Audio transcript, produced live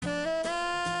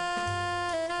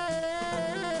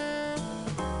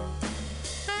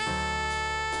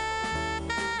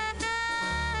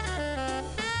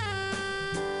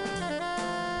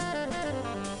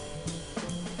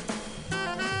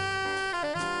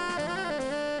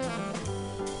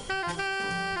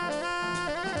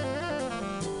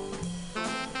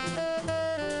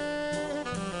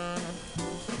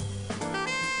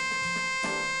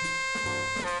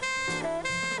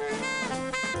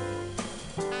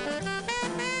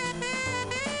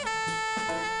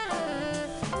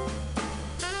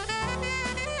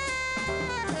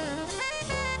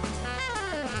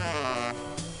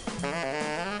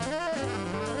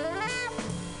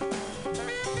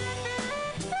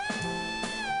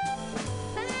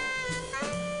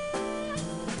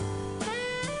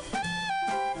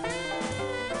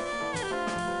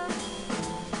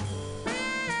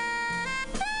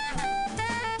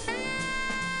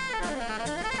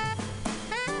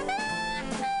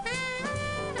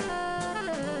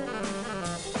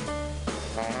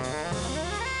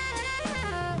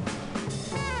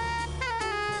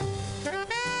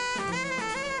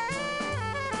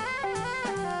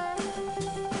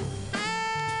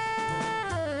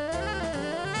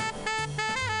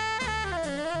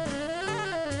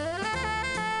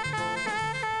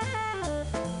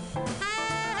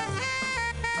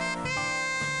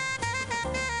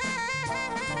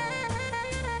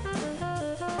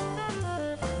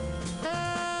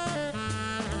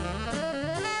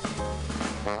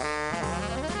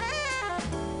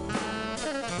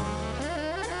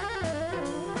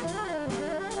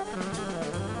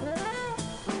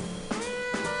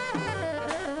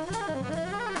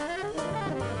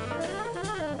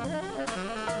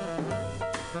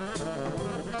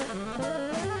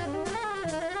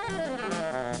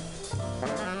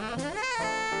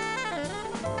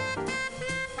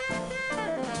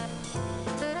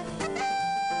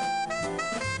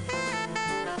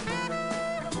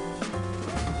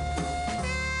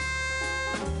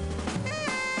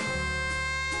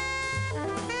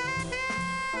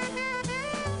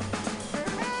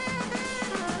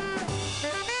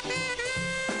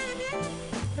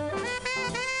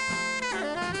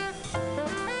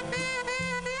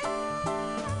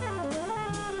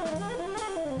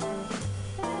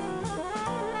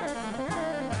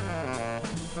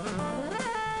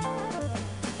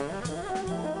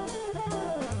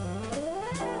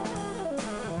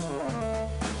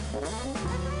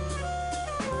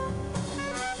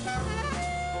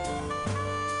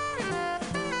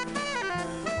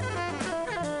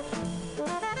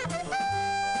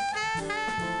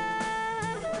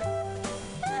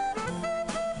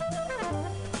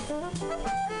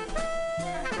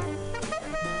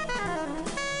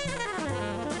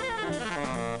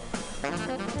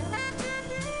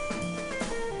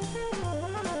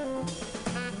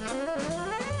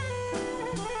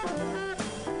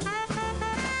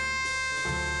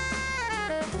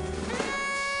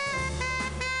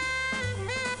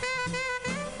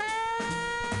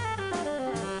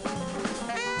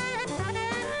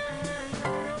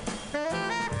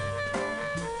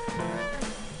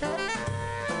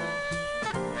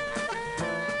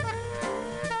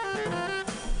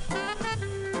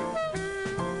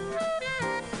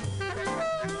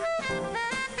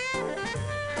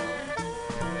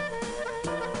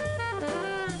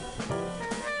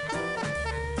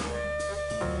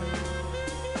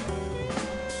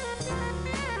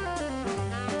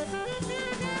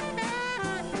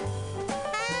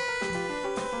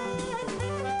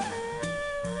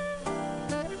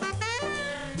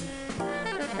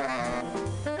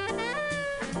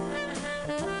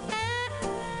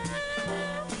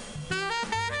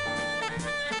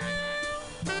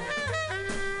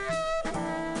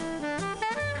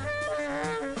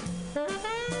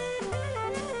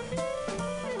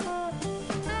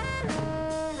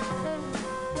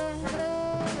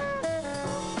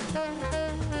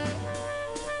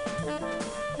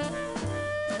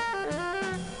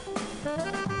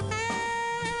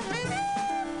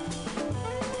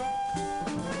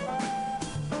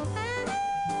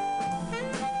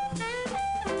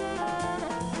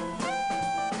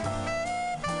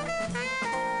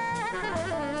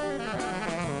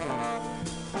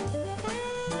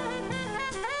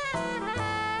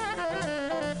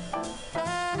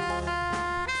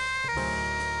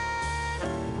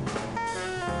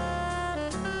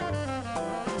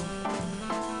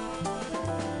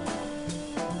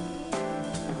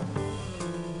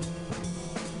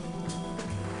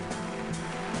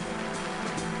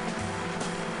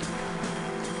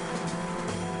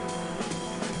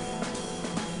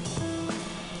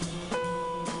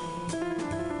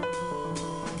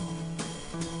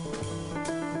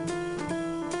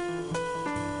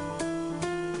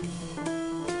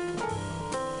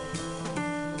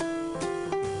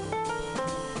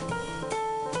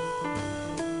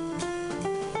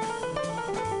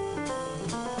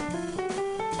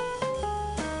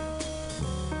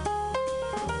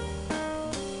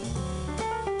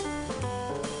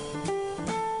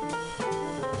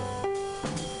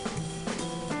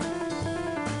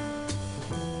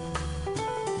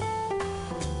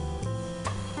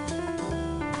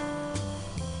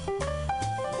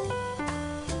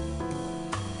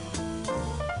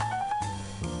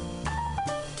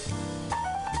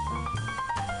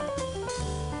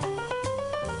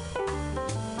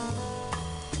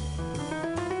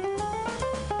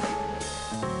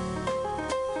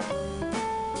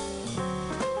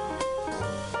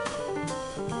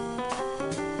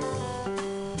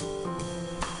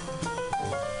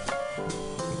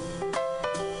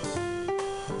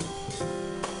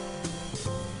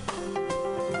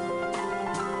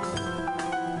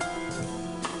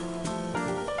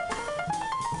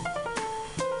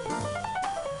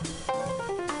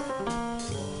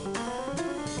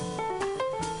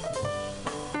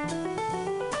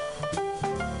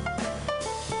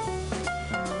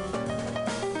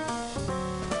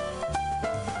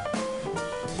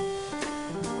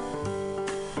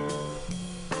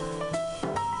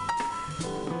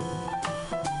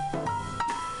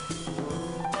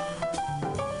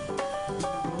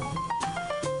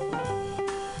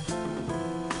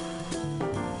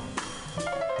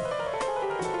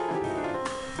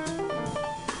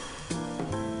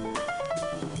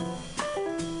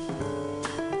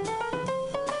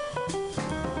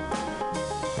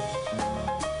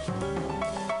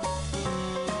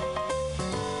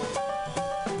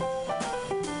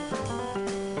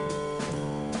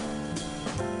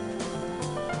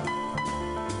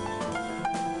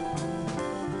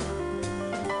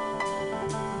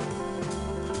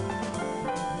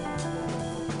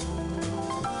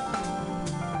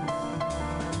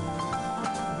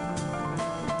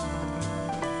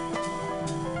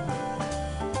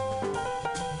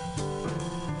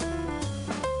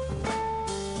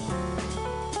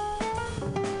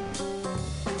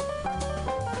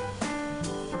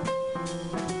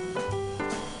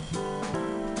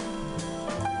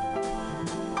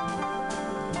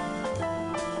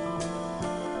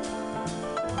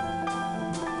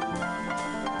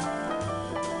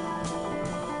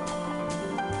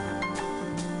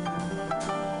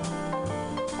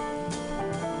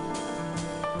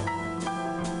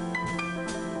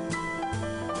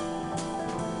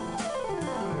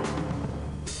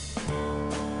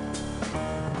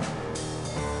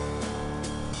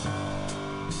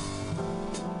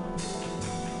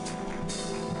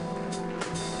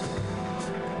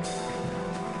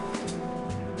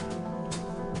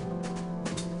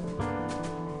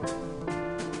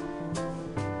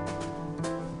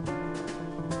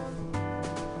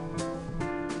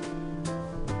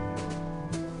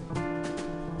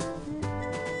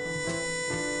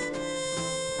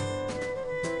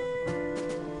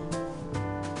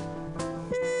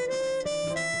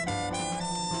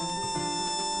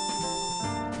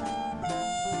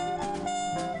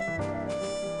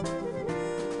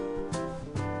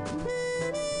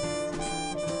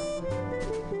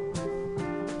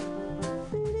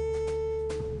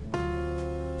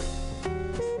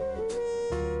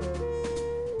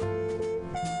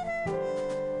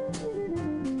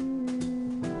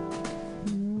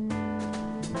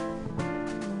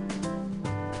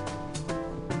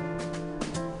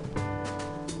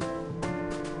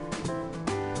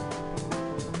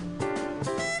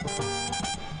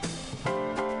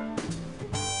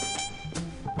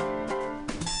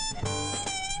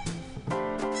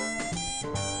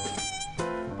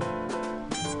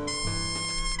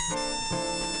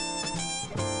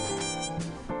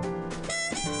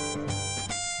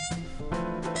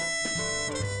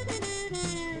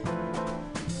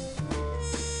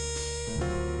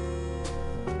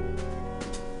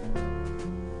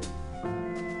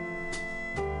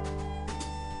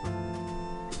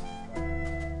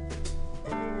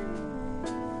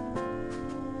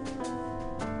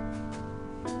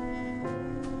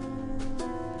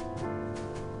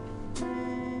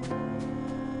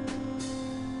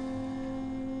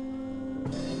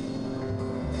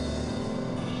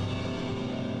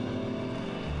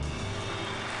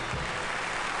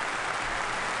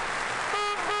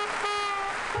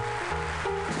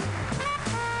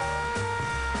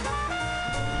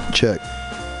Check.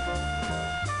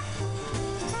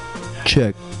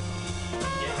 Check.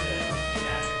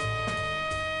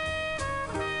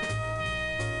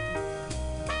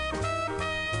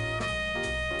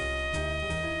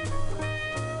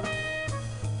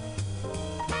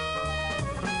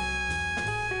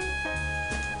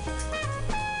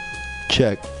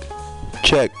 Check.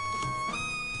 Check.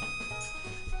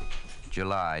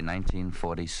 July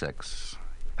 1946,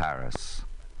 Paris.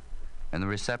 In the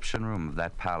reception room of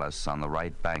that palace on the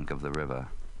right bank of the river,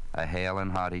 a hale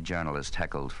and hearty journalist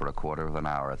heckled for a quarter of an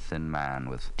hour a thin man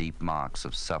with deep marks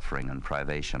of suffering and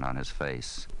privation on his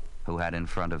face, who had in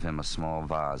front of him a small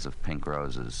vase of pink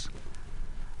roses.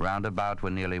 Round about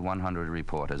were nearly 100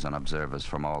 reporters and observers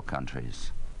from all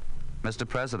countries. "Mr.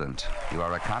 President, you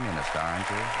are a communist, aren't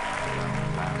you?"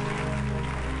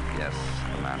 "Yes,"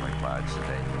 the man replied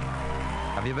sedately.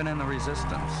 "Have you been in the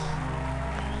resistance?"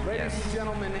 Ladies and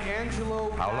gentlemen, Angelo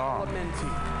How long? Badalamenti.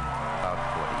 About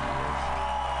 40 years.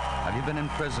 "Have you been in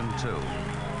prison, too?"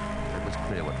 It was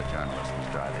clear what the journalist was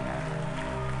driving at.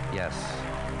 "Yes."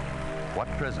 "What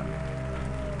prison?"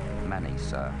 "Many,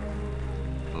 sir."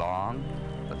 "Long?"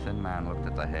 The thin man looked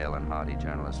at the hale and hearty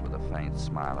journalist with a faint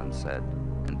smile and said,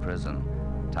 "In prison,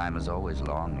 time is always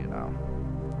long, you know."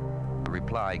 The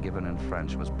reply, given in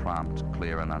French, was prompt,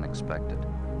 clear, and unexpected.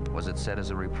 Was it said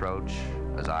as a reproach,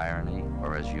 as irony,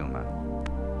 or as humor?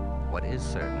 What is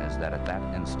certain is that at that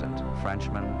instant,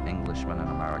 Frenchmen, Englishmen, and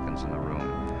Americans in the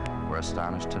room were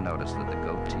astonished to notice that the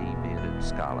goatee-bearded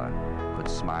scholar could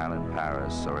smile in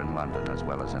Paris or in London as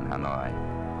well as in Hanoi.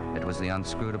 It was the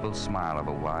unscrutable smile of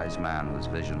a wise man whose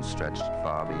vision stretched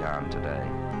far beyond today.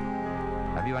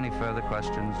 "Have you any further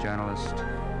questions, journalist?"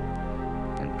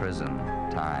 "In prison,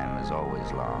 time is always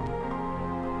long."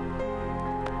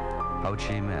 Ho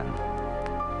Chi Minh,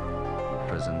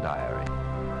 Prison Diary.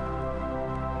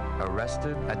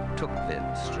 Arrested at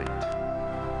Tocqueville Street,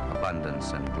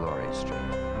 Abundance and Glory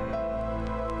Street.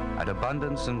 At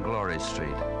Abundance and Glory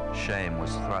Street, shame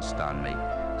was thrust on me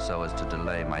so as to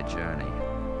delay my journey.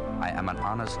 I am an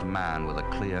honest man with a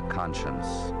clear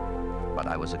conscience, but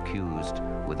I was accused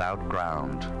without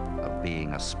ground of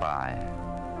being a spy.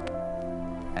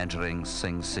 Entering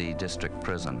Sing Si District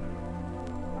Prison.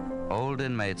 Old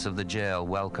inmates of the jail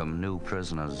welcome new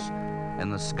prisoners. In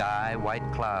the sky, white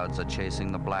clouds are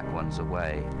chasing the black ones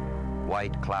away.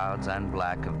 White clouds and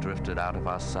black have drifted out of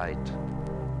our sight.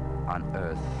 On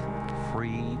earth,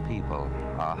 free people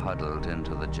are huddled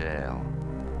into the jail.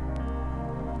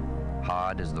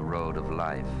 Hard is the road of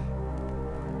life.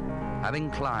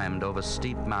 Having climbed over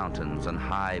steep mountains and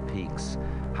high peaks,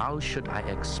 how should I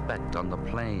expect on the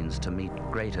plains to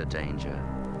meet greater danger?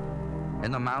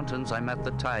 In the mountains I met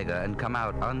the tiger and come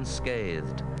out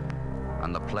unscathed.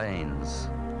 On the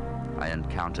plains, I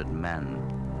encountered men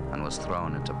and was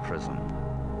thrown into prison.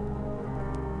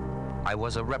 I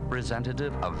was a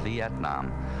representative of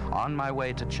Vietnam, on my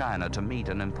way to China to meet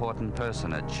an important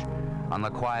personage. On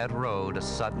the quiet road, a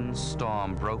sudden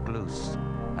storm broke loose,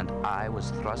 and I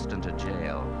was thrust into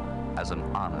jail as an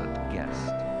honored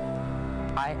guest.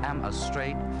 I am a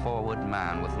straightforward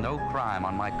man with no crime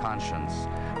on my conscience,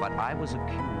 but I was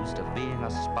accused of being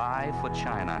a spy for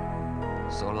China.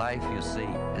 So life, you see,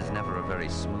 is never a very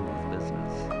smooth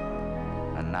business.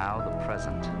 And now the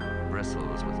present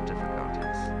bristles with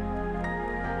difficulties.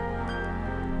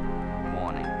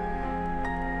 Morning.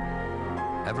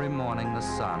 Every morning the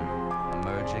sun,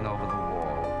 emerging over the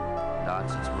wall,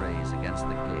 darts its rays against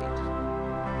the gate,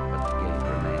 but the gate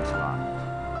remains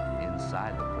locked.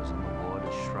 Inside the prison, the ward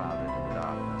is shrouded in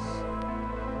darkness.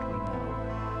 But we know,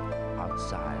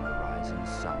 outside the rising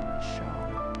sun is shown.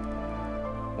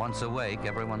 Once awake,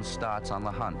 everyone starts on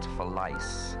the hunt for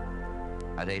lice.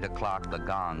 At 8 o'clock, the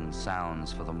gong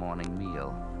sounds for the morning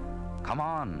meal. Come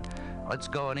on, let's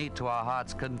go and eat to our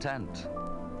heart's content.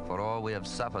 For all we have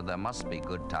suffered, there must be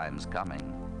good times coming.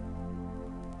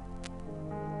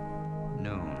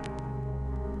 Noon.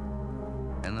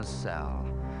 In the cell,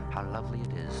 how lovely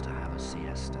it is to have a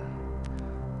siesta.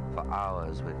 For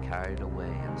hours we're carried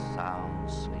away in sound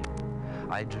sleep.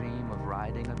 I dream of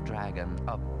riding a dragon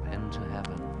up into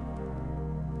heaven.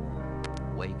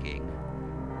 Waking,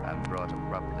 I'm brought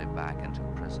abruptly back into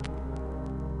prison.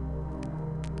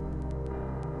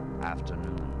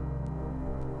 Afternoon.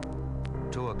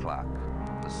 2 o'clock.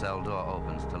 The cell door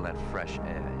opens to let fresh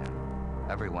air in.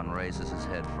 Everyone raises his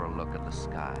head for a look at the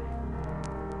sky.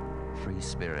 Free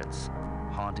spirits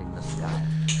haunting the sky.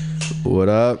 What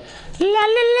up? La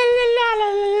la la la la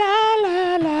la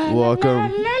la la.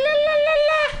 Welcome. La la la la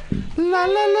la. La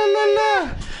la la la la.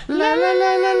 La la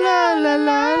la la la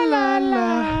la la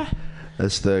la.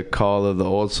 That's the call of the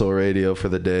Old Soul Radio for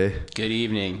the day. Good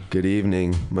evening. Good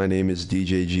evening. My name is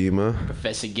DJ Jima.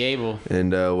 Professor Gable.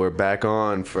 And we're back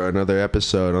on for another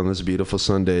episode on this beautiful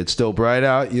Sunday. It's still bright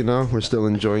out, you know. We're still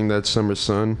enjoying that summer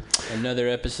sun. Another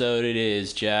episode it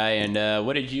is, Jai. And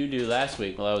what did you do last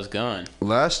week while I was gone?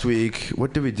 Last week,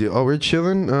 what did we do? Oh, we're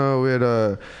chilling. We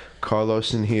had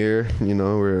Carlos in here. You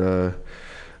know, we're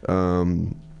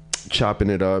chopping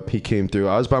it up. He came through.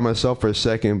 I was by myself for a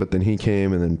second, but then he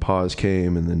came, and then Paz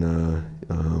came, and then a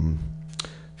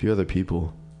few other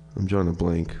people. I'm drawing a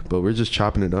blank, but we're just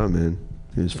chopping it up, man.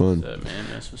 It was fun. What's up, man?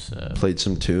 That's what's up. Played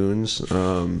some tunes.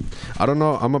 I don't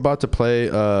know. I'm about to play.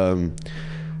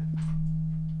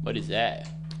 What is that?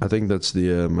 I think that's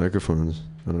the microphones.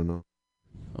 I don't know.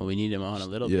 Well, we need them on a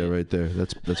little bit. Yeah, right there.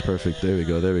 That's perfect. There we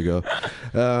go.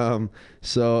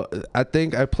 So I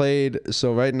think I played.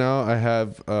 So right now I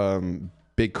have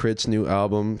Big Crit's new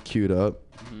album queued up.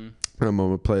 Mm-hmm. I'm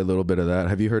gonna play a little bit of that.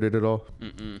 Have you heard it at all?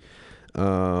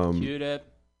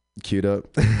 Queued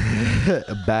up.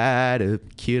 Bad.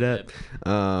 Queued up.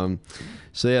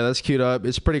 So yeah, that's queued up.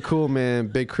 It's pretty cool, man.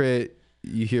 Big Crit.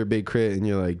 You hear Big Crit and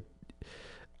you're like,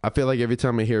 I feel like every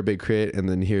time I hear Big Crit and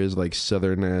then hears like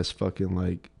southern ass fucking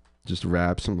like just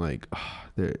raps, I'm like, oh,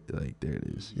 there it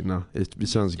is. You know, it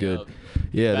sounds good. Dope.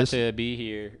 Yeah, He's about to be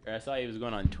here. I saw he was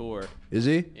going on tour. Is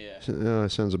he? Yeah.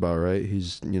 Sounds about right.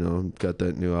 He's got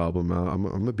that new album out. I'm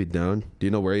gonna be down. Do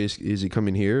you know where is he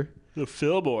coming here? The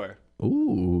Fillmore.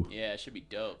 Ooh. Yeah, it should be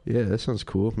dope. Yeah, that sounds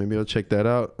cool. Maybe I'll check that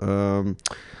out.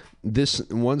 This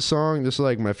one song, this is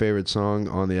like my favorite song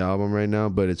on the album right now,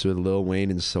 but it's with Lil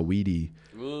Wayne and Saweetie.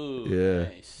 Ooh, yeah,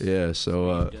 nice. Yeah.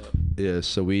 So, yeah,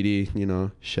 Saweetie, you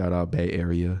know, shout out Bay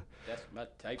Area. That's my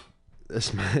type.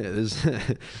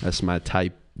 That's my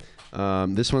type.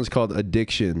 This one's called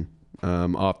Addiction.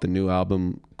 Off the new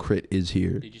album, Crit Is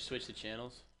Here. Did you switch the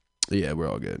channels? Yeah, we're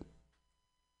all good.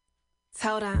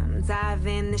 Told him, dive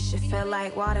in, this shit feel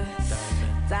like water.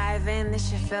 Dive in,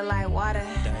 this shit feel like water.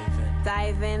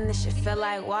 Dive in, this shit feel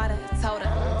like water. Told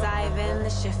him, dive in,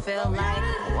 this shit feel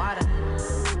like water.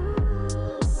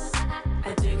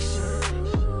 Addiction.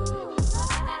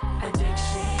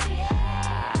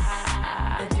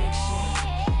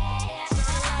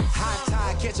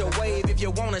 Catch a wave if you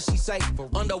wanna, she say.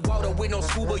 Underwater with no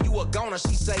scuba, you a goner,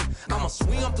 she say. I'ma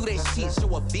swim through that shit,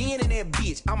 show a fin in that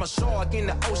bitch. I'm a shark in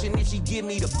the ocean if she give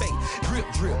me the bait. Drip,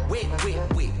 drip, wet,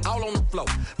 all on the floor.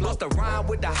 Lost a rhyme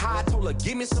with the high, told her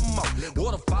give me some more.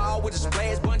 Waterfall with a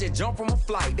splash, bungee jump from a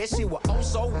flight. That shit was oh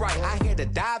so right, I had to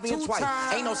dive in twice.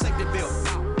 Ain't no safety belt,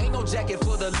 ain't no jacket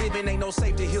for the living, ain't no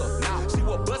safety here. She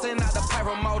was busting out the pipe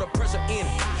from all the pressure in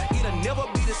it. It'll never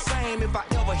be the same if I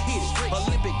ever hit it.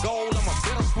 Olympic gold, I'm a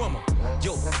better swimmer.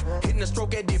 Yo, hitting the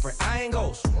stroke at different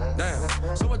angles.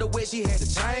 Damn, some of the way she had the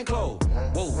chain closed.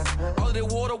 Whoa, all of the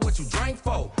water, what you drank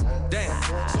for? Damn,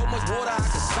 so much water I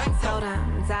could sink for. Told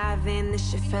him, dive in,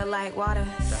 this shit feel like water.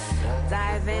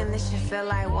 Dive in, this shit feel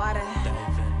like water.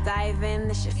 Dive in,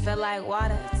 this shit feel like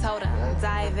water. Told him,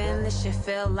 dive in, this shit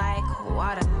feel like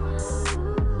water.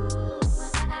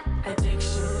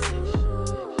 Addiction.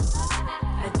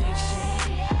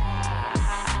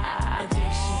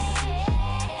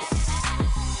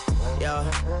 Yo,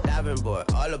 diving board,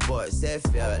 all aboard, said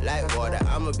feel like water.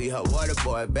 I'ma be her water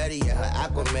boy, better yet her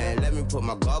Aquaman. Let me put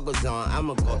my goggles on,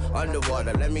 I'ma go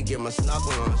underwater. Let me get my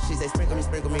snorkel on. She say sprinkle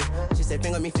me. She say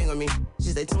finger me.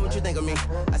 She say tell me what you think of me.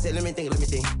 I said let me think.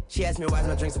 She asked me why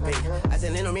my drinks are pink. I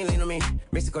said lean on me.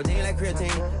 Mix the codeine like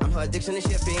creatine. I'm her addiction to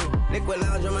shipping. Liquid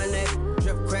lounge on my neck,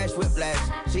 drip crash whiplash.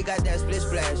 She got that split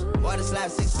splash, water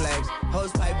slide 6 flags.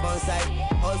 Hose pipe on site,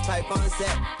 hose pipe on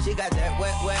set. She got that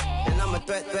wet, and I'm a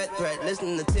threat.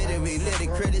 Listen to Titty, litty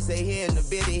critics say he in the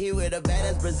bitty. He with a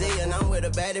badass Brazilian, I'm with a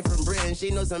baddie from Britain.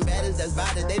 She know some baddies that's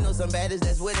bodies, they know some baddies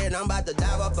that's with it. I'm about to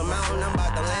dive off the mountain, I'm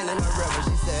about to land in the river.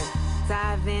 She said,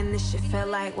 dive in, this shit feel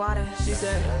like water. She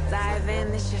said, dive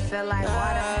in, this shit feel like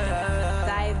water.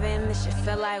 Dive in, this shit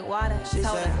feel like water. She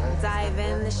Told said, her, dive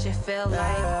in, this shit feel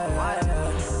like water.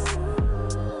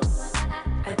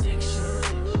 Addiction.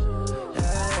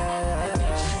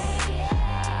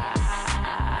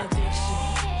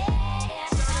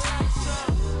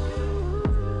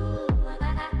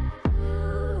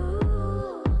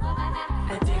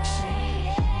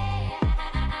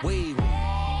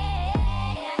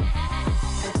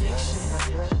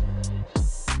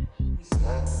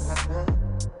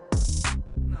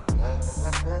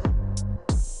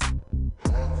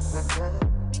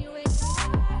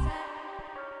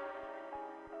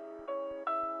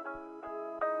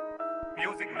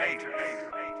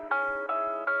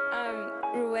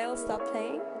 Ruel, stop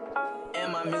playing.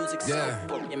 and my music so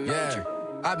fucking major.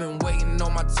 I've been waiting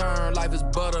on my turn. Life is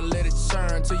butter, let it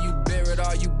churn. Till you bear it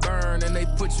all, you burn. And they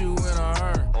put you in a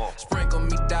urn. Sprinkle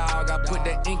me, dog. I put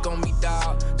that ink on me,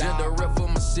 dog. Just the rep for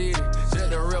my city. Just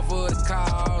the rep for the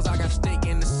cause. I got steak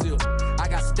in the silk. I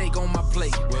got steak on my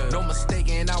plate. No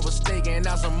mistaking, I was staking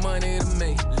out some money to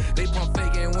make. They pump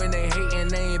faking when they hating,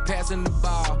 they ain't passing the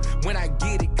ball. When I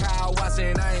get it, Kyle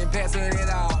Watson, I ain't passing it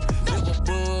all. Live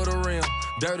above the rim.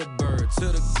 Dirty bird to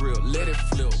the grill, let it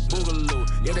flip, boogaloo,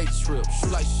 yeah they trip,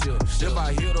 shoot like shit. If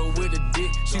I hit her with a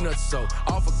dick, she nuts so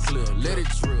off a cliff, let it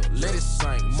drill, let it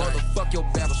sink, motherfuck your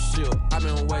battleship. I've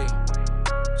been waiting,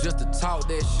 just to talk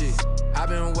that shit. I've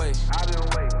been waiting,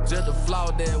 just to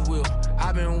flout that wheel.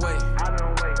 I've been waiting,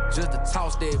 just to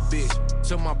toss that bitch.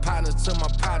 To my partners,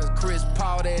 Chris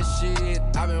Paul that shit.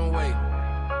 I've been waiting,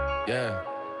 yeah.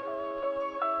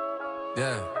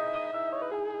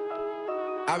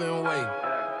 I've been waiting.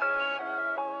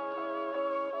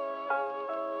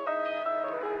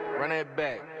 Run that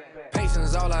back.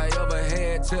 Patience all I ever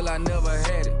had till I never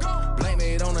had it. Blame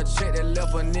it on a check that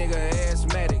left a nigga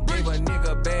asthmatic. Gave a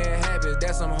nigga bad habits,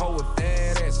 that's some hoe with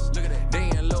fat asses. They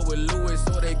in love with Louis,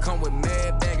 so they come with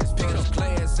mad baggage. First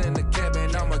class in the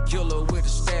cabin, I'm a killer with the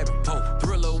stabbing.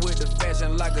 Thriller with the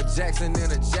fashion like a Jackson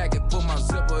in a jacket. Put my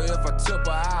zipper, if I tip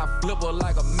her, I flip her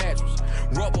like a mattress.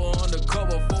 Rubber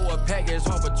undercover for a package,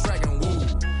 off a tracking, woo.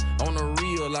 On the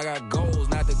real, I got goals,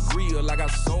 not the grill. I got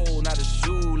soul, not the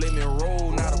shoe. Let me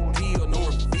roll, not a peel. No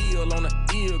reveal on the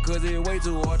ear, cause it way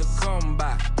too hard to come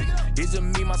by. It's just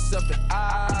me, myself, and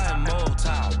I.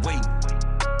 Multi-weight,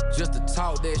 just to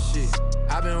talk that shit.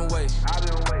 I've been waiting,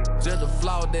 just to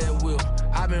flout that wheel.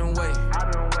 I've been waiting,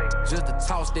 just to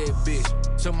toss that bitch.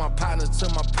 To my partners,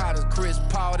 Chris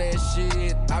Paul that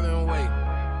shit. I've been waiting,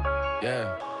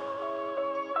 yeah.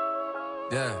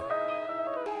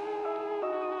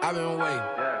 I've been waiting.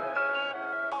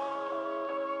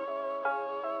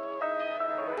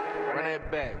 Run that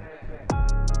back.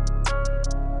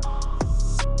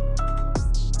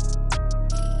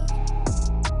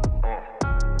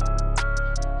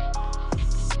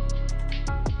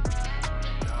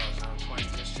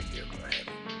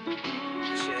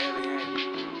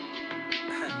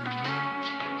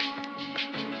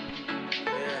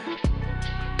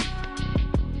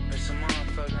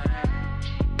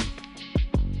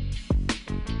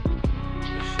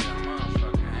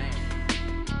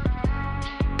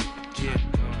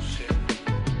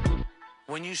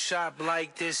 When you shop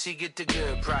like this, you get the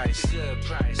good price.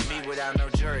 Me without no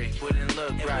jury, wouldn't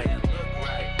look right.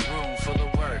 Room full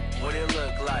of work, what it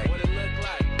look like?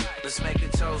 Let's make a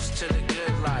toast to the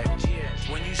good life.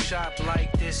 When you shop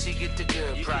like this, you get the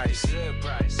good price.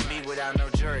 Me without no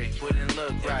jury, wouldn't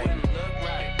look right.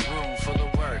 Room full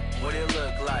of work, what it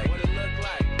look like?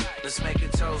 Let's make a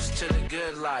toast to the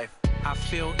good life. I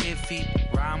feel iffy,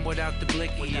 rhyme without the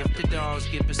blicky. If the dogs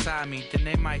get beside me, then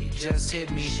they might just hit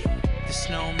me. The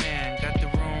snowman got the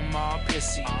room all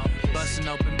pissy. Busting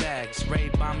open bags, Ray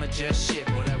Bomber just shit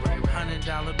me.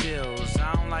 $100 bills,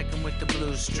 I don't like them with the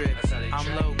blue strip.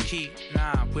 I'm low key,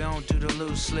 nah, we don't do the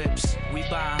loose slips. We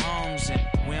buy homes and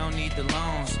we don't need the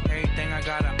loans. Everything I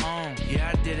gotta own,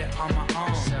 yeah, I did it on my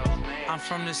own. I'm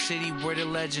from the city where the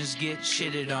legends get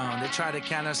shitted on. They try to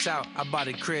count us out, I bought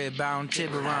a crib out in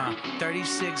Tiburon.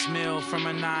 36 mil from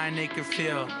a 9-acre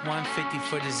field. 150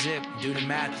 for the zip, do the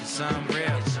math, it's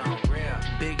unreal.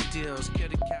 Big deals, kill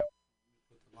the cap.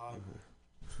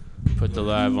 Put the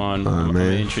live on. I'm going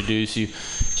to introduce you.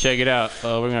 Check it out.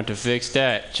 We're going to have to fix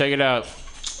that. Check it out.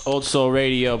 Old Soul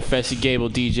Radio, Professor Gable,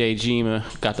 DJ Jima.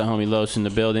 Got the homie Los in the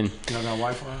building. You got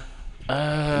Wi-Fi?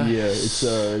 Yeah, it's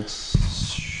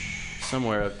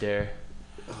somewhere up there.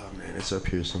 Oh man, it's up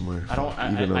here somewhere. I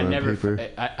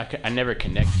never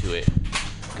connect to it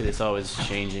because it's always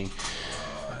changing.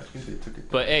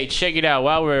 But hey, check it out.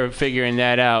 While we're figuring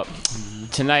that out,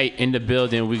 tonight in the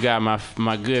building we got my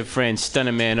good friend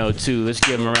Stunnerman02. Let's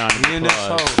give him a round of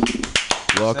applause.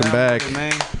 Welcome back.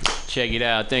 Check it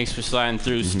out. Thanks for sliding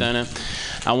through, Stunner.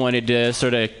 I wanted to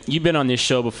you've been on this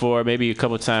show before, maybe a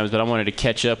couple times, but I wanted to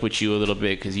catch up with you a little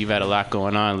bit because you've had a lot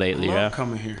going on lately. I love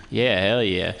coming here. Yeah, hell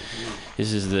yeah.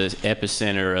 This is the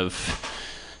epicenter of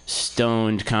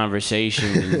stoned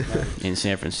conversation in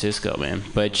San Francisco, man.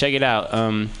 But check it out.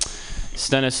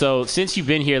 Stunner, so since you've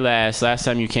been here last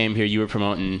time you came here, you were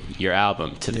promoting your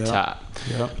album To The Top.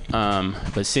 Yep.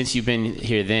 But since you've been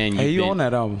here then... you on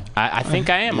that album? I think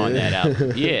I am on that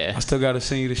album, yeah. I still got to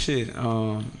send you the shit,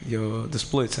 the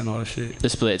splits and all the shit. The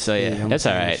splits, so yeah that's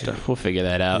all right. We'll figure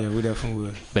that out. Yeah, we definitely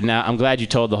will. But now, I'm glad you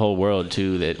told the whole world,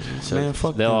 too, that man,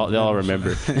 fuck they'll all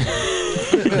remember.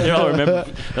 They'll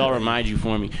all remind you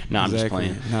for me. No, I'm just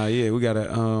playing. Nah, yeah, we got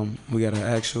an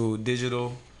actual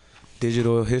digital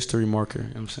digital history marker. You know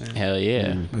what I'm saying? Hell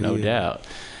yeah, no yeah. doubt.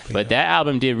 But that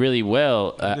album did really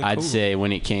well, I'd cool. say,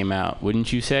 when it came out.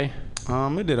 Wouldn't you say?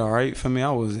 It did all right for me.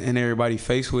 I was in everybody's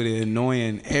face with it,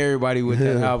 annoying everybody with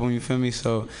that album. You feel me?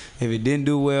 So if it didn't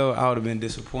do well, I would have been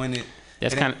disappointed.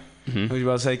 That's kind of. What you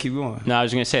about to say? Keep going. No, I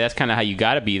was gonna say that's kind of how you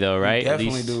gotta be, though, right? You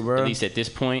definitely do, bro. At least at this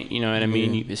point, you know what I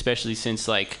mean. Especially since,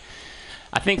 like,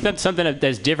 I think that's something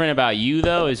that's different about you,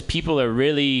 though, is people are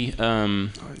really,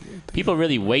 people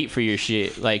really wait for your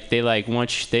shit. Like they like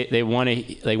want they want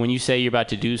to, like when you say you're about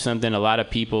to do something, a lot of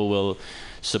people will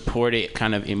support it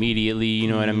kind of immediately. You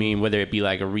know what I mean? Whether it be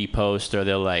like a repost or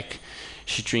they'll like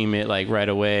stream it like right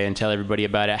away and tell everybody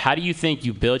about it. How do you think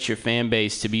you built your fan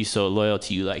base to be so loyal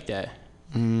to you like that?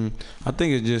 I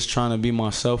think it's just trying to be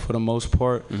myself for the most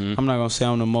part. I'm not gonna say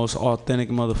I'm the most authentic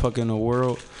motherfucker in the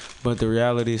world, but the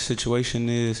reality of the situation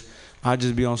is I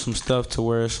just be on some stuff to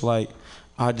where it's like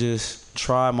I just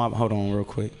try my. Hold on, real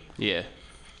quick. Yeah,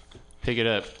 pick it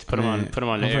up. Put them on. Put them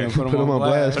on the air. Put them on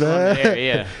blast, Put them on the man. air.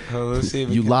 Yeah. Let's see if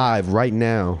we You can- live right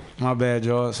now. My bad,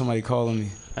 y'all. Somebody calling me.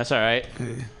 That's all right. Yeah.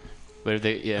 But if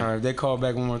they, All right, if they call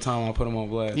back one more time, I'll put them on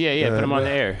blast. yeah, put them on the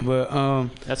air. But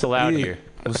That's allowed yeah. here.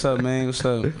 What's up, man? What's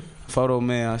up? Photo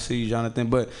man, I see you, Jonathan.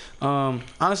 But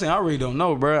honestly, I really don't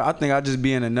know, bro. I think I just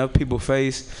be in enough people's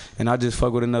face, and I just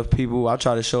fuck with enough people. I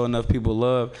try to show enough people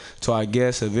love, so I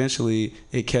guess eventually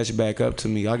it catch back up to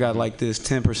me. I got like this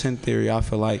 10% theory. I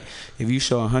feel like if you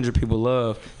show 100 people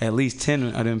love, at least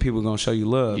 10 of them people gonna show you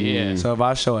love. Yeah. So if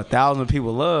I show 1,000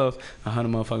 people love, 100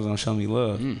 motherfuckers gonna show me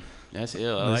love. That's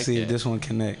ill. I Let's like see that. if this one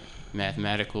connect.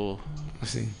 Mathematical.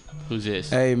 Let's see. Who's this?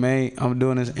 Hey, man, I'm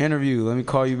doing this interview. Let me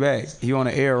call you back. You on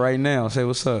the air right now. Say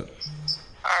what's up.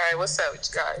 All right, what's up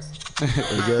with you guys?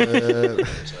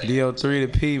 DO3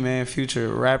 to P, man, future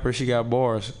rapper. She got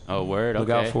bars. Oh, word. Look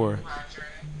okay. out for her.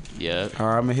 Yeah. All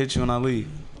right, I'm gonna hit you when I leave.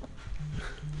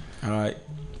 All right.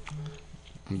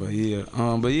 But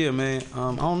yeah, man.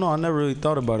 I don't know. I never really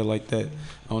thought about it like that.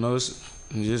 I don't know. It's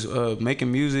just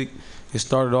making music. It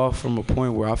started off from a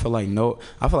point where I feel like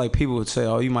people would say,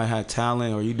 "Oh, you might have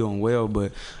talent or you doing well,"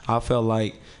 but I felt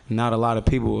like not a lot of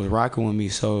people was rocking with me.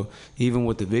 So even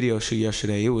with the video shoot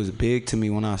yesterday, it was big to me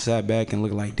when I sat back and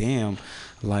looked like, damn,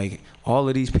 like all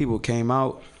of these people came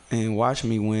out and watched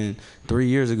me when 3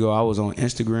 years ago I was on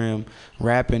Instagram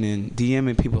rapping and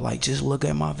DMing people like, just look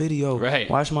at my video, Right.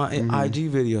 watch my IG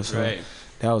video. So Right.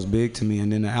 that was big to me.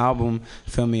 And then the album,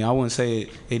 feel me, I wouldn't say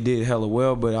it did hella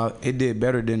well, but it did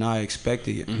better than I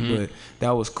expected. But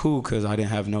that was cool because I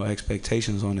didn't have no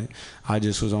expectations on it. I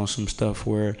just was on some stuff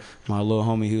where my little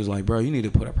homie, he was like, bro, you need to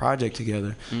put a project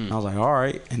together. And I was like, all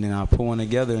right. And then I put one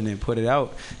together and then put it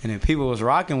out. And then people was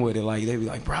rocking with it. Like, they be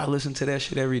like, bro, I listen to that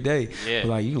shit every day. Yeah. But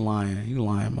like, you lying,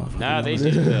 motherfucker. Nah, they do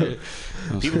though.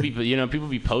 People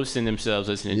be posting themselves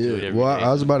listening to it every Well, day.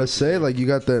 I was about to say, like, you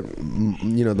got that,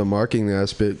 the marketing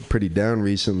aspect pretty down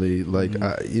recently. Like,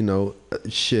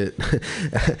 shit.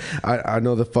 I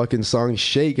know the fucking song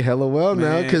Shake hella well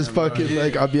now because fucking,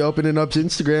 like, I'll be opening up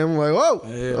Instagram. I'm like, whoa,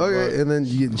 okay. Bro. And then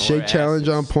you get Shake Challenge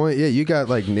on point. Yeah, you got,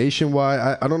 like,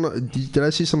 nationwide. I don't know. Did I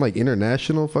see some, like,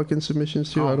 international fucking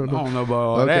submissions too? I don't know. I don't know about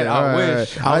all that. I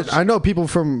wish. I know people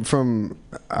from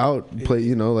out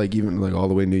play, like, even, like, all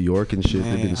the way New York and shit.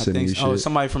 They've been sending you shit. Oh,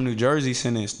 somebody from New Jersey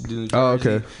sent this. Oh,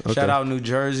 okay. Shout out New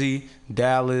Jersey,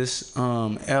 Dallas,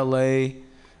 LA.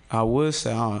 I would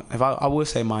say I would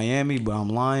say Miami, but I'm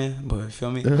lying. But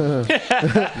feel me?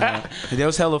 That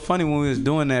was hella funny when we was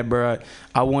doing that, bro.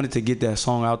 I wanted to get that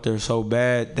song out there so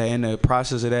bad that in the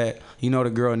process of that, the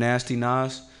girl Nasty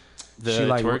Nas. The she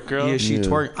like twerk girl? Yeah, she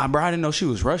twerk. Bro, I didn't know she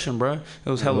was Russian, bro. It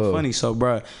was hella funny. So,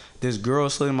 bro, this girl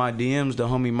slid in my DMs. The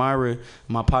homie Myra,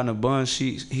 my partner Bun,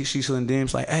 she slid in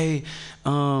DMs like, hey,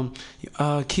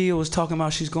 Kia was talking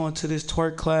about she's going to this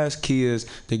twerk class. Kia's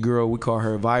the girl, we call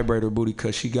her vibrator booty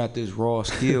because she got this raw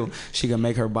skill. She can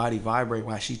make her body vibrate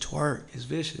while she twerk. It's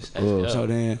vicious. So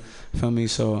then, feel me?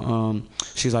 So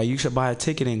she's like, you should buy a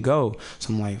ticket and go.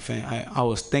 So I'm like, fam, I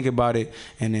was thinking about it,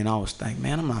 and then I was like,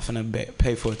 man, I'm not finna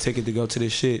pay for a ticket to go to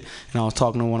this shit. And I was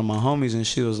talking to one of my homies, and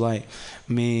she was like,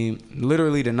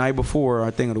 literally the night before,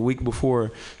 I think the week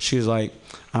before, she was like,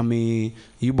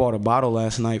 you bought a bottle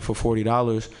last night for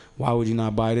 $40. Why would you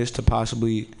not buy this to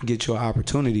possibly get you an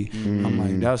opportunity? I'm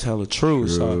like, that's hella true.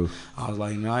 So I was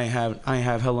like, I ain't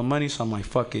have hella money. So I'm like,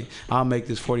 fuck it. I'll make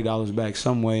this $40 back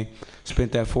some way.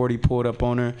 Spent that 40, pulled up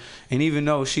on her. And even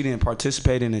though she didn't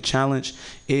participate in the challenge,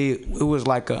 it was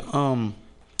like a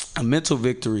a mental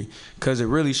victory, because it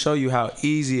really show you how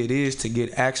easy it is to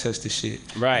get access to shit.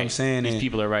 Right. You know what I'm saying? These And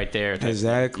people are right there.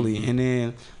 exactly. And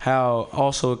then how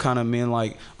also it kind of meant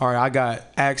like, all right, I got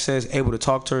access, able to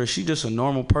talk to her. She just a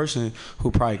normal person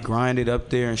who probably grinded up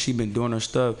there, and she been doing her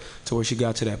stuff to where she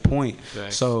got to that point.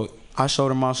 Thanks. So I showed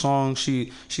her my song.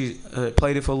 She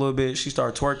played it for a little bit. She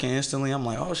started twerking instantly. I'm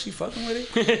like, oh, she fucking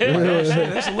with it? I'm like, oh,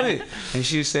 shit, that's lit. And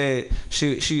she said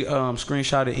she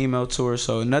screenshotted email to her.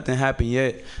 So nothing happened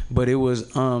yet. But it was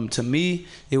to me,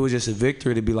 it was just a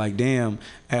victory to be like, damn.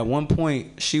 At one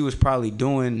point, she was probably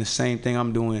doing the same thing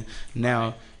I'm doing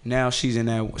now. Now she's in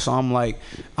that. So I'm like,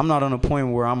 I'm not on a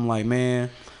point where I'm like, man,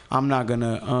 I'm not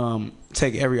gonna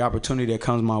take every opportunity that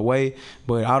comes my way,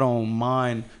 but I don't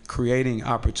mind creating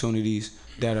opportunities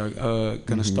that are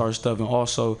gonna start stuff, and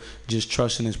also just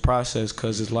trusting this process.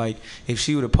 Cause it's like, if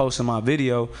she would have posted my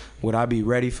video, would I be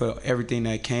ready for everything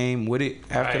that came with it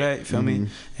after that? You feel me?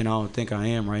 And I don't think I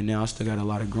am right now. I still got a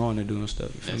lot of growing to do and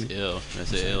stuff. You feel That's me? ill.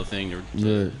 That's an ill thing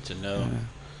to know. Yeah.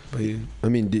 But yeah. I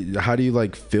mean, how do you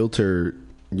like filter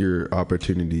your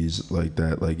opportunities like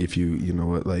that? Like, if you know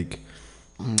what, like,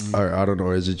 or I don't know,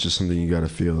 or is it just something you gotta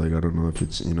feel? Like, I don't know if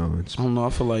it's, it's. I don't know.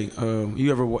 I feel like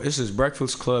this is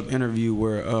Breakfast Club interview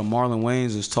where Marlon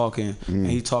Wayans is talking, and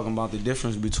he talking about the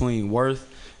difference between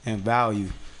worth and value.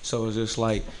 So it's just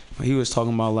like he was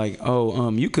talking about, like,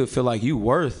 you could feel like you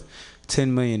worth $10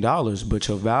 million, but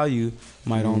your value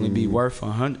might only be worth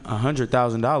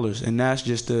 $100,000, and that's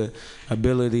just the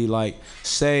ability. Like,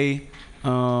 say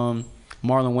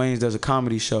Marlon Wayans does a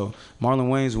comedy show. Marlon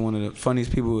Wayans is one of the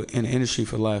funniest people in the industry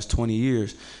for the last 20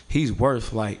 years. He's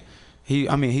worth like, he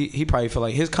probably feel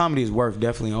like his comedy is worth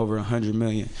definitely over $100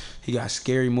 million. He got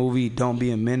Scary Movie, Don't Be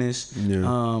a Menace,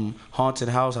 Haunted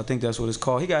House, I think that's what it's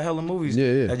called. He got hella movies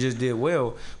that just did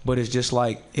well. But it's just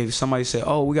like, if somebody said,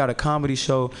 oh, we got a comedy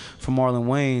show for Marlon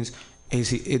Wayans, is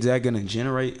that going to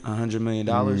generate $100 million?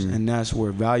 And that's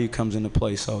where value comes into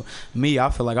play. So me, I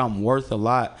feel like I'm worth a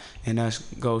lot, and that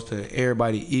goes to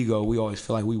everybody's ego. We always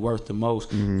feel like we worth the most,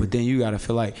 but then you got to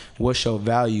feel like, what's your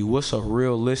value? What's a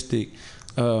realistic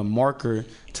marker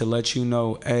to let you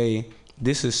know, hey,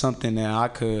 this is something that I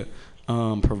could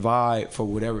provide for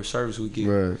whatever service we get.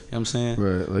 Right. You know what I'm saying?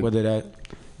 Right. Like, whether that...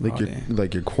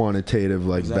 Like your quantitative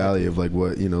value of like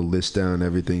what list down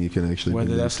everything you can actually whether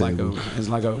bring that's to the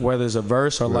like table. whether it's a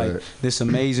verse or like this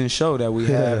amazing show that we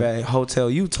have at Hotel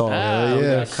Utah.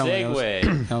 Segue. You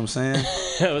know what I'm saying?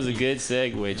 That was a good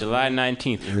segue. July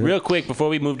 19th. Real quick before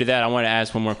we move to that, I want to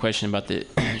ask one more question about the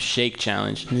shake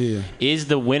challenge. Yeah. Is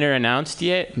the winner announced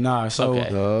yet? Nah. So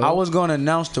I was gonna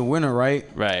announce the winner, right?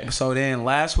 Right. So then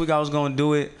last week I was gonna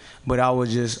do it, but I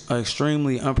was just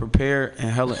extremely unprepared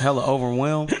and hella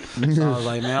overwhelmed. So I was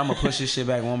like, man, I'm going to push this shit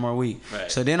back one more week.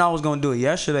 Right. So then I was going to do it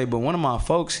yesterday, but one of my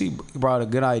folks, he brought a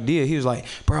good idea. He was like,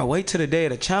 bro, wait till the day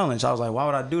of the challenge. I was like, why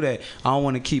would I do that? I don't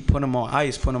want to keep putting them on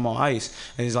ice.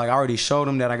 And he's like, I already showed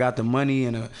him that I got the money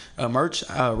and a merch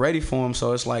ready for him.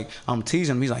 So it's like, I'm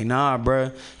teasing him. He's like, nah,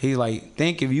 bro. He's like,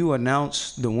 think if you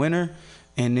announce the winner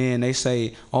and then they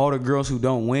say all the girls who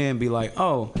don't win be like,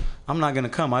 oh, I'm not going to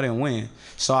come. I didn't win.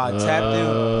 So I tapped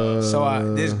him.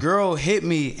 So this girl hit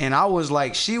me, and I was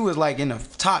like, she was like in the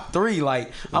top 3.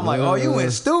 Like, I'm like, oh, you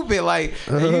went stupid. Like,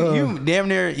 you damn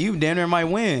near might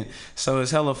win. So it's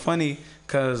hella funny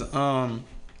because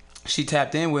she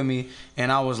tapped in with me,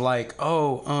 and I was like,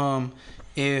 oh,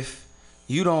 if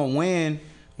you don't win,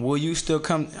 will you still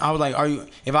come? I was like,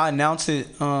 if I announce it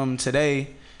today,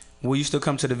 will you still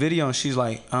come to the video? And she's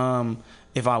like,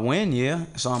 if I win, yeah.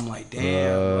 So I'm like,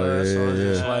 damn.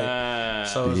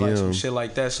 So it's like some shit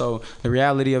like that. So the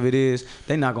reality of it is,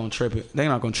 they're not gonna trip it. They're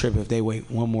not gonna trip if they wait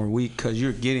one more week, because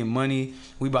you're getting money.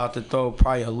 We about to throw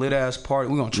probably a lit ass party.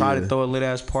 We're gonna try to throw a lit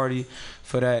ass party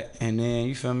for that, and then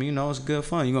you feel me? It's good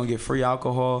fun. You're gonna get free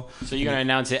alcohol. So you're gonna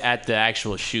announce it at the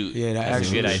actual shoot. Yeah, That's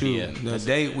actual a good shoot. idea. The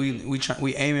date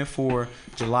we aiming for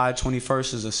July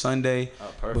 21st is a Sunday.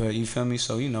 Oh, perfect. But you feel me?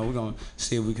 So we're gonna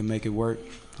see if we can make it work.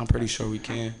 I'm pretty sure we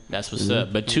can. That's what's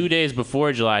up. But 2 days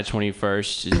before July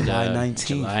 21st is July 19th.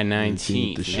 July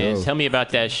 19th. Yeah. Tell me about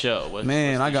that show.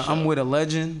 I'm with a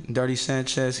legend, Dirty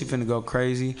Sanchez. He finna go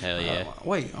crazy. Hell yeah.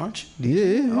 Wait, aren't you?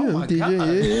 Yeah. Oh my DJ,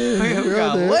 God. We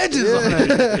got legends on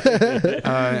it.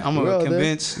 I'm gonna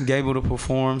convince Gable to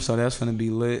perform, so that's finna be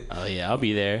lit. Oh yeah, I'll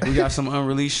be there. We got some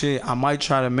unreleased shit. I might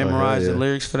try to memorize the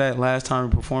lyrics for that. Last time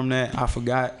we performed that, I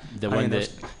forgot. The one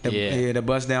the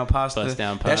Bust Down Pasta.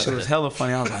 That shit was hella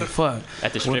funny. I was like, fuck.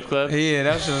 At the strip club? Yeah,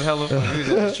 that shit was hella funny. We was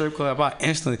at the strip club.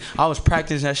 I was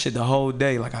practicing that shit the whole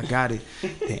day. Like, I got it.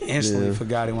 And instantly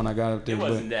forgot it when I got up there. It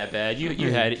wasn't that bad.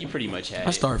 You had it. You pretty much had it.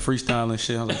 I started freestyling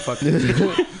shit. I was like, fuck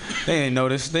this. They ain't know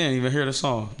this. They ain't even hear the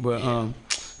song. But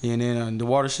Yeah, and then the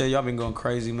Watershed, y'all been going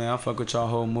crazy, man. I fuck with y'all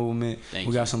whole movement.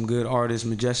 We got some good artists.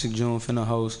 Majestic June finna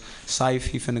host. Syph,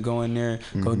 he finna go in there,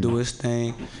 go do his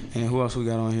thing. And who else we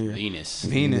got on here? Venus.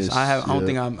 I don't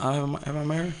think have I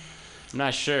met her? I'm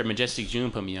not sure. Majestic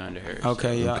June put me onto her.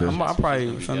 Okay, yeah. I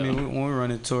probably when we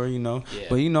run a tour, you know. Yeah.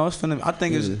 But you know, it's finna. I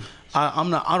think it's.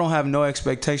 I don't have no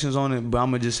expectations on it, but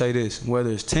I'm gonna just say this: whether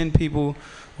it's 10 people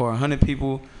or 100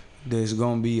 people, there's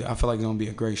gonna be. I feel like it's gonna be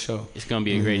a great show. It's gonna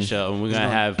be a great show, and we're gonna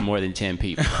have more than 10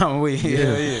 people.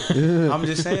 Yeah. I'm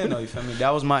just saying though. You feel me?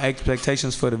 That was my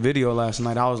expectations for the video last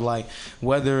night. I was like,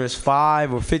 whether it's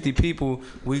 5 or 50 people,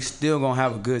 we still gonna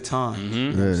have a good time. Mm-hmm.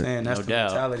 You know what I'm saying? That's the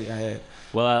mentality I had.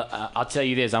 Well, I'll tell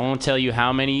you this. I won't tell you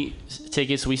how many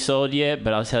tickets we sold yet,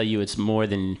 but I'll tell you it's more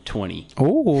than 20.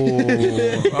 Oh.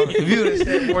 If you would have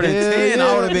said more than 10,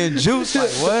 I would have been juiced. Like,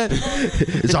 what?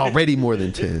 It's already more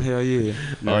than 10. Hell yeah.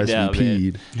 No doubt,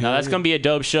 man. No, that's going to be a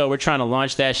dope show. We're trying to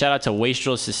launch that. Shout out to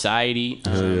Wastrel Society.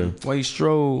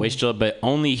 Wastrel, but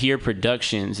Only Here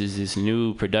Productions is this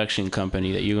new production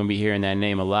company that you're going to be hearing that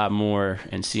name a lot more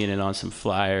and seeing it on some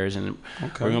flyers. And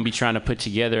we're going to be trying to put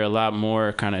together a lot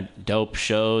more kind of dope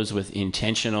shows with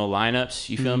intentional lineups.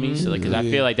 You feel me? So, like, because I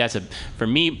feel like that's for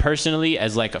me personally,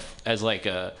 as like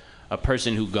a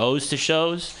person who goes to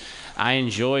shows, I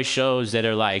enjoy shows that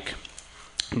are like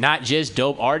not just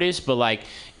dope artists, but like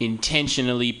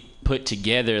intentionally put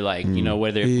together, like you know,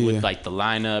 whether with like the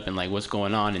lineup and like what's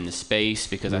going on in the space,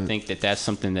 because I think that that's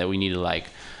something that we need to like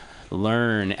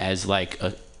learn as an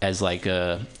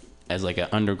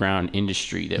underground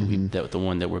industry that the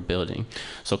one that we're building.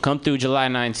 So come through July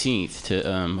 19th to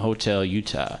Hotel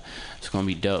Utah. It's gonna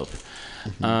be dope.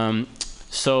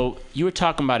 So you were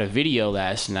talking about a video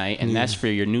last night, and that's for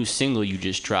your new single you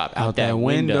just dropped, Out That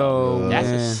Window. That's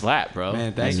a slap, bro.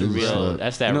 Man, that's a real.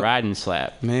 That's that riding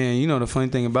slap. Man, you know the funny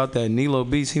thing about that, Nilo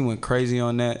Beats, he went crazy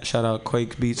on that. Shout out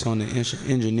Quake Beats on the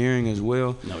engineering as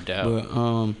well. No doubt.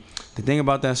 But the thing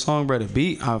about that song, bro, the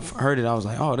beat, I've heard it, I was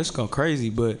like, oh, this go crazy.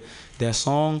 But that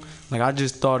song, like, I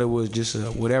just thought it was just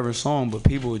a whatever song, but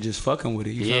people were just fucking with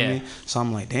it. You feel me? So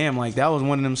I'm like, damn, like, that was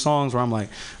one of them songs where I'm like,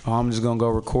 oh, I'm just going to go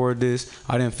record this.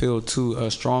 I didn't feel too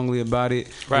strongly about it.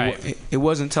 Right. It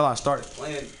wasn't until I started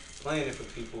playing it for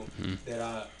people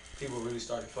that people really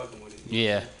started fucking with it.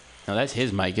 Yeah. No, that's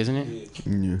his mic, isn't it?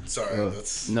 Yeah. Sorry,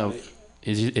 that's... No.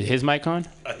 Is his mic on?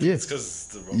 I think it's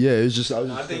because it's just.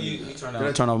 I think you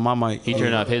turn off my mic. He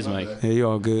turned off his mic. Yeah, you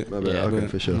all good. My bad. Okay,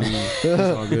 for sure.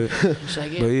 It's all good.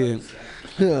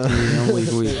 But I'm weak.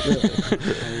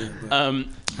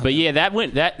 But yeah,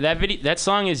 that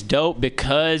song is dope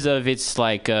because of its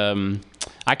like I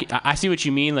see what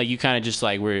you mean. Like you kind of just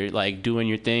like were like doing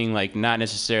your thing, like not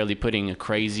necessarily putting a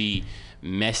crazy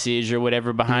message or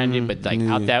whatever behind it, but like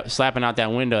slapping out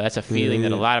that window, that's a feeling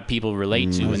that a lot of people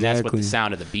relate to, and that's what the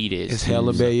sound of the beat is. It's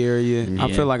hella Bay Area.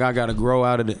 I feel like I gotta grow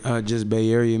out of just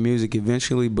Bay Area music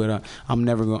eventually, but I'm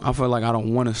never gonna. I feel like I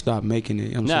don't want to stop making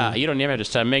it. You know you don't never have to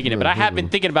stop making it. But I have been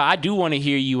thinking about. I do want to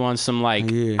hear you on some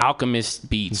like Alchemist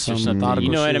beats or something. You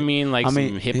know what I mean? Like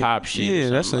some hip hop shit. Yeah,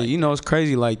 that's you know, it's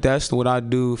crazy. Like that's what I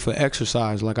do for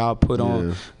exercise. Like I'll put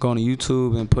on, go on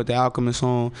YouTube and put the Alchemist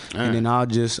on, and then I'll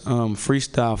just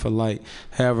freestyle for like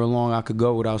however long I could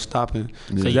go without stopping.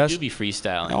 So you do be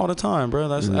freestyling all the time, bro.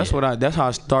 That's how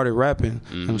I started rapping.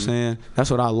 You know what I'm saying? That's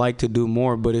what I like to do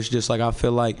more, but it's just like I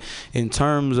feel like in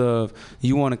terms of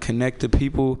you want to connect to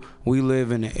people, we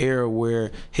live in an era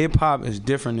where hip hop is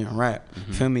different than rap.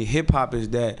 Feel me? Hip hop is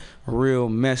that real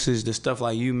message, the stuff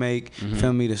like you make,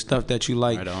 feel me, the stuff that you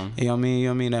like. Right on. You know what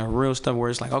I mean? That real stuff where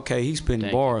it's like, okay, he's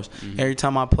spitting bars. Every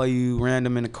time I play you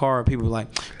random in the car, people are like,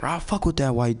 bro, I fuck with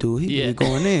that white dude. He really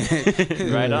going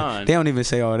in. Right on. They don't even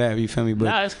say all that, you feel me? But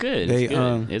nah, it's good.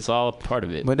 It's all a part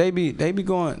of it. But they be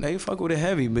going, they fuck with it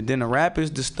heavy. But then the rap is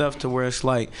the stuff to where it's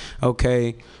like,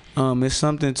 okay, it's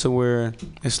something to where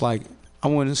it's like, I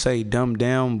wouldn't say dumbed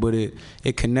down, but it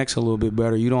connects a little bit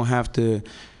better. You don't have to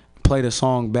play the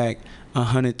song back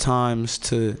 100 times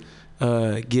to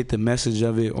get the message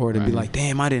of it, or to be like,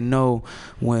 damn, I didn't know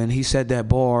when he said that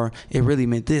bar, it really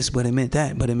meant this, but it meant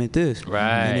that, but it meant this.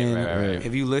 Right, right.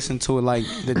 If you listen to it, like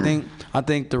I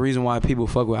think the reason why people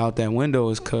fuck with Out That Window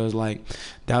is because like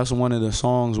that's one of the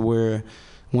songs where,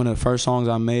 one of the first songs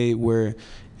I made where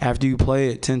after you play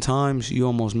it 10 times, you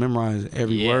almost memorize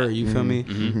every word. You feel me?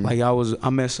 Like I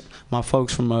met my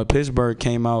folks from Pittsburgh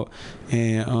came out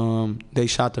and they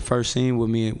shot the first scene with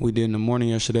me. We did in the morning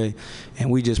yesterday, and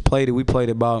we just played it. We played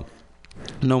it about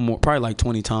probably like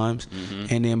 20 times,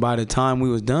 and then by the time we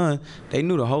was done, they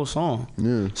knew the whole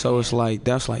song. So it's like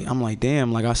I'm like,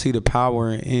 damn, like I see the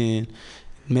power in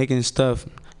making stuff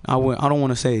I don't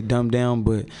want to say dumbed down,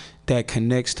 but that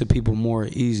connects to people more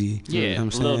easy. Yeah, you know what I'm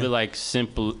a saying? little bit like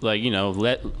simple, like, you know,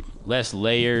 less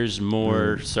layers,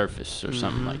 more surface or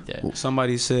something like that.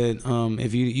 Somebody said,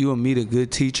 if you will meet a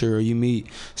good teacher or you meet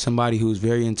somebody who's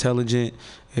very intelligent,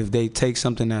 if they take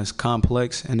something that's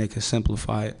complex and they can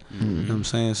simplify it. You know what I'm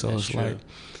saying? So That's it's true. like,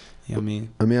 you know what I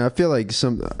mean? I mean, I feel like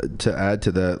to add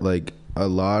to that, like a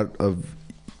lot of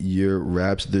your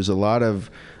raps, there's a lot of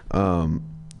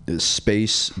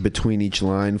space between each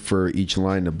line for each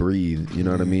line to breathe. You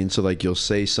know what I mean? So like you'll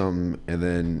say something and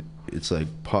then it's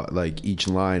like each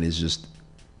line is just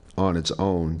on its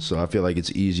own. So I feel like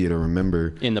it's easier to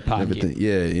remember In the pocket. everything.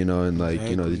 Yeah, you know, and like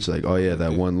you know, it's like, oh yeah,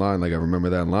 that one line. Like I remember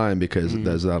that line because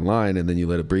there's that line, and then you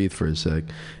let it breathe for a sec.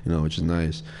 You know, which is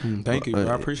nice. Thank you.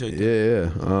 I appreciate that.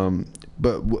 Yeah.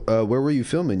 But where were you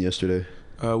filming yesterday?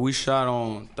 We shot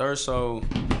on Third, so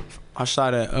I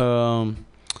shot at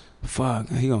fuck,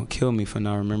 he gonna kill me for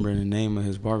not remembering the name of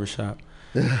his barbershop.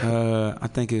 I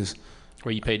think it's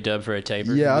Where you paid Dub for a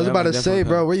taper. Yeah, I was about to say,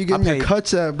 bro, where you getting your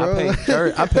cuts at, bro?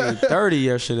 I paid 30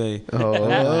 yesterday.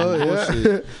 Oh,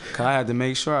 yeah. Cause I had to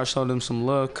make sure I showed them some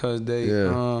love, cause they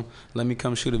let me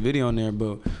come shoot a video in there.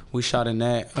 But we shot in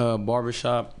that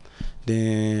barbershop.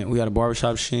 Then we had a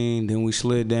barbershop sheen. Then we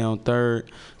slid down Third.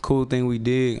 Cool thing we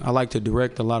did, I like to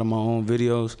direct a lot of my own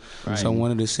videos. Right. So one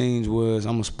of the scenes was,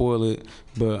 I'm gonna spoil it,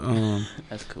 but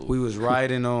that's cool. I was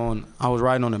riding on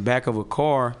the back of a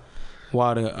car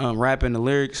while the rapping the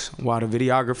lyrics, while the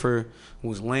videographer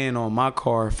was laying on my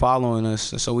car following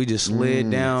us. So we just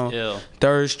slid down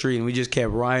Third Street and we just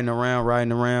kept riding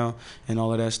around and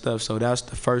all of that stuff. So that's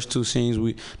the first two scenes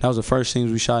that was the first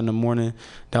scenes we shot in the morning.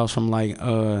 That was from like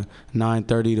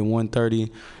 9:30 to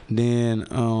 1:30.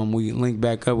 Then we linked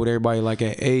back up with everybody like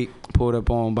at 8, pulled up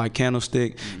on by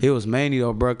Candlestick. It was mainly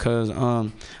though, bro, cause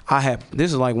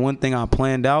this is like one thing I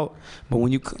planned out, but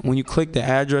when you click the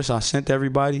address I sent to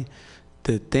everybody,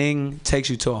 the thing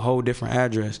takes you to a whole different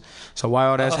address. So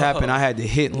while all that's happened, I had to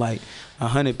hit like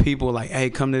 100 people like, hey,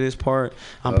 come to this part.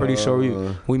 I'm pretty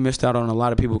sure we missed out on a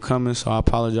lot of people coming, so I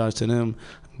apologize to them.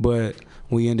 But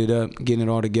we ended up getting it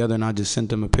all together, and I just sent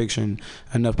them a picture, and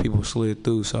enough people slid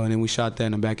through. So and then we shot that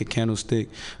in the back of Candlestick.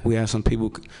 We had some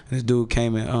people. This dude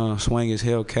came and swang his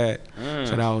Hellcat,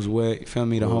 so that was wet. You feel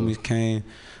me? The homies came.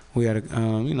 We had it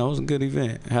was a good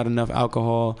event. Had enough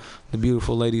alcohol. The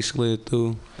beautiful lady slid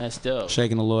through. That's dope.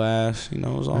 Shaking a little ass. It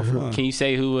was all fun. Can you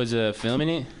say who was filming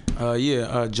it?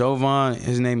 Jovan.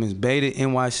 His name is Beta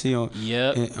NYC on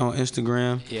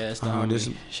Instagram. Yeah, that's the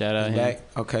homie. Shout out him. Back.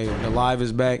 Okay, the live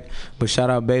is back. But shout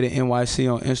out Beta NYC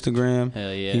on Instagram.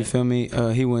 Hell yeah. You feel me?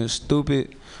 He went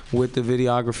stupid with the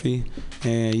videography.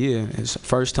 And yeah, it's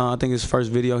first time. I think it's the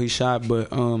first video he shot.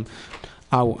 But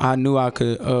I knew I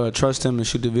could trust him and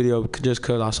shoot the video just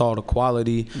because I saw the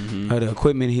quality of the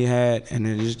equipment he had, and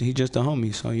he just a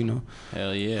homie, so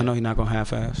Hell yeah. I know he's not gonna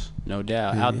half-ass. No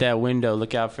doubt. Out that window,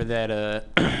 look out for that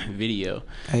video.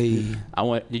 Hey.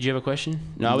 Did you have a question?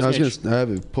 No, I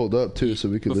have it pulled up too, so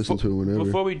we can listen to it whenever.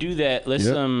 Before we do that, let's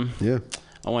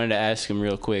I wanted to ask him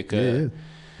real quick.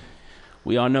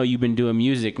 We all know you've been doing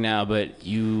music now, but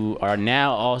you are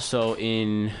now also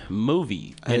in a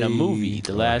movie,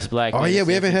 The Last Black Man. Oh yeah,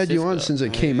 we San haven't had you Francisco. on since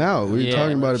it came out. We were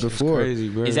talking about it before. Crazy,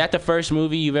 bro. Is that the first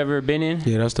movie you've ever been in?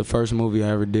 Yeah, that's the first movie I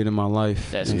ever did in my life.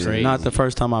 That's crazy. Not the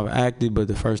first time I've acted, but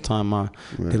the first time I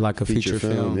did like a feature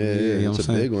film. Yeah, you know it's what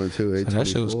I'm a saying? big one too. That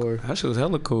shit was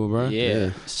hella cool, bro. Yeah.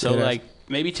 So like,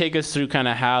 maybe take us through kind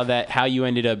of how you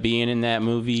ended up being in that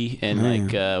movie and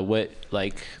like what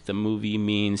like the movie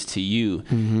means to you,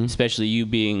 especially you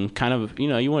being kind of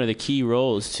you're one of the key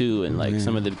roles too, and like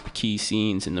some of the key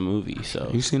scenes in the movie. So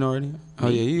you seen already? Oh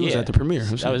yeah, you was at the premiere.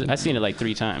 I seen it like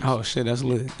 3 times. Oh shit, that's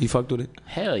lit. You fucked with it?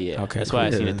 Hell yeah. Okay, that's why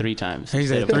I seen it 3 times. He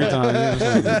said 3 times.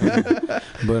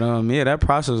 But that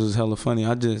process was hella funny.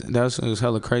 It was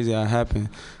hella crazy how it happened.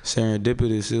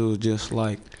 Serendipitous. It was just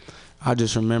like I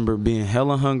just remember being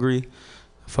hella hungry,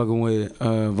 fucking with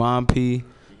Von P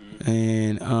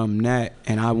and Nat,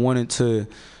 and I wanted to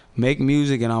make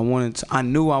music, and I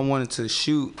knew I wanted to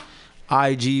shoot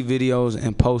IG videos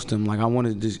and post them. Like I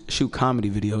wanted to shoot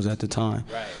comedy videos at the time.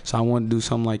 Right. So I wanted to do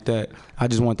something like that. I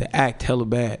just wanted to act hella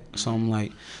bad. So I'm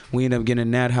like, we ended up getting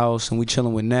in Nat house and we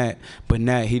chilling with Nat. But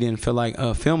Nat, he didn't feel like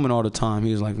filming all the time.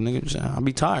 He was like, nigga, I'll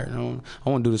be tired. I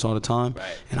want to do this all the time.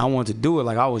 Right. And I wanted to do it.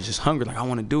 Like I was just hungry. Like I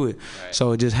want to do it. Right.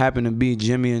 So it just happened to be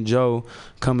Jimmy and Joe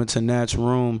coming to Nat's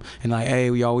room and like,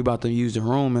 hey, we about to use the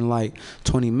room in like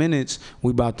 20 minutes.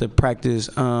 We about to practice.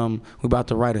 We about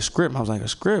to write a script. I was like, a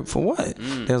script for what?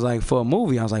 what? They was like, for a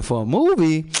movie. I was like, for a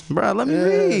movie? Bro, let me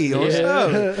read. What's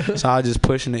up? So I was just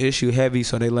pushing the issue heavy,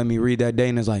 so they let me read that day,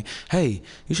 and it's like, hey,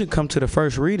 you should come to the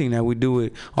first reading that we do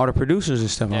with all the producers and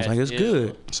stuff. I was like, it's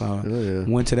good. So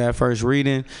went to that first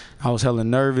reading. I was hella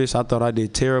nervous. I thought I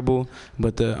did terrible,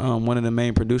 but the one of the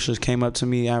main producers came up to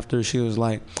me after. She was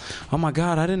like, oh my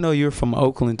God, I didn't know you were from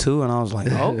Oakland too. And I was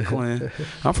like, Oakland?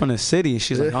 I'm from the city.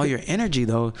 She's like, oh, your energy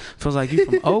though feels like you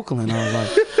from Oakland.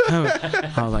 I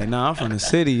was like, nah, I'm from the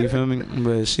city. You feel me?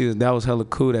 But that was hella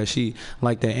cool that she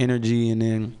liked that energy. And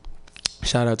then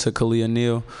shout out to Kalia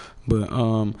Neal.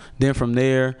 But then from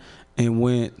there, and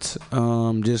went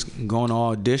just going to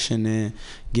audition and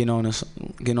getting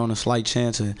on a slight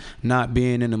chance of not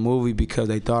being in the movie because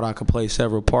they thought I could play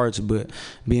several parts, but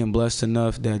being blessed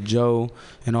enough that Joe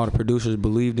and all the producers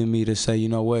believed in me to say, you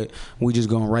know what, we just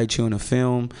gonna write you in a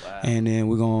film, and then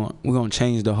we're gonna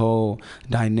change the whole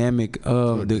dynamic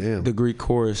of the Greek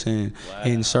chorus and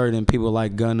inserting people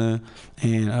like Gunna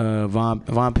and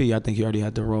Von P. I think he already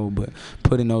had the role, but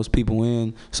putting those people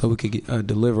in so we could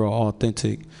deliver an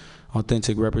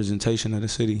authentic representation of the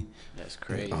city. That's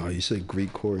crazy. Oh, you said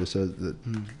Greek chorus. I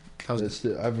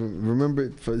remember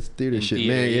it for theater shit,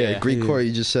 man. Yeah, Greek chorus.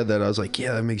 You just said that. I was like,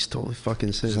 yeah, that makes totally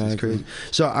fucking sense. Exactly. It's crazy.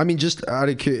 So, I mean, just out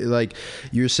of like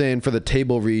you're saying for the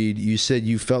table read, you said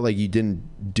you felt like you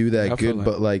didn't do that good,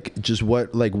 but like just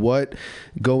what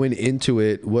going into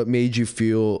it, what made you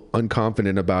feel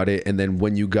unconfident about it, and then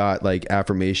when you got like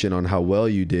affirmation on how well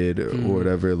you did or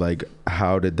whatever, like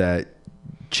how did that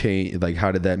change? Like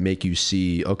how did that make you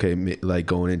see, okay, like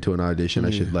going into an audition,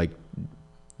 I should like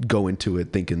go into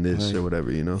it thinking this or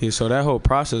whatever, you know? Yeah, so that whole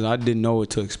process, I didn't know what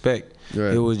to expect.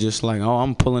 Right. It was just like, oh,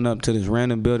 I'm pulling up to this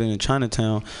random building in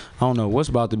Chinatown. I don't know what's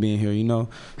about to be in here, you know?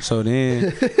 So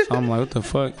then, I'm like, what the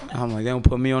fuck? I'm like, they don't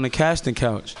put me on the casting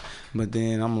couch. But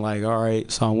then I'm like, all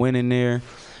right. So I went in there,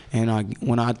 and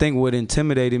I think what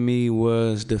intimidated me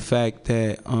was the fact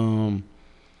that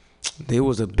there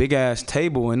was a big ass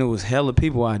table and it was hella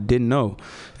people I didn't know,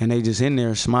 and they just in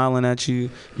there smiling at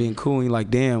you, being cool. And you're like,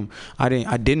 damn, I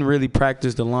didn't really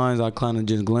practice the lines. I kind of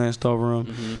just glanced over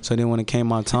them. So then when it came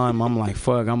my time, I'm like,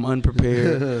 fuck, I'm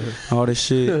unprepared. All this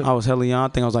shit. I was hella young. I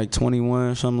think I was like 21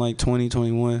 or something, like 20,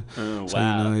 21. Oh, so,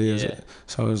 wow. You know,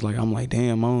 so it was like, I'm like,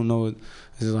 damn, I don't know.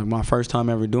 This is like my first time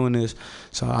ever doing this.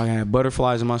 So I had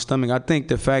butterflies in my stomach. I think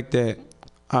the fact that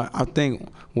I think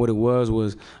what it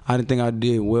was I didn't think I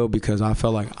did well because I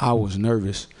felt like I was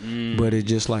nervous. But it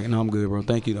just like, no, I'm good, bro.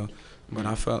 Thank you, though. But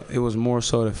I felt it was more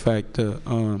so the fact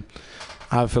that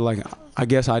I feel like, I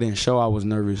guess I didn't show I was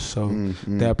nervous. So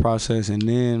that process. And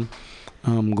then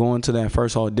going to that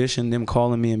first audition, them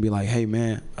calling me and be like, hey,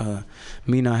 man,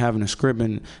 me not having a script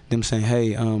and them saying,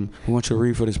 hey, we want you to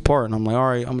read for this part. And I'm like, all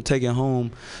right, I'm going to take it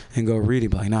home and go read it.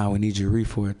 Be like, nah, we need you to read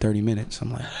for 30 minutes.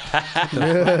 I'm like,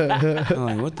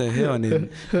 what the hell? And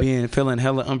then feeling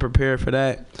hella unprepared for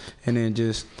that, and then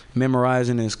just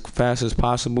memorizing as fast as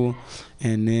possible,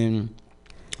 and then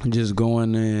just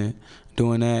going and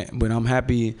doing that. But I'm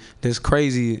happy. This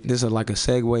crazy. This is like a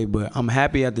segue, but I'm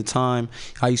happy at the time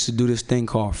I used to do this thing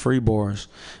called free bars,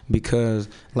 because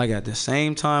like at the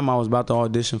same time I was about to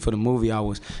audition for the movie, I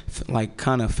was like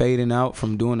kind of fading out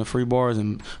from doing the free bars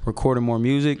and recording more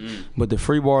music. But the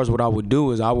free bars, what I would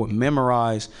do is I would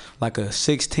memorize like a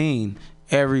 16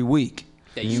 every week.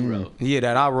 That you wrote? Yeah,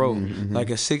 that I wrote. Like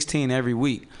a 16 every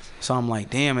week. So I'm like,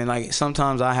 damn, and like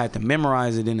sometimes I had to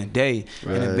memorize it in a day.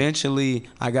 Right. And eventually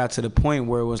I got to the point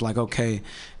where it was like, okay,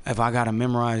 if I got to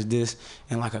memorize this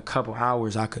in like a couple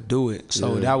hours, I could do it.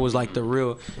 So that was like the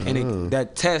real, and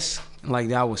that test, like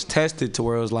that was tested to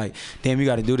where it was like, damn, you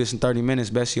got to do this in 30 minutes,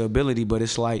 best of your ability. But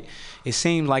it's like, it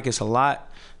seems like it's a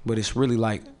lot, but it's really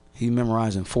like, he's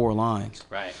memorizing 4 lines.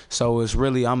 Right. So it's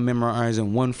really, I'm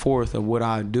memorizing 1/4 of what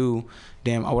I do.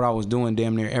 What I was doing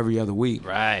damn near every other week.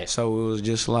 Right. So it was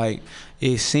just like,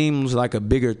 it seems like a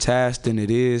bigger task than it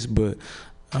is, but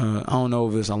I don't know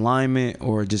if it's alignment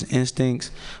or just instincts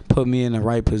put me in the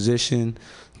right position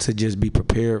to just be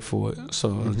prepared for it. So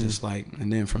it was just like,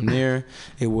 and then from there,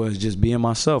 it was just being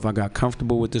myself. I got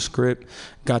comfortable with the script,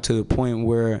 got to the point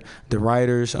where the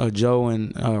writers, Joe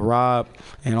and Rob,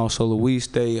 and also Luis,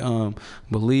 they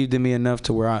believed in me enough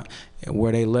to where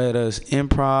they let us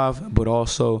improv, but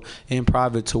also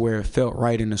improv it to where it felt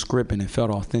right in the script and it felt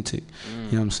authentic.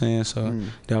 You know what I'm saying? So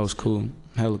that was cool.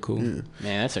 Hella cool. Yeah.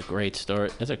 Man, that's a great story.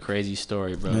 That's a crazy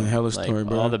story, bro. Man, hella story,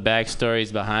 bro. All the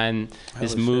backstories behind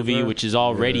this movie, shit, which is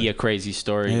already a crazy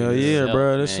story. Hell yeah, itself,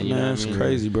 bro. That's man,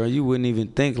 crazy, bro. You wouldn't even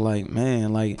think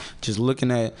just looking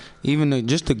at even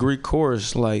just the Greek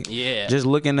chorus, just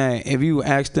looking at, if you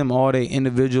ask them all their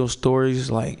individual stories,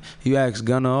 like you ask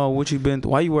Gunna, what you been,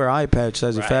 why you wear an eye patch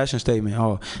as a fashion statement?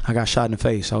 Oh, I got shot in the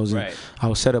face. I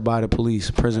was set up by the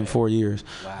police, prison 4 years.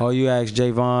 Wow. Oh, you ask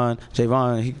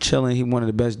Javon, he chilling, he one of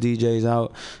the best DJs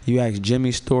out. You ask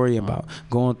Jimmy's story about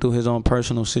going through his own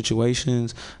personal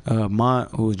situations. Mont,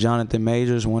 who was Jonathan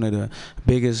Majors, one of the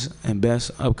biggest and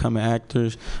best upcoming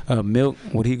actors. Milk,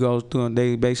 what he goes through on a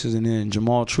daily basis, and then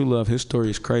Jamal Truelove, his story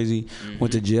is crazy.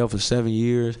 Went to jail for 7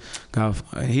 years.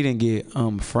 He didn't get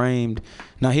framed.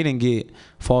 No, he didn't get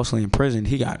falsely imprisoned.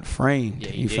 He got framed.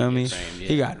 You feel me?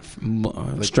 He got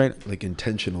straight like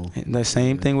intentional. The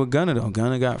same thing with Gunna though.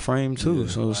 Gunna got framed too.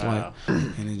 So it's like,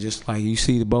 and it just like you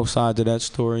see both sides of that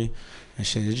story, and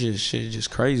shit. It's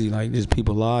just crazy. Like just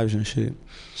people's lives and shit.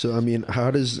 So I mean, how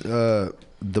does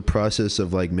the process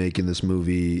of like making this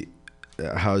movie,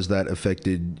 how has that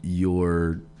affected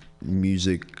your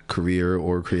music career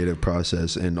or creative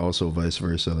process, and also vice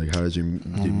versa? Like, how does your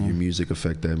music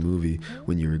affect that movie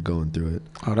when you were going through it?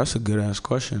 Oh, that's a good ass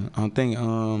question. I think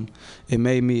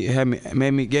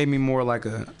it gave me more like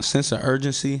a sense of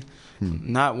urgency.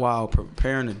 Not while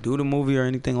preparing to do the movie or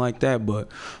anything like that, but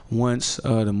once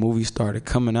the movie started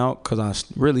coming out, because I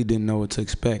really didn't know what to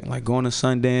expect. Like going to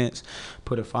Sundance,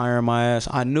 put a fire in my ass.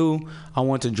 I knew I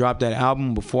wanted to drop that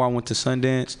album before I went to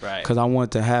Sundance, because I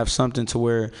wanted to have something to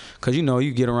where, because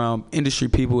you get around industry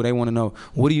people, they want to know,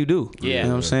 what do you do? You know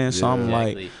what I'm saying? So I'm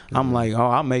like, oh,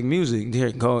 I make music.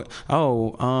 Here, go.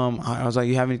 Oh, I was like,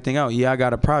 you have anything out? Yeah, I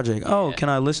got a project. Oh, can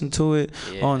I listen to it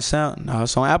on Sound? No,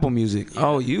 it's on Apple Music.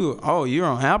 Oh, you're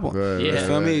on Apple. You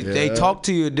feel me? They talk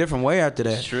to you a different way after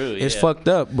that. It's true. It's fucked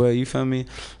up, but you feel me?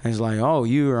 And it's like, oh,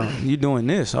 you're doing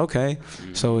this, okay?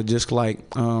 So it just like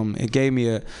it gave me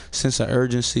a sense of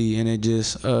urgency, and it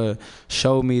just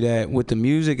showed me that with the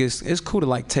music, it's cool to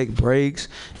like take breaks.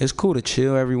 It's cool to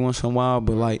chill every once in a while,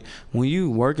 but like when you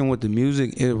working with the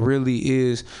music, it really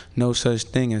is no such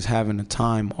thing as having a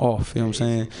time off. You know what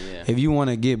I'm saying? If you want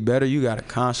to get better, you gotta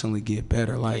constantly get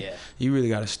better. Like you really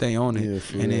gotta stay on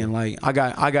it. And then like I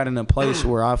got in a place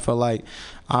where I felt like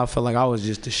I was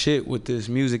just the shit with this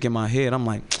music in my head. I'm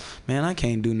like, man, I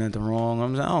can't do nothing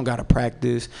wrong. I don't gotta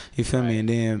practice. You feel me? And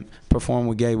then perform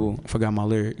with Gable, forgot my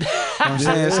lyric. You know what I'm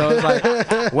saying? So it's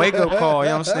like wake up call. You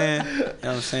know what I'm saying? You know what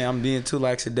I'm saying? I'm being too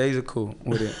lackadaisical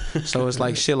with it. So it's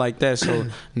like shit like that. So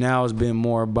now it's been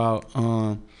more about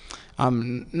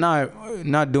I'm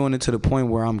not doing it to the point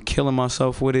where I'm killing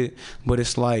myself with it, but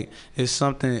it's like it's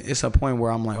a point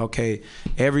where I'm like, okay,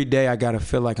 every day I gotta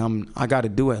feel like I gotta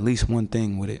do at least one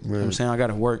thing with it. You know what I'm saying? I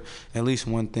gotta work at least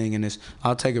one thing, and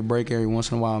I'll take a break every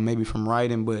once in a while, maybe from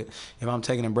writing, but if I'm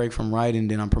taking a break from writing,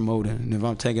 then I'm promoting. And if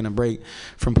I'm taking a break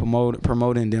from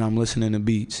promoting, then I'm listening to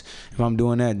beats. If I'm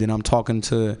doing that, then I'm talking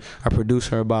to a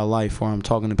producer about life, or I'm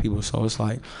talking to people. So it's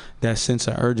like that sense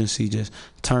of urgency just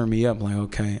turned me up. Like,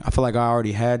 okay, I feel like I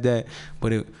already had that,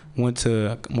 but it went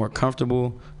to a more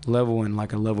comfortable level, and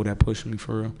like a level that pushed me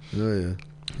for real.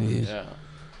 Yeah.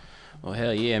 Well,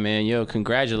 hell yeah, man. Yo,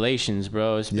 congratulations,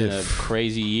 bro. It's been a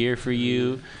crazy year for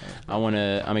you.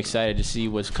 I'm excited to see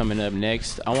what's coming up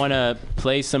next. I want to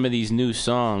play some of these new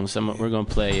songs. We're going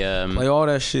to play play all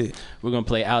that shit. We're going to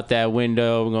play Out That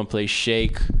Window. We're going to play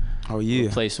Shake. Oh yeah.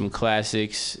 We'll play some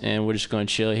classics, and we're just going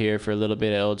to chill here for a little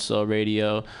bit at Old Soul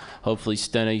Radio. Hopefully,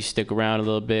 Stunna, you stick around a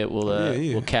little bit.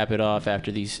 We'll cap it off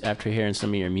after hearing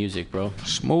some of your music, bro.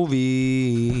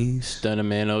 Smoothies. Stunna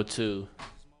Man 02.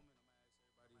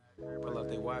 Pull out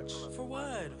their watch. For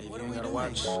what? If you ain't got a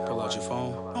watch, pull out your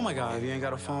phone. Oh my God, if you ain't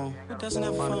got a phone, who doesn't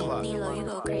have a phone? Clock. Nilo, you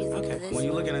go crazy. Okay, when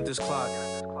you're looking at this clock,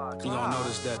 you're gonna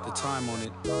notice that the time on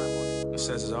it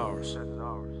says it's ours.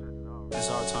 It's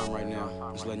our time right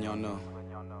now. Just letting y'all know.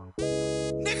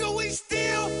 Nigga, we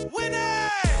still winning!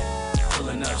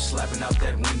 Pulling up, slapping out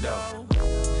that window.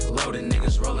 Loading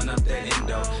niggas, rolling up that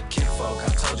endo. Kinfolk, I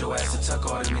told your ass to tuck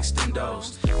all them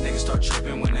extendos. Niggas start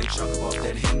tripping when they drunk off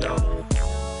that hendo.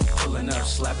 Pulling up,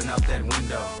 slapping out that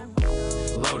window.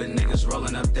 Loading niggas,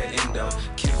 rolling up that endo.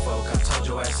 Kinfolk, I told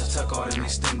your ass to tuck all them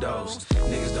extendos.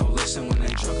 Niggas don't listen when they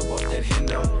drunk off that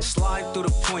hendo. Slide through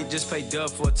the point, just pay dub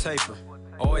for a taper.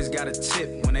 Always got a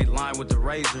tip when they line with the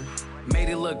razor. Made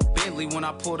it look Bentley when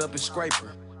I pulled up in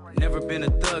scraper. Never been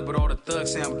a thug, but all the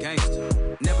thugs say I'm gangster.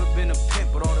 Never been a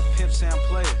pimp, but all the pimps say I'm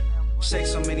player. Shake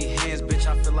so many hands, bitch,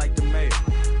 I feel like the mayor.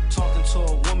 Talking to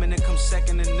a woman that comes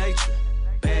second in nature.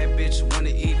 Bad bitch, wanna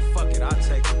eat, fuck it, I'll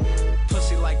take it.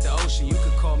 Pussy like the ocean, you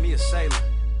could call me be a sailor.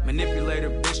 Manipulator,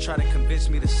 bitch, try to convince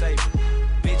me to save her.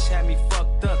 Bitch had me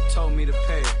fucked up, told me to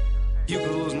pay her. You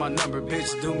could lose my number,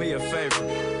 bitch, do me a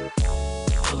favor.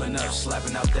 Pulling up,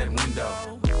 slapping out that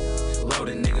window.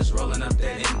 Loaded niggas rolling up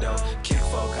that endo.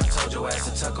 Kinfolk, I told your ass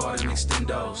to tuck all them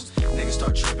extendos. Niggas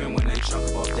start tripping when they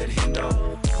drunk off that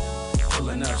hendo.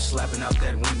 Pulling up, slapping out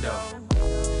that window.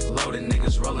 Loaded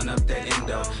niggas rolling up that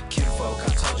endo. Kinfolk,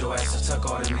 I told your ass to tuck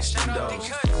all them extendos.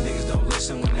 Niggas don't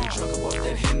listen when they drunk off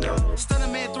that hendo. Stunner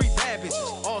man, 3 bad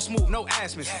bitches, all smooth, no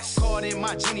ass misses. Caught in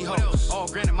my genie hole, all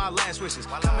granted my last wishes.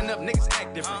 Coming up, niggas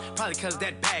act different, probably cause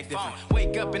that bag different.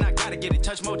 Wake up and I gotta get it,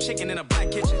 touch more chicken in a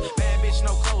black kitchen. Bad bitch,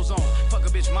 no clothes on, fuck a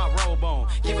bitch, my robe on.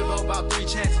 Give it low about 3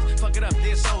 chances, fuck it up,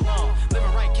 then so long.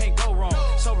 Living right, can't go wrong,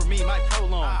 sober me might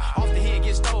prolong. Off the head,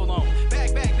 get stolen on, back,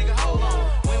 nigga, hold on.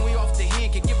 When we off the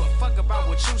head, can give a fuck about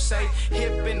what you say.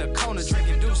 Hip in the corner,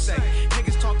 drinking Douce.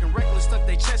 Niggas talking reckless, stuck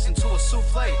they chest into a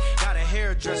souffle. Got a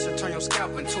hairdresser, turn your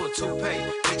scalp into a toupee.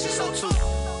 Bitches so too.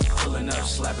 Pulling up,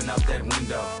 slapping out that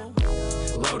window.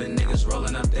 Loaded niggas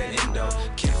rolling up that endo.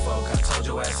 Kinfolk, I told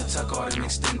your ass to tuck all them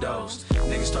extendos.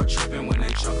 Niggas start tripping when they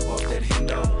drunk off that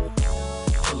hendo.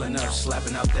 Pulling up,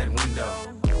 slapping out that window.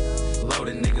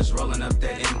 Loaded niggas rolling up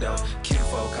that endo.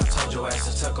 Kinfolk, I told your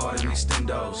ass to tuck all them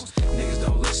extendos. Niggas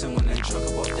don't listen when they drunk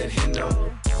off that hendo.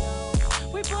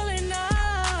 We pulling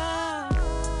up,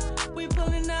 we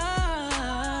pulling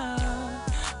up,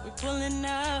 we pulling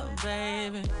up,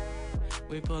 baby.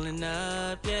 We pulling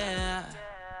up, yeah.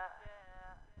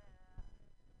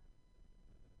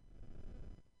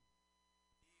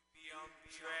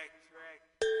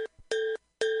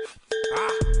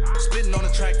 Spitting on the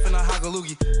track, finna hog a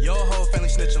loogie. Your whole family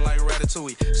snitching like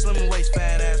Ratatouille. Slim waist,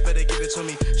 fat ass, better give it to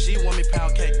me. She want me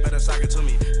pound cake, better sock it to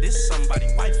me. This somebody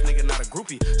wife, nigga, not a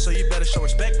groupie. So you better show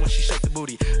respect when she shake the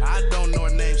booty. I don't know her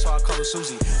name, so I call her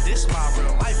Susie. This my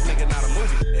real life, nigga, not a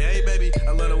movie. Hey, baby,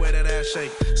 I love the way that ass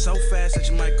shake. So fast that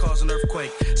you might cause an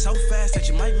earthquake. So fast that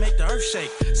you might make the earth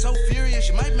shake. So furious,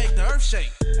 you might make the earth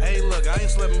shake. Hey, look, I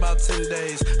ain't slept in about 10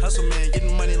 days. Hustle, man,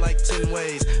 getting money like 10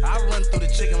 ways. I run through the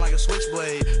chicken like a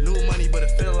switchblade. New money, but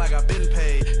it feel like I've been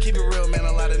paid. Keep it real, man,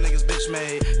 a lot of niggas bitch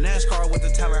made. NASCAR with the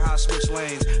talent, how I switch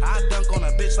lanes. I dunk on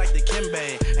a bitch like the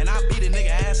Kimbe. And I beat a nigga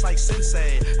ass like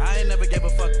Sensei. I ain't never gave a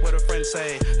fuck what a friend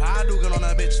say. I do good on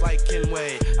a bitch like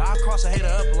Kenway. I cross a hater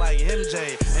up like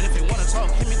MJ. And if you wanna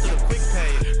talk, hit me through the quick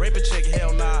pay. Rape a chick,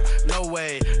 hell nah, no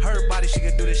way. Her body, she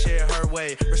could do this shit her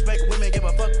way. Respect women, give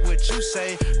a fuck what you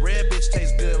say. Red bitch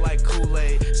tastes good like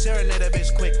Kool-Aid. Serenade a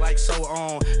bitch quick like so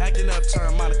on. Acting up,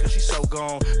 turn Monica, she so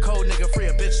gone. Cold nigga free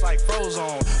a bitch like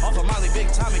Frozone. Off of Molly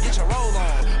big time and get your roll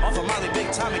on. Off of Molly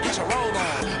big time and get your roll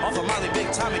on. Off of Molly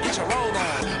big time and get your roll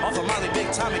on. Off of Molly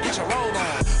big time and get your roll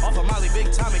on. Off of Molly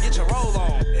big time and get your roll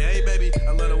on. Hey baby,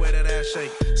 I love the way that ass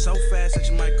shake. So fast that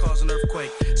you might cause an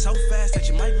earthquake. So fast that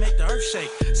you might make the earth shake.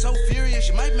 So furious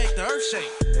you might make the earth shake.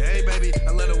 Hey baby,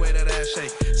 I love the way that ass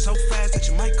shake. So fast that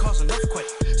you might cause an earthquake.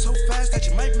 So fast that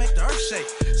you might make the earth shake.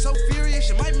 So furious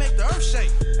you might make the earth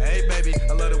shake. Hey baby,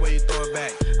 I love the way you throw it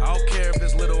back. I don't care if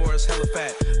it's little or it's hella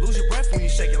fat. Lose your breath when you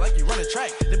shake it like you run a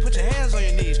track. Then put your hands on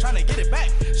your knees trying to get it back.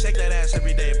 Shake that ass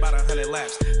every day about 100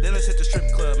 laps. Then let's hit the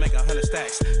strip club, make 100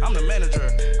 stacks. I'm the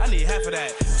manager, I need half of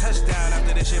that. Touchdown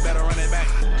after this shit, better run it back.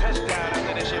 Touchdown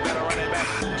after this shit, better run it back.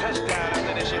 Touchdown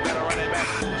after this shit, better run it back.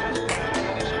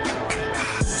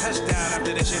 Touchdown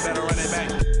after this shit, better run it back.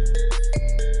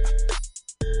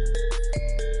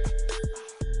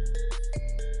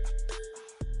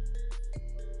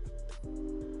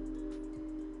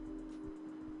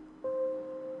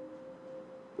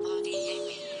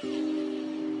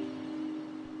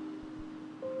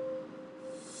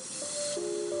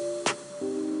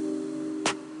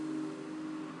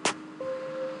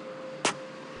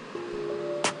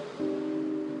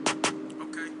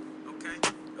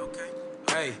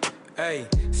 Hey,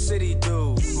 city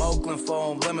dude, Oakland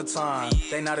phone, lemon time.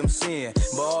 They not MCing,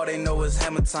 but all they know is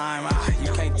hammer time.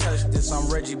 You can't touch this, I'm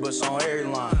Reggie Bush on every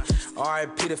line.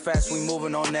 R.I.P. the fast, we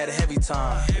moving on that heavy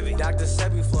time. Dr.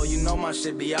 Sebi flow, you know my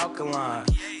shit be alkaline.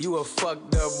 You a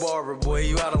fucked up barber, boy,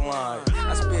 you out of line.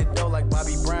 I spit dough like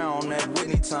Bobby Brown on that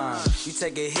Whitney time. You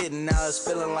take a hit and now it's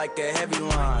feeling like a heavy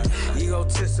line.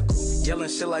 Egotistical, yelling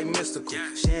shit like mystical.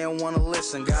 She ain't wanna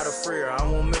listen, gotta free her, I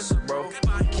won't miss her, bro.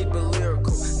 Keep it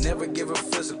lyrical, never give her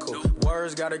physical.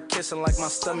 Words got her kissing like my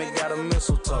stomach got a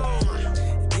mistletoe.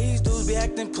 These dudes be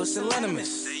acting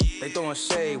pusillanimous. They throwing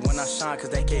shade when I shine cause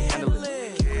they can't handle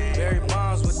it. Barry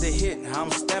Bonds with the hit, I'm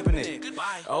stamping it.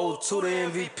 O2 the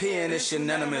MVP and it's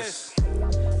unanimous.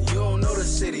 You don't know the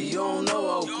city, you don't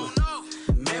know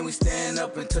Oakland. Man, we stand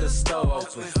up until the stove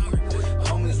open.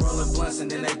 Homies rolling blunts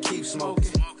and then they keep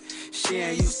smoking. She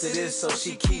ain't used to this, so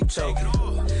she keep choking.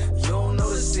 You don't know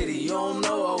the city, you don't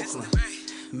know Oakland.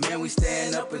 Man, we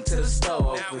staying up until the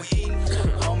store open.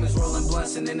 Homies rolling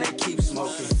blunts and then they keep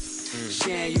smoking.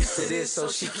 She ain't used to this, so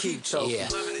she keep choking. Yeah,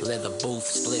 leather booth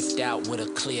spliffed out with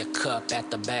a clear cup at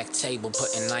the back table,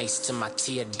 putting ice to my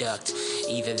tear duct.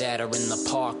 Either that or in the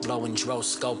park, blowing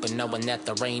droscope and knowing that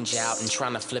the range out and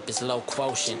trying to flip his low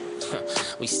quotient.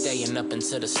 We staying up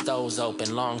until the stove's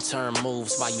open. Long-term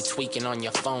moves while you tweaking on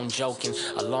your phone, joking.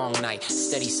 A long night,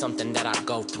 steady something that I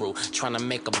go through. Trying to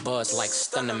make a buzz like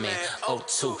Stunner Man.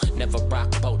 O2, never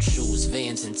rock boat shoes,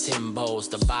 Vans and Timbos.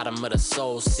 The bottom of the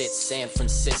soul sits San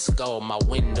Francisco. My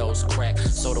windows crack,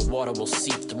 so the water will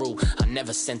seep through. I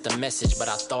never sent the message, but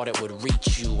I thought it would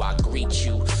reach you. I greet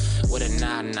you with a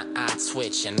nod and an eye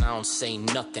twitch, and I don't say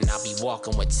nothing. I be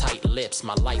walking with tight lips,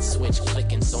 my light switch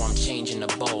clicking, so I'm changing the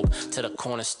bulb. Till the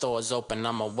corner store's open,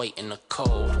 I'm awaiting the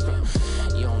code.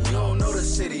 You don't know the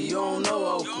city, you don't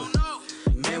know Oakland.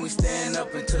 Man, we stand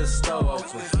up until the store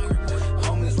open.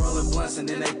 Homies rolling blunts and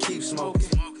then they keep smoking.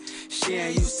 She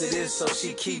ain't used to this, so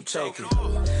she keep choking.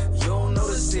 You don't know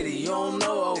the city, you don't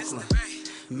know Oakland.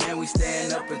 Man, we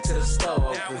stand up until the store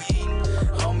open.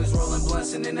 Homies rolling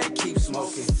blunts and then they keep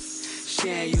smoking. She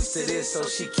ain't used to this, so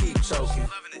she keep choking.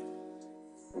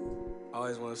 I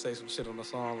always want to say some shit on the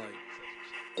song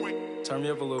like, turn me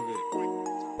up a little bit.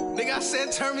 Nigga, I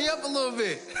said turn me up a little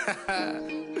bit.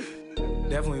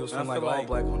 Definitely was feeling like all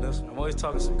black on this one. I'm always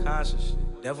talking some conscious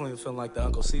shit. Definitely was feeling like the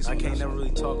Uncle Cease. I can't never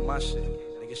really talk my shit.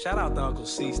 Nigga, shout out to Uncle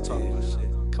Cease talking my shit.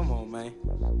 Come on, man.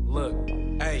 Look,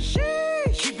 hey,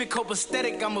 sheesh. Keep it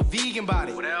copacetic, I'm a vegan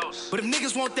body. What else? But if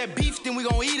niggas want that beef, then we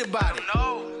gon' eat about it.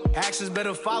 No. Actions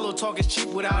better follow, talk is cheap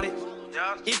without it.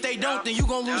 If they don't, then you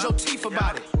gon' lose your teeth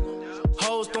about it.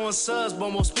 Hoes throwing subs,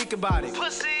 but won't speak about it.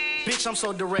 Pussy. Bitch, I'm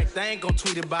so direct, I ain't gon'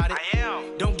 tweet about it. I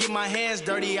am. Don't get my hands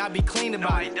dirty, I be clean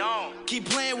about it. Don't. Keep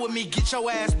playing with me, get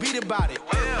your ass beat about it.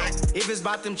 If it's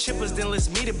about them chippers, then let's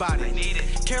meet about it. I need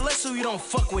it. Care less who you don't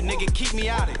fuck with, nigga, keep me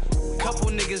out it.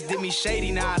 Couple niggas did me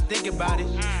shady, now I think about it.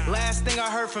 Last thing I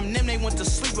heard from them, they went to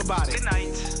sleep about it. Good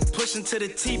night. Pushing to the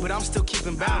T, but I'm still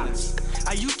keeping balance.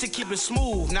 I used to keep it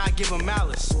smooth, now I give them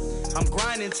malice. I'm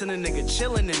grinding to the nigga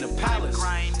chilling in the palace.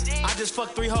 I just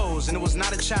fucked 3 hoes and it was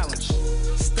not a challenge.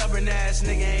 Stubborn ass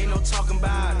nigga ain't no talking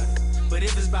about it. But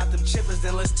if it's about them chippers,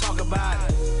 then let's talk about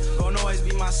it. Gonna always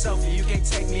be myself and you can't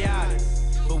take me out it.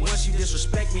 But once you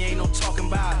disrespect me, ain't no talking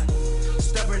about it.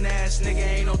 Stubborn ass nigga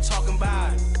ain't no talking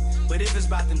about it. But if it's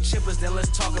about them chippers, then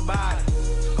let's talk about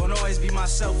it. Gonna always be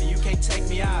myself and you can't take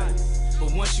me out it.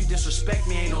 But once you disrespect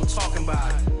me, ain't no talking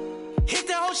about it. Hit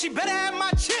that hoe, she better have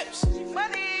my chips.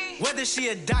 Money. Whether she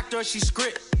a doctor or she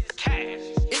script. Cash.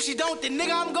 If she don't, then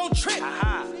nigga, I'm gon' trip.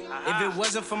 If it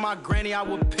wasn't for my granny, I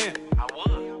would pimp. I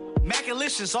would.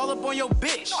 Macalicious, all up on your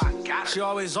bitch. No, I got her. She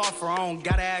always offer, I don't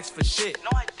gotta ask for shit.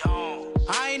 No, I don't.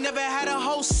 I ain't never had a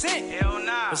whole cent. Hell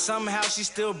nah. But somehow she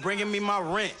still bringing me my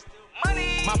rent.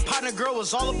 Money. My partner girl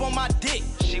was all up on my dick.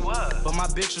 She was. But my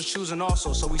bitch was choosing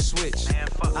also, so we switched. Man,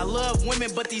 fuck. I love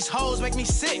women, but these hoes make me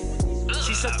sick. Ugh.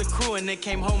 She sucked the crew and then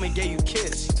came home and gave you a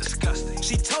kiss. Disgusting.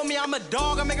 She told me I'm a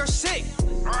dog, I make her sick.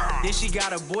 Then she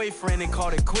got a boyfriend and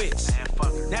called it quits. Man,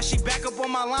 fuck her. Now she back up on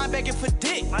my line begging for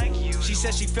dick. Like you. She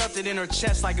said she felt it in her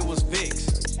chest like it was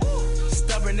Vicks.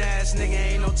 Stubborn ass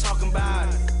nigga ain't no talking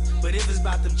about it. But if it's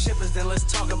about them chippers, then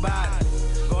let's talk about it.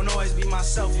 Gonna always be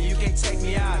myself and you can't take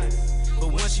me out it.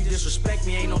 But once you disrespect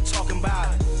me, ain't no talking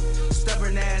about it.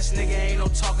 Stubborn ass nigga ain't no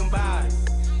talking about it.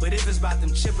 But if it's about them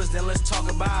chippers, then let's talk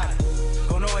about it.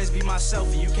 Gonna always be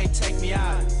myself and you can't take me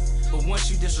out it. But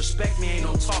once you disrespect me, ain't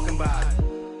no talking about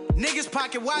it. Niggas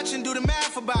pocket watching, do the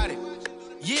math about it.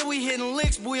 Yeah, we hitting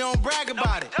licks, but we don't brag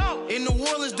about it. In New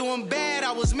Orleans doing bad,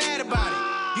 I was mad about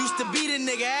it. Used to beat a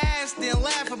nigga ass, then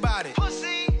laugh about it.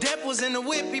 Depp was in the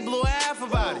whip, he blew half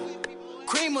about it.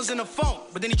 Cream was in the phone,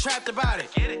 but then he trapped about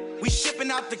it. We shipping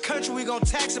out the country, we gon'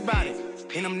 tax about it.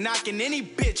 And I'm knocking any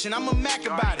bitch, and I'm a Mac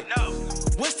about it.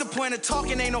 What's the point of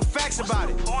talking, ain't no facts about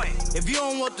it. If you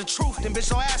don't want the truth, then bitch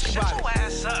don't ask about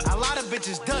it. A lot of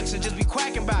bitches ducks and just be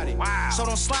quacking about it. So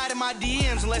don't slide in my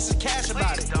DMs unless it's cash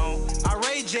about it. I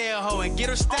raid jail hoe and get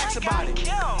her stacks about it.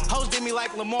 Hoes did me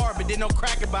like Lamar, but did no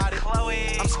crack about it.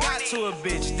 I'm Scott to a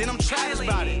bitch, then I'm Travis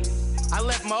about it. I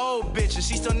left my old bitch and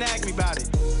she still nag me about it.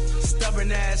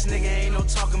 Stubborn ass nigga ain't no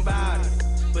talking about it.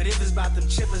 But if it's about them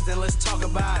chippers, then let's talk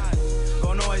about it.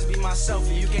 Gonna always be myself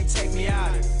and you can't take me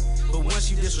out it. But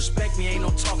once you disrespect me, ain't no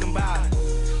talking about it.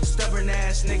 Stubborn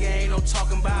ass nigga ain't no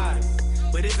talking about it.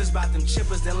 But if it's about them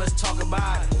chippers, then let's talk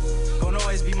about it. Gonna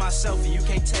always be myself and you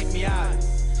can't take me out it.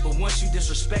 But once you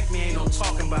disrespect me, ain't no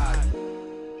talking about it.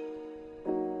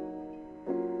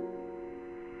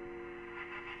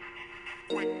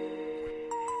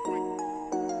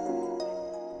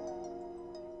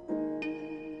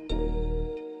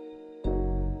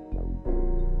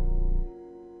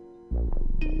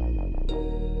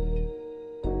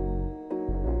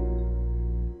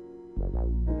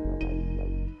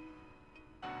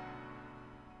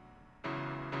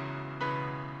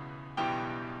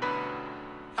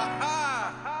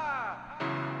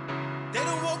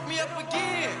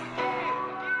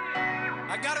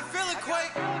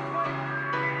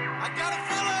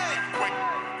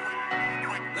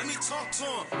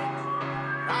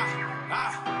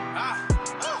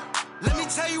 Let me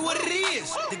tell you what it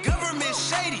is. The government's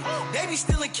shady. They be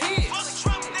stealing kids.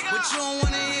 But you don't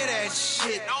wanna hear that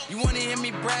shit. You wanna hear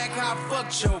me brag how I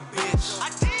fucked your bitch. I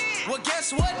did. Well,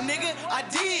 guess what, nigga? I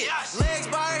did. Legs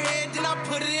by her head, then I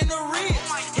put it in the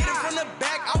ribs. Hit her from the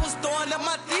back, I was throwing up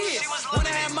my thighs. Wanna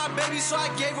have my baby, so I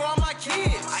gave her all my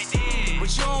kids. I did.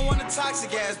 But you don't want a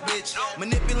toxic ass bitch.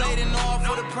 Manipulating all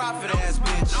for the profit ass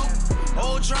bitch.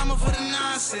 Old drama for the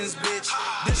nonsense, bitch.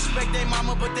 Disrespect they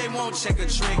mama, but they won't check a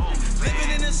trick.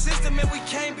 Living in the system and we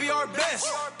can't be our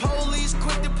best. Police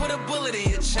quick to put a bullet in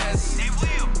your chest. They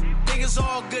will. Think it's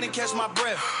all good and catch my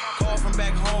breath. Call from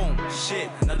back home. Shit,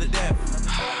 another death.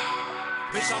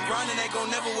 Bitch, I'm grinding, they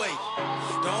gon' never wait.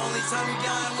 The only time you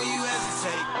dying when you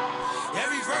hesitate.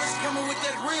 Every verse coming with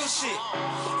that real shit.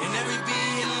 And every beat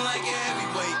hitting like a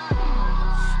heavyweight.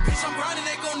 Bitch, I'm grinding,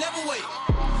 they gon' never wait.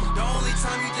 The only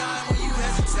time you die when you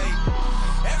hesitate.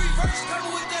 Every verse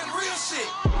coming with that real shit.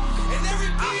 And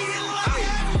every beat hitting like a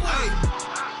heavyweight.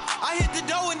 I hit the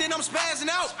dough and then I'm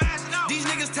spazzing out. These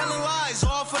niggas telling lies,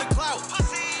 all for the clout.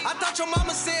 I thought your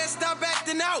mama said stop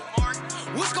acting out.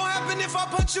 What's gonna happen if I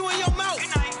punch you in your mouth?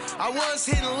 I was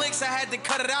hitting licks, I had to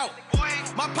cut it out.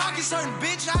 My pocket's hurting,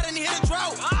 bitch, I didn't hit a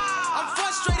drought. I'm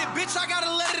frustrated, bitch, I gotta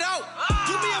let it out.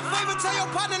 Do me a favor, tell your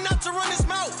partner not to run his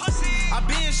mouth. I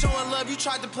been showing love, you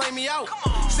tried to play me out.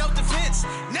 Self-defense,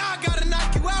 now I gotta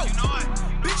knock you out.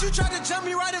 Bitch, you tried to jump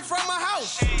me right in front of my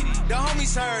house. The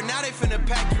homies heard, now they finna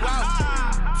pack you out.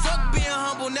 Fuck being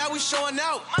humble, now we showing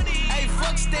out. Hey,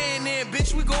 fuck staying in,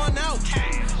 bitch, we going out.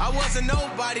 I wasn't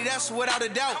nobody, that's without a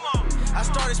doubt. I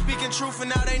started speaking truth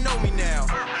and now they know me now.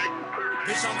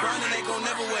 Bitch, I'm grinding, they gon'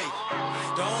 never wait.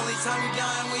 The only time you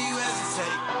dying when you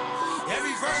hesitate.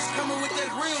 Every verse coming with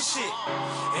that real shit.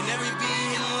 And every beat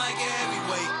hitting like a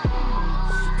heavyweight.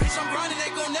 Bitch, I'm grinding,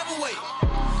 they gon' never wait.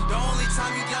 The only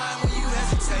time you dying when you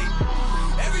hesitate.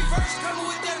 Every verse coming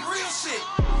with that real shit.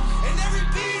 And every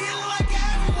beat hitting like a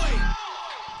heavyweight.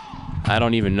 I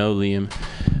don't even know Liam.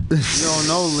 You don't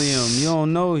know Liam. You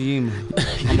don't know him.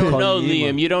 You don't know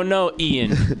Liam. You don't know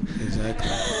Ian. Exactly.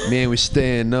 Man, we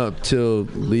staying up till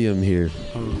Liam here.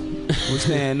 We're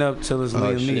staying up till it's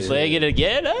Liam Neeson. Play it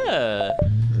again.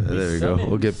 There we go.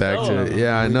 We'll get back to it.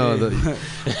 Yeah, I know.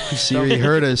 Siri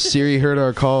heard us. Siri heard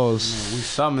our calls. We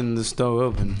summoned the stove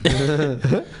open.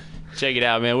 Check it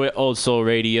out, man. We're Old Soul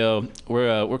Radio.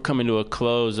 We're coming to a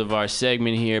close of our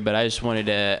segment here, but I just wanted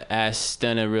to ask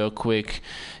Stunna real quick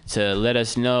to let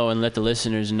us know and let the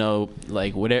listeners know,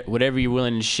 like, whatever you're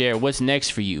willing to share, what's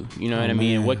next for you? You know what I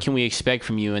mean? Man. What can we expect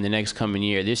from you in the next coming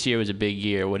year? This year was a big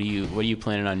year. What are you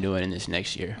planning on doing in this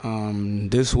next year?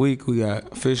 This week we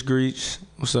got Fish Greets.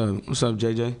 What's up,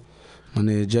 JJ? My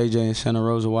nigga JJ in Santa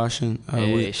Rosa, Washington.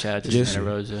 Hey, shout out to Santa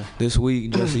Rosa. This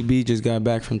week, Jesse B just got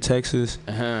back from Texas.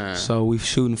 So we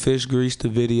shooting Fish Grease, the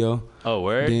video. Oh,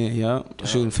 word? Then,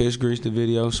 shooting Fish Grease, the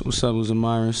video. So what's up,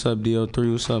 Myron? What's up,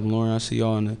 DO3? What's up, Lauren? I see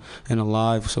y'all in the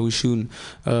live. So we shooting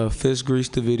Fish Grease,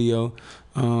 the video.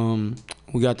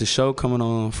 We got the show coming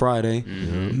on Friday.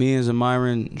 Mm-hmm. Me and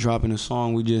Myron dropping a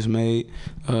song we just made,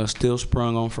 Still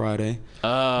Sprung, on Friday.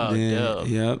 Oh, dope.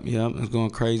 Yep. It's going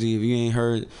crazy. If you ain't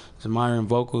heard Myron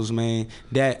vocals, man,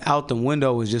 that Out the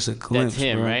Window was just a glimpse. That's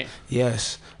him, bro. right?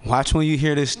 Yes. Watch when you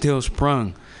hear this Still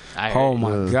Sprung. Oh,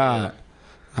 my God.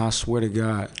 I swear to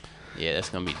God. Yeah, that's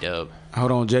going to be dope.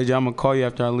 Hold on, JJ. I'm going to call you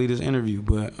after I leave this interview.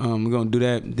 But we're going to do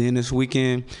that. Then this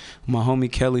weekend, my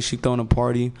homie Kelly, she throwing a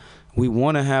party. We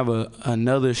want to have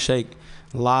another Shake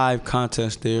live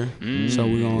contest there. So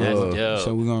we're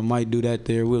gonna might do that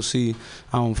there. We'll see.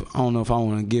 I don't know if I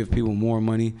want to give people more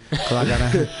money, cause I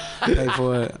gotta pay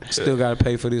for it. Still gotta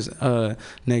pay for this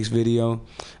next video.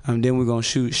 Then we're gonna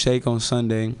shoot Shake on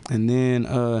Sunday, and then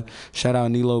shout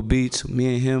out Nilo Beats.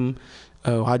 Me and him.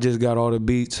 I just got all the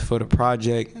beats for the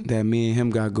project that me and him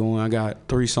got going. I got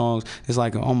 3 songs. It's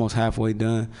like almost halfway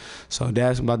done. So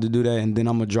that's about to do that, and then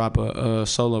I'm gonna drop a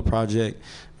solo project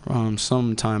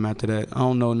sometime after that. I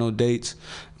don't know no dates.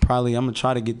 Probably I'm gonna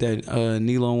try to get that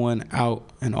Nilo one out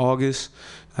in August,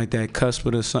 like that cusp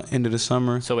of the end of the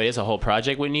summer. So wait, it's a whole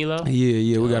project with Nilo?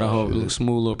 Yeah, we got a whole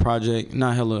smooth little project.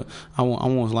 Not hella. I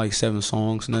want like 7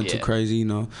 songs, nothing too crazy, you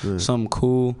know, something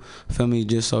cool. Feel me?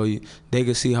 Just so they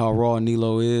could see how raw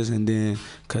Nilo is, and then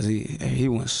cause he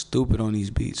went stupid on these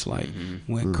beats, like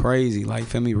went crazy, like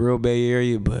feel me, real Bay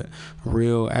Area, but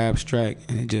real abstract,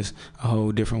 and it just a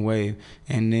whole different wave.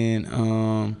 And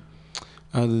then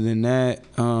other than that,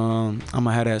 I'm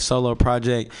gonna have that solo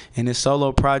project, and this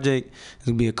solo project is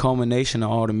gonna be a culmination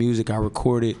of all the music I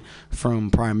recorded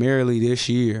from primarily this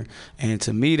year. And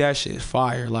to me, that shit is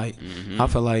fire. Like I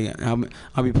feel like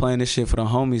I'll be playing this shit for the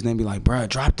homies, and they be like, "Bruh,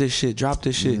 drop this shit."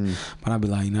 But I'll be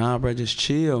like, "Nah, bruh, just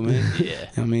chill, man." You know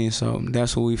what I mean? So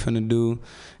that's what we finna do.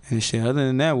 And shit, other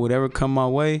than that, whatever come my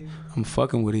way, I'm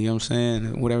fucking with it, you know what I'm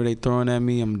saying? Whatever they throwing at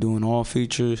me, I'm doing all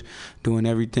features, doing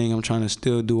everything. I'm trying to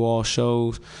still do all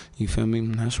shows, you feel me?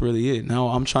 And that's really it. Now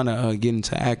I'm trying to get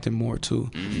into acting more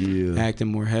too. Acting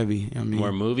more heavy, you know what I mean?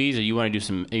 More movies, or you want to do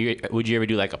some, would you ever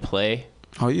do like a play?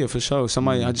 Oh yeah, for sure.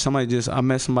 I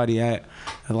met somebody at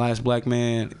the Last Black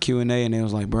Man Q&A, and they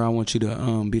was like, "Bro, I want you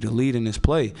to be the lead in this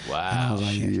play." Wow. And I was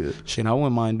like, shit, I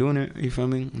wouldn't mind doing it. You feel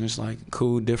me? And it's like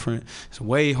cool, different. It's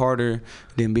way harder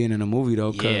than being in a movie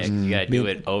though. Yeah, you gotta do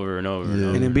it over and over and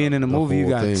over. And then being in a movie, you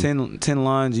got 10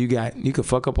 lines. You could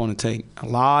fuck up on the take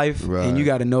live, and you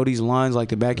got to know these lines like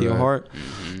the back of your heart.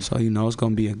 So you know it's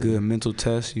gonna be a good mental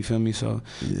test. You feel me? So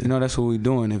you know that's what we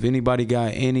doing. If anybody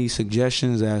got any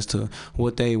suggestions as to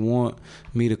what they want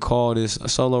me to call this a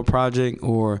solo project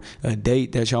or a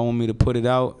date that y'all want me to put it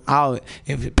out,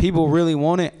 if people really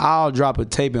want it, I'll drop a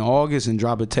tape in August and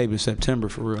drop a tape in September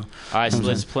for real. All right, so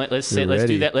let's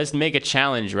do that. Let's make a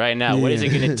challenge right now. What is it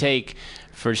gonna take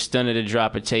for Stunna to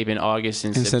drop a tape in August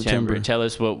and September? Tell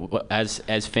us what as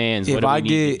fans, what do we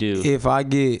need to do? If I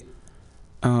get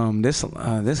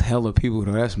this hella people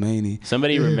though. That's mainly.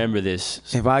 Somebody remember this.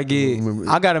 If I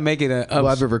gotta make it I've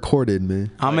ever recorded, man.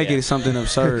 I'll make it something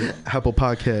absurd. Apple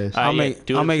Podcast. I'll make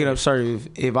it absurd.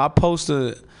 If I post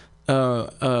a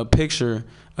picture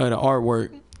of the artwork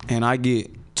and I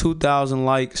get 2,000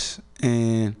 likes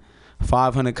and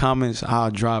 500 comments, I'll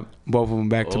drop both of them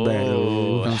back to back.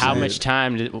 Oh, how much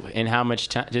time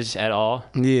just at all?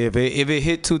 Yeah, if it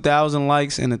hit 2,000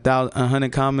 likes and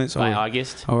 100 comments by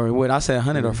August, or what I said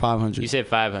 100 or 500. You said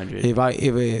 500.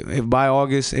 If by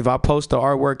August, if I post the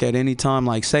artwork at any time,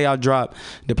 like say I drop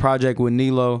the project with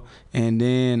Nilo, and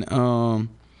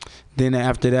then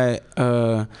after that,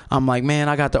 I'm like, man,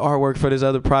 I got the artwork for this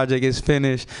other project. It's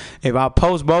finished. If I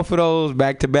post both of those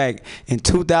back to back and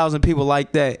 2,000 people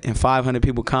like that and 500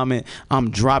 people comment,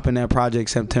 I'm dropping that project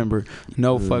September.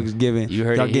 No fucks given. You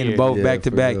heard Y'all it getting here. both back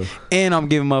to back. And I'm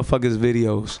giving motherfuckers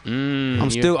videos. I'm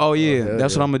still,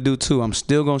 that's what I'm going to do too. I'm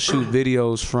still going to shoot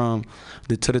videos from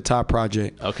the To The Top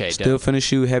project. Okay, still dope. finna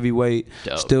shoot Heavyweight.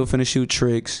 Dope. Still finna shoot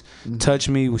Tricks. Touch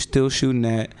Me, we're still shooting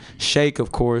that. Shake,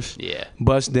 of course. Yeah.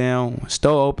 Bust Down.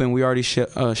 Stove Open, we already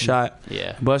shot.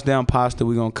 Yeah. Bust Down Pasta,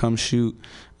 we gonna come shoot.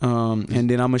 And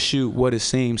then I'm gonna shoot What It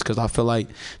Seems, because I feel like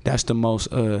that's the most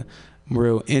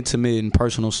real intimate and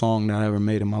personal song that I ever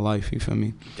made in my life. You feel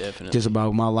me? Definitely. Just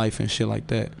about my life and shit like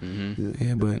that.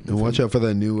 Yeah, but and watch out for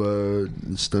that new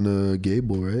Stunna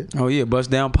Gable, right? Oh yeah, Bust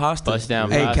Down Pasta.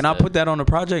 Hey, can I put that on the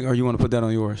project, or you want to put that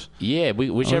on yours? Yeah,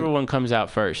 whichever one comes out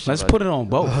first. Let's put it on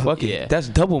both. Fuck it. That's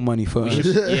double money for us.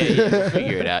 We'll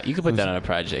figure it out. You can put that on a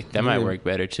project. That might work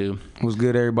better too. What's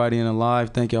good, everybody in the live?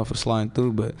 Thank y'all for sliding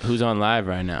through. But who's on live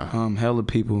right now? Hella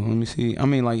people. Let me see. I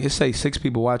mean, like it say 6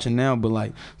 people watching now, but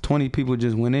like 20 people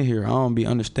just went in here. I don't be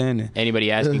understanding.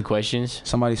 Anybody asking questions?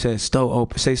 Somebody said stove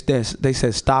open. They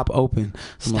said stop open.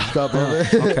 Stop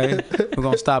open. Okay, we're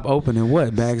gonna stop opening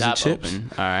what? Bags of chips.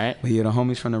 Open. All right. But yeah, the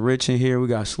homies from the Rich in here. We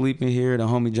got Sleep in here. The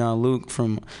homie John Luke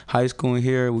from high school in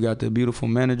here. We got the beautiful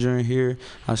manager in here.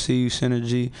 I see you,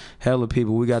 Synergy. Hella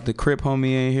people. We got the Crip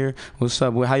homie in here. What's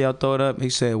up? How y'all throw it up?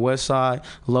 He said West Side,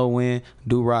 Low End,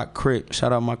 Do Rock, Crip.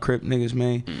 Shout out my Crip niggas,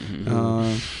 man.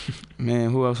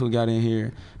 Man, who else we got in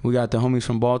here? We got the homies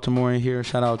from Baltimore in here.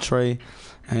 Shout out Trey.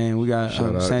 And we got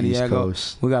San Diego.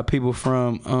 We got people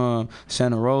from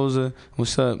Santa Rosa.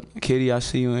 What's up, Kitty? I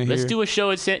see you in here. Let's do a show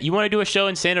you want to do a show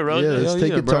in Santa Rosa? Yeah, let's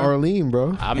take it to Arlene,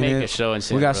 bro. I'll make a show in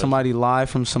Santa Rosa. We got somebody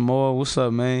live from Samoa. What's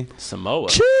up, man? Samoa.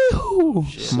 Choo!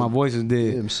 My voice is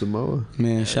dead. Damn, Samoa.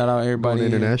 Man, shout out everybody.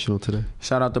 Going international today.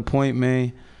 Shout out to Point,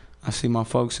 man. I see my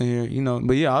folks in here, you know.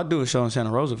 But yeah, I'll do a show in Santa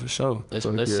Rosa for sure. Let's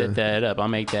set that up. I'll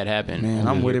make that happen. Man,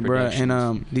 I'm with it, bro.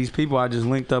 And these people I just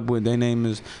linked up with,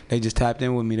 they just tapped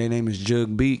in with me. Their name is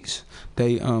Jug Beats.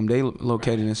 They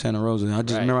located in Santa Rosa. I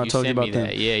just remember I told you about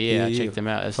them. Yeah, I checked them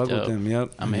out. That's Fuck dope. with them.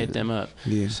 Yep. I'm gonna hit them up.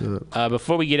 Yeah.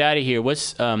 Before we get out of here, when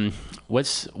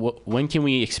can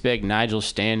we expect Nigel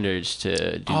Standards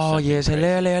to do? Oh something yes,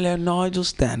 hello, Nigel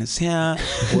Standards. Yeah.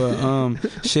 Well,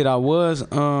 shit, I was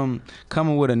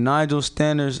coming with a Nigel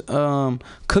Standards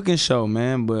cooking show,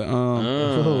 man. But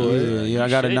I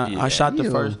got I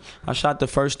shot the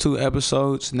first 2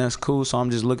 episodes, and that's cool. So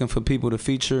I'm just looking for people to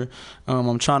feature.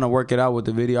 I'm trying to work it out with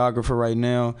the videographer right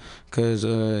now, cause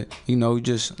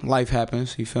just life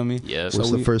happens. You feel me? Yeah.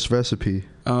 What's the first recipe?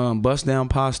 Bust down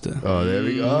pasta. Oh, there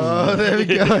we go. Oh, there we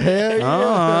go. Hell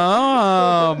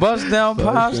yeah. Bust down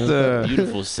pasta.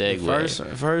 Beautiful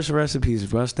segue. First recipe is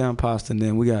bust down pasta, and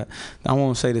then we got, I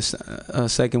won't say the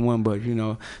second one, but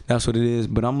that's what it is.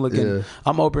 But I'm looking,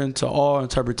 I'm open to all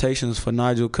interpretations for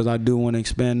Nigel, because I do want to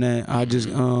expand that. I just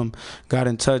got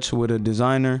in touch with a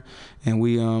designer, and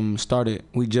we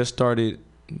just started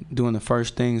doing the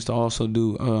first things to also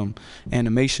do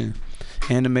animation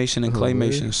and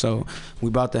claymation. So we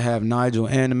about to have Nigel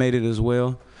animated as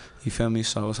well. You feel me?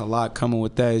 So it's a lot coming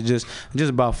with that. It's just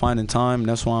about finding time.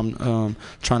 That's why I'm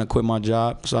trying to quit my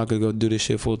job so I could go do this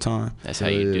shit full time. That's how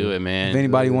you do it, man. If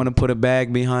anybody want to put a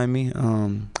bag behind me,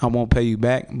 I won't pay you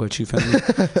back, but you feel me?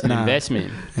 It's an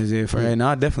investment. Is it for?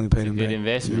 Nah, I definitely pay them back. Good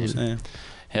investment. You know what I'm saying?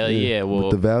 Hell yeah. Well,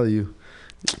 with the value.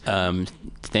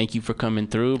 Thank you for coming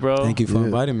through, bro. Thank you for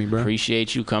inviting me, bro.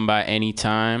 Appreciate you. Come by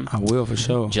anytime. I will, for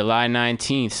sure. July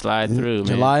 19th, slide through, man.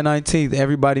 July 19th.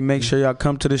 Everybody make sure y'all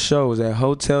come to the show. It's at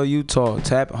Hotel Utah.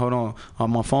 Hold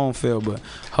on, my phone fell, but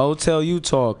Hotel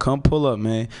Utah. Come pull up,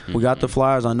 man. We got the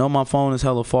flyers. I know my phone is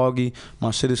hella foggy.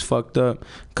 My shit is fucked up.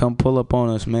 Come pull up on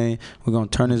us, man. We're gonna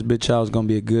turn this bitch out. It's gonna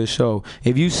be a good show.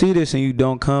 If you see this and you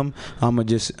don't come, I'ma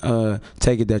just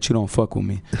take it that you don't fuck with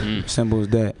me. Simple as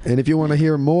that. And if you want to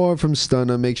hear more from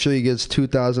Stunna, make sure he gets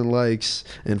 2,000 likes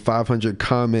and 500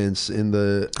 comments in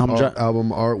the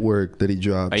album artwork that he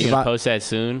dropped. Are you gonna post that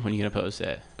soon? When are you gonna post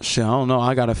that? Shit, I don't know.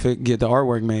 I gotta get the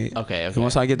artwork made. Okay.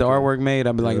 Once I get the artwork made,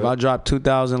 I'll be like, if I drop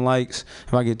 2,000 likes,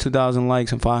 if I get 2,000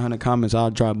 likes and 500 comments,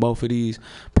 I'll drop both of these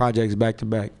projects back to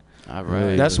back. All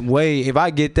right. That's way. If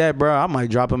I get that, bro, I might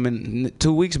drop them in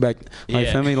 2 weeks back. Like,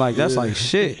 feel me? Like, that's like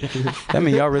shit. That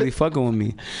mean y'all really fucking with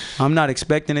me. I'm not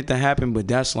expecting it to happen, but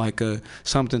that's like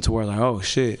something to where like, oh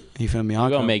shit. You feel me? We're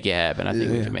gonna make it happen. I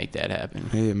think we can make that happen.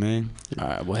 Yeah, man. All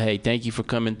right. Well, hey, thank you for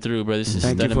coming through, bro. This is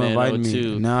Thank you for inviting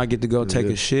me. Now I get to go take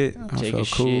a shit. I feel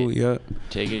cool. Yep.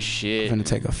 Take a shit. I'm gonna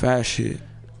take a fast shit.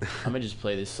 I'm gonna just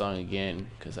play this song again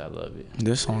because I love it.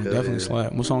 This song definitely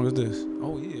slap. What song is this?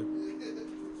 Oh yeah.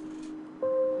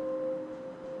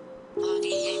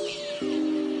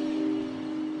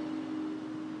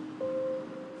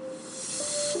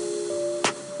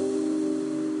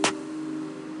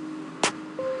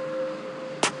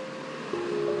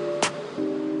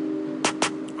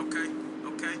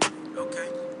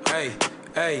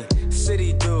 Hey,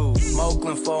 city dude,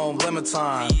 Oakland phone, lemon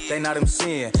time. They not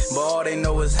MCing, but all they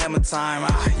know is hammer time.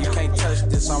 You can't touch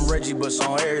this, I'm Reggie Bush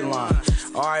on every line.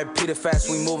 R.I.P. the fast,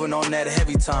 we moving on that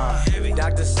heavy time.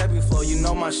 Dr. Sebi flow, you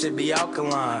know my shit be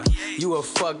alkaline. You a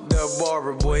fucked up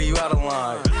barber, boy, you out of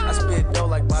line. I spit dough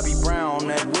like Bobby Brown on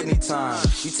that Whitney time.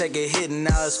 You take a hit and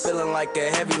now it's feeling like a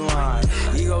heavy line.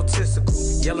 Egotistical,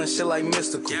 yelling shit like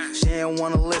mystical. She ain't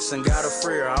wanna listen, got her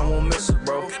free her, I won't miss her,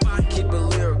 bro. Keep it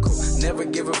lyrical, never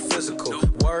give her physical.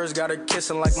 Words got her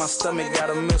kissing like my stomach got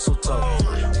a mistletoe.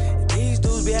 These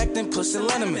dudes be acting pussy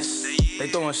venomous. They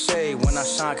throwing shade when I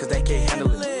shine cause they can't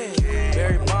handle it.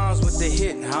 Barry Bonds with the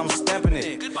hit, I'm stamping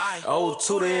it.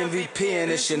 O2 the MVP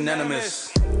and it's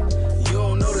unanimous. You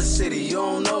don't know the city, you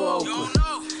don't know Oakland.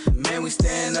 Man, we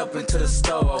stand up into the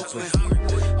stove open.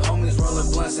 Homies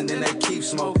rolling blunts and then they keep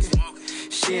smoking.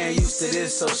 She ain't used to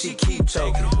this, so she keep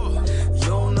choking. You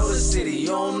don't know the city, you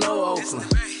don't know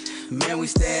Oakland. Man, we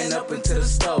stand up into the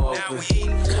stove open.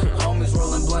 Homies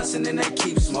rolling blunts and then they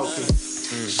keep smoking.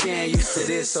 She ain't used to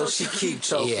this, so she keep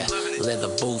choking. Yeah, leather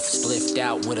booth spliffed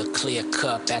out with a clear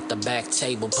cup at the back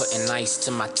table, putting ice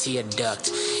to my tear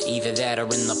duct. Either that or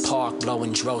in the park,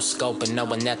 blowing droscope and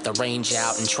knowing that the range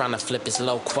out and trying to flip his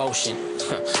low quotient.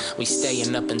 We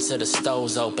staying up until the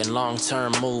stoves open.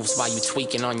 Long-term moves while you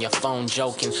tweaking on your phone,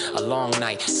 joking. A long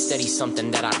night, steady something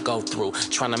that I go through.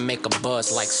 Trying to make a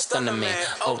buzz like Stunner Man.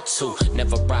 O2,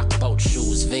 never rock boat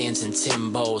shoes, Vans and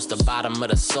Timbos. The bottom of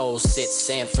the soul sits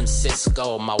San Francisco.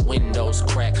 My windows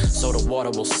crack so the water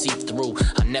will seep through.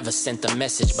 I never sent the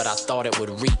message, but I thought it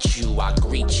would reach you. I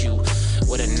greet you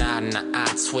with a nod and an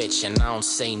eye twitch, and I don't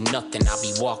say nothing. I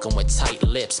be walking with tight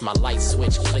lips, my light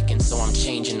switch clicking, so I'm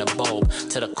changing the bulb.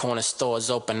 Till the corner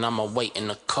store's open, I'm awaiting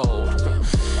the code.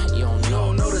 You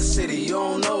don't know the city, you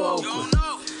don't know Oakland.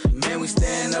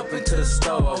 stand up until the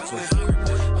stove open.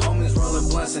 Homies rolling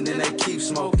blunts and then they keep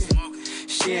smoking.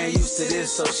 She ain't used to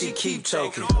this, so she keep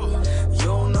choking. You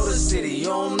don't know the city, you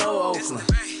don't know Oakland.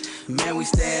 Man, we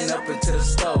stand up until the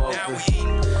stove open.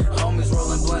 Homies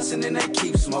rolling blunts and then they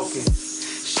keep smoking.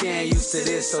 She ain't used to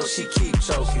this, so she keep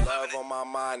choking. Love on my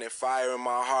mind and fire in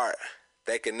my heart.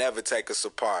 They can never take us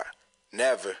apart.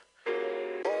 Never.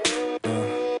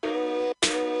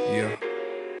 Yeah.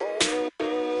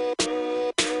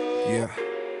 Yeah.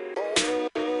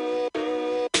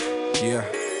 Yeah.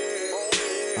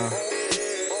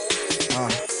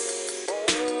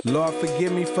 Lord,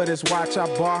 forgive me for this watch I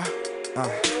bought.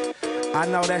 I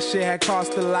know that shit had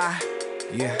cost a lot.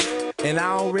 Yeah. And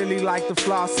I don't really like to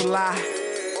floss a lot.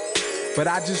 But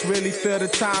I just really feel the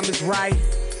time is right.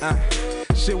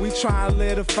 Shit, we tryna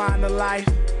live to find a life.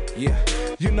 Yeah.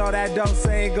 You know that don't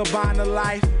say goodbye to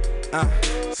life.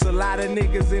 It's a lot of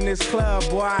niggas in this club,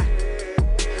 boy.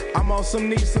 I'm on some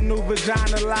need some new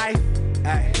vagina life.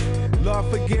 Ay, Lord,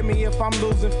 forgive me if I'm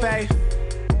losing faith.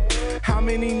 How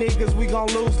many niggas we gon'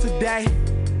 lose today?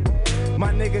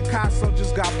 My nigga Casso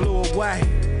just got blew away.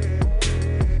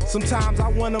 Sometimes I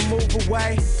wanna move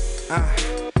away,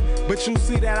 but you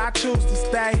see that I choose to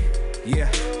stay. Yeah,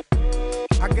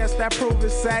 I guess that prove it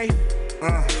safe.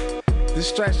 This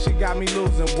stress shit got me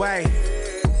losing weight,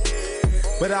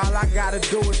 but all I gotta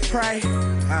do is pray.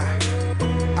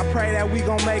 I pray that we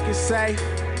gon' make it safe.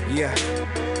 Yeah,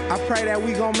 I pray that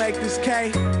we gon' make this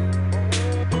cake.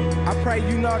 I pray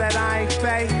you know that I ain't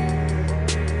fake.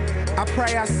 I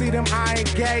pray I see them iron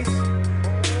gates.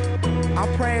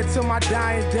 I'm praying till my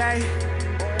dying day.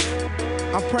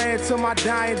 I'm praying till my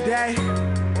dying day.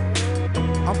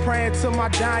 I'm praying till my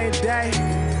dying day.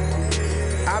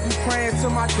 I'll be praying till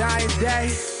my dying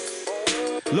day.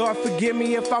 Lord, forgive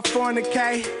me if I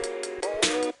fornicate.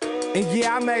 And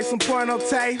yeah, I made some porno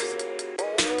tapes.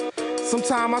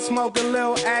 Sometimes I smoke a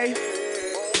little A.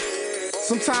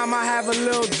 Sometimes I have a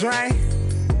little drink.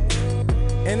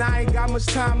 And I ain't got much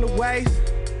time to waste.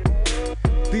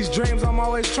 These dreams I'm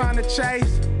always trying to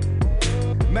chase.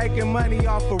 Making money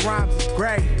off of rhymes is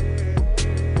great.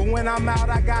 But when I'm out,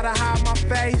 I gotta hide my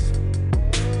face.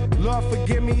 Lord,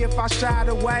 forgive me if I shied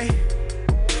away.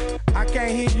 I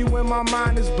can't hear you when my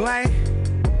mind is blank.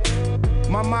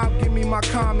 My mom give me my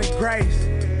common grace.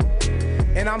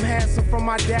 And I'm handsome from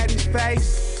my daddy's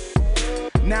face.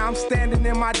 Now I'm standing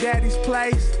in my daddy's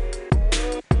place.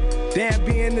 Damn,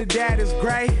 being the dad is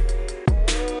great.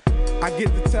 I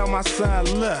get to tell my son,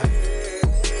 look,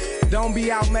 don't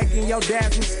be out making your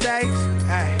dad's mistakes.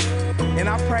 Ay. And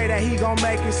I pray that he gon'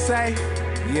 make it safe.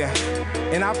 Yeah.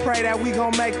 And I pray that we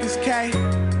gon' make this cake.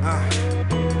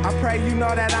 I pray you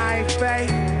know that I ain't fake.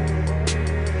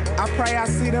 I pray I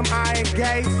see them iron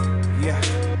gates. Yeah.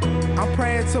 I'm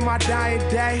praying till my dying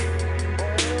day.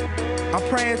 I'm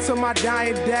praying till my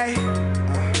dying day.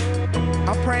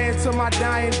 I'm praying till my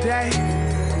dying day.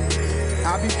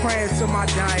 I'll be praying till my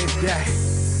dying day.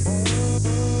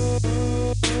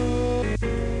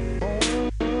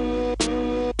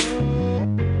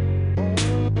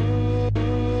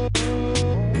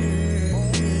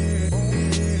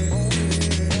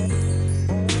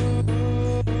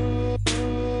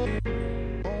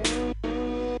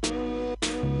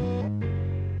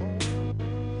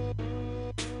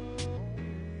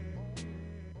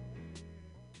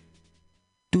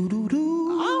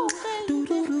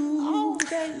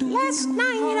 Last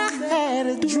night I had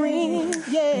a dream,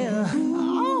 yeah.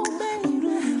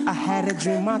 I had a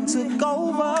dream I took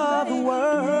over the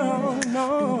world,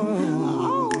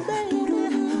 no.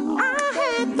 I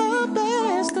had the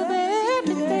best of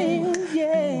everything,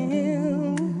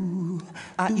 yeah.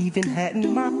 I even had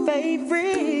my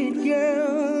favorite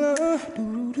girl.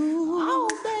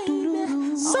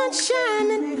 Sun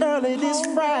shining early this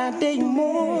Friday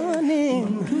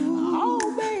morning.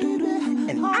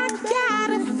 And I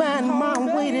gotta find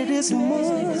my way to this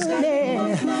morning.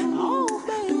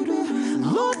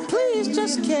 Lord, please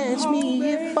just catch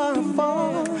me if I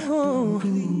fall.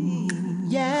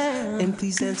 Yeah, and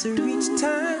please answer each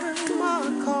time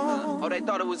I call. Oh, they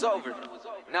thought it was over.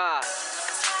 Nah.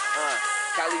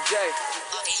 Cali J,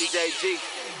 CJG,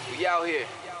 we out here.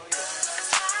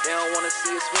 They don't wanna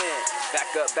see us win.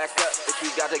 Back up, but we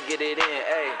gotta get it in.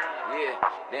 Hey, yeah.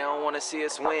 They don't wanna see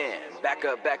us win. Back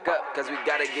up, cause we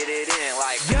gotta get it in.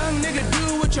 Like, young nigga,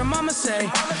 do what your mama say.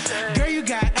 Girl, you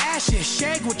got ashes,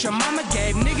 shake what your mama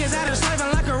gave. Niggas out of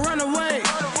slaving like a runaway.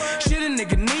 Shit a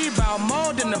nigga need about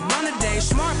more than a bun a day.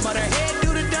 Smart, but her head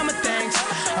do the dumber things.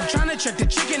 I'm trying to check the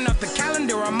chicken off the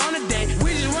calendar. I'm on a date.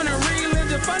 We just wanna relive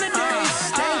the fun of days.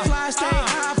 Stay fly, stay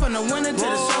high from the winter to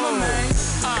the summer, man.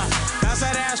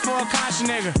 Outside ass for a conscious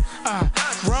nigga.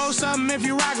 Roll something if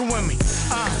you rockin' with me.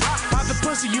 Pop the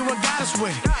pussy, you a goddess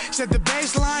with it. Set the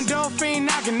baseline, dolphin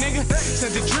knockin', nigga.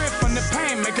 Set the drip from the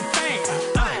pain, make a thing.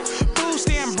 Food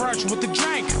stand brush with the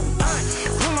drink.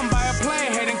 Pull him by a play,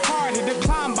 heading card, hit the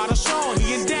climb by the soul.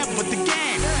 He in depth with the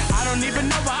game. I don't even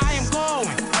know where I am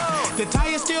going. The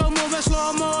tire still moving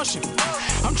slow motion.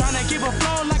 I'm tryna keep a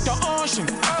flow like the ocean.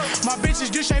 My bitches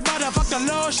do shea butter, fuck the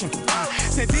lotion.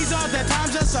 Said these are the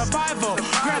times of survival.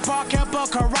 Grandpa kept a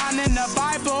Quran in the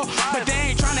Bible, but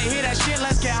they ain't tryna hear that shit,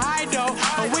 let's get high though.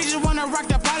 But we just wanna rock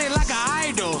the party like a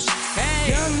idols. Hey,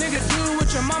 young nigga, do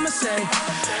what your mama say.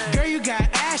 Girl, you got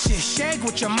ashes, shake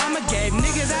what your mama gave.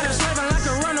 Niggas out of slaving like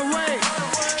a runaway.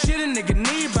 Shit a nigga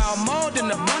need about more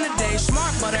than a bun a day.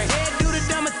 Smart, but her head do the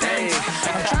dumber things.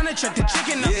 I'm tryna check the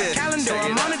chicken off the calendar,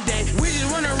 I'm on a day. We just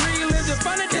wanna relive the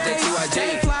fun of days.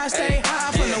 Stay fly, stay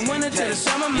high from the winter to the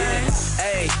summer, man.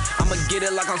 Hey, I'ma get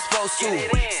it like I'm supposed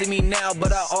to. See me now,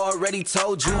 but I already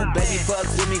told you. Baby, fuck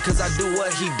with me, cause I do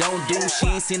what he don't do. She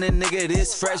ain't seen a nigga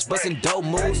this fresh, bustin' dope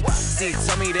moves. See,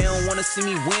 tell me they don't wanna see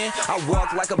me win. I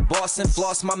walk like a boss and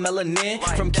floss my melanin.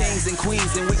 From kings and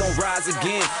queens, and we gon' rise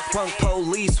again. Punk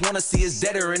police wanna see us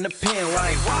deader in the pen.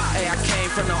 Like, hey, I came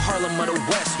from the Harlem of the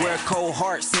West, where a cold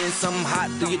heart sends something hot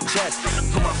through your chest.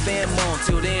 Put my fam on,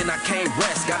 till then I can't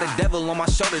rest. Got a devil on my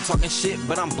shoulder talking shit,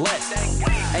 but I'm blessed.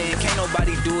 Hey, can't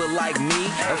nobody do it like me.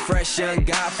 A fresh young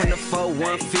guy from the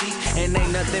 4-1 feet. And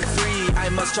ain't nothing free, I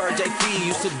must charge a fee.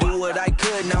 Used to do what I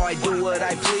could, now I do what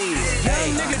I please.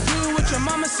 Hey, nigga, do what your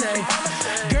mama say.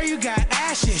 Girl, you got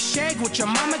ashes, shake what your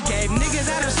mama gave. Niggas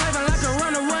out of slaving like a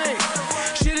runaway.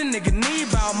 Shit a nigga need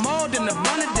about more than a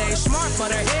bun a day. Smart,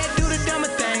 but her head do the dumber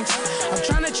things. I'm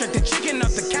tryna check the chicken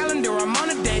off the calendar, I'm on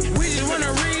a date. We just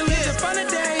wanna relive the fun of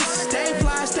days. Stay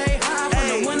fly, stay high from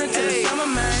the winter to the summer,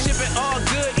 man. Shipping all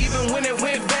good, even when it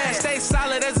went bad. Stay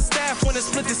solid as a staff when it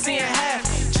split the sea in half.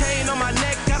 Chain on my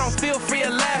neck, I don't feel free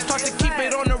at last. Start to keep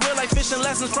it on the real like fishing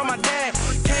lessons from my dad.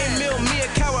 Can't mill me a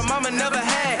cow where mama never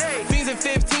had. Fiends and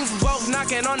 15s both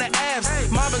knocking on the abs.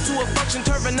 Mobbing to a function,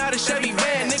 turfing out a Chevy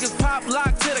van. Niggas pop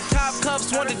lock to the cop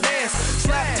cuffs, want to dance.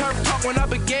 Slap turf talk when I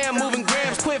began moving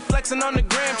grams. Quit flexing on the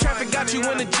gram, traffic got you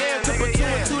in the jam. To put two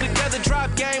and two together,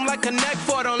 drop game like Connect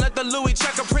Four. Don't let the Louis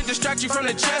checker print distract you from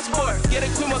the chessboard. Get a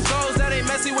queen with goals that ain't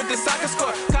messy with the soccer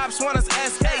score. Cops want us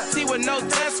SAT with no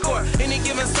test score. Any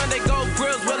given Sunday, gold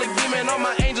grills, Willie beaming. All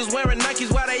my angels wearing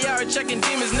Nikes while they are checking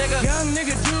demons, nigga. Young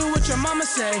nigga, do what your mama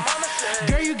say.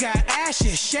 Girl, you got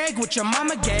ashes, shake what your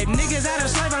mama gave. Niggas out of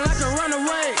slaving like a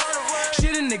runaway.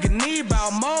 Shit a nigga need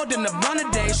about more than a bun a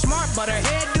day. Smart, but her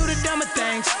head do the dumber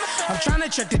things. I'm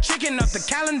tryna check the chicken off the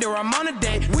calendar, I'm on a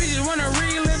date. We just wanna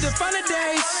relive the fun of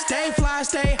days. Stay fly,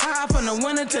 stay high from the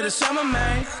winter to the summer,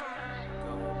 man.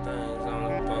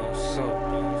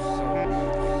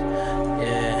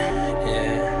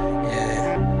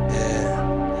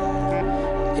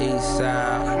 East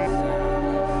side.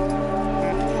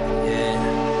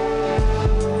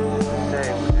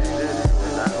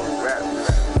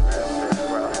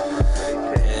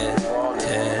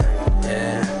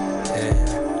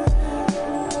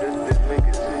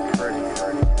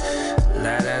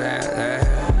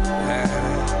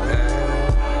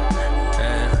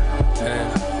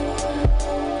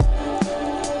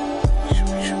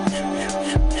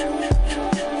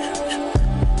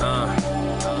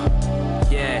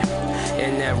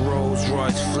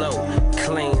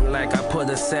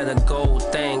 A set of gold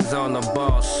things on a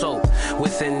bar soap.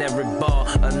 Within every bar,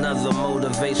 another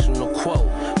motivational quote.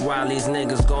 While these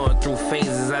niggas going through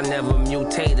phases, I never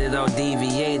mutated or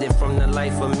deviated from the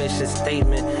life of mission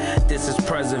statement. This is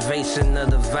preservation of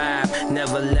the vibe.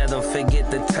 Never let them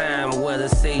forget the time. Where to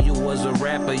say you was a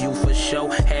rapper, you for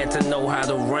sure had to know how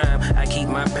to rhyme. I keep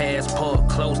my passport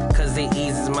close, cause it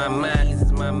eases my mind.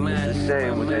 It's a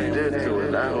shame what they did to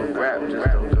it. I don't rap, just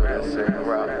don't do that same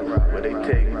route. Where they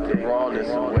take the rawness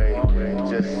away.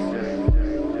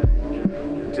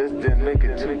 Just didn't make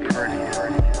it too pretty.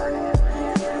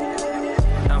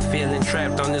 I'm feeling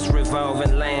trapped on this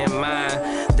revolving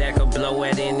landmine that could blow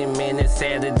at any minute.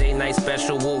 Saturday night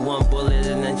special with one bullet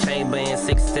in the chamber and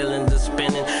 6 cylinders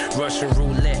spinning. Russian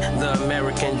roulette, the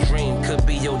American dream could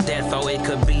be your death or it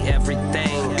could be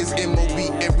everything. It's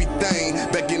MOB everything.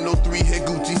 Back in 03, had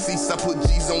Gucci seats, I put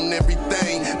G's on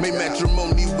everything. Made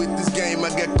matrimony with this game, I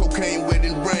got cocaine wet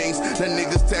in brains. That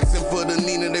niggas taxing for the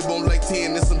Nina, they want like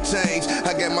 10 and some change.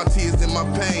 I got my tears and my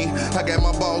pain, I got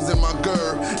my balls and my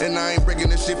girl. And I ain't breaking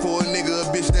this shit for a nigga,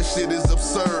 a bitch, that shit is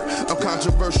absurd. I'm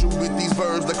controversial with these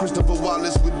verbs, like Christopher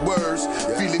Wallace with words.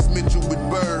 Felix Mitchell with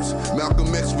birds,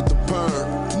 Malcolm X with the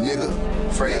perm, nigga.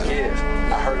 Freddie Gibbs.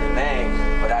 I heard the name,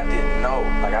 but I didn't know.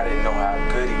 Like, I didn't know how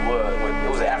good he was. It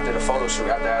was after the photo shoot,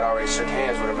 after I'd already shook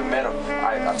hands with him and met him.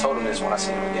 I told him this when I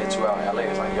seen him again 2 hours in LA.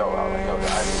 It's like, yo, I didn't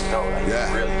know. Like,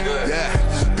 he's really good.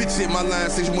 Yeah, bitch hit my line,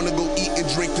 said you wanna go eat and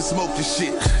drink and smoke and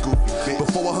shit.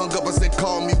 Before I hung up, I said,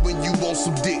 call me when you want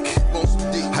some dick.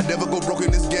 I never go broke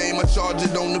in this game, I charge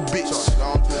it on the bitch.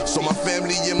 So my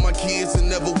family and my kids will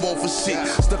never want for shit.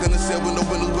 Stuck in the cell with no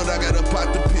windows, but I got a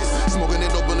pot to piss. Smoking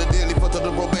it open the daily, fucked up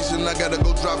the probation, I gotta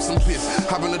go drop some piss.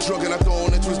 Hop in the truck and I throw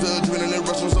on that twister, adrenaline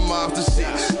rush on some after shit.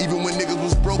 Even when niggas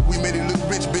was broke, we made it look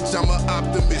rich, bitch, I'm an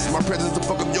optimist. My presence to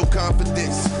fuck up your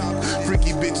confidence.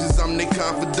 Freaky bitches, I'm they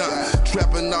confidant.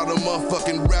 Trapping all the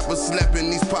motherfucking rappers, slapping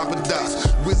these papa dots.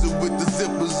 Wizard with the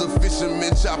zippers, a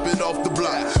fisherman, chop it off the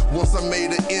block. Once I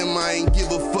made an M, I ain't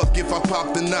give a fuck if I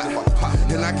popped or not.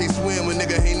 And I can't swim when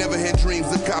nigga ain't never had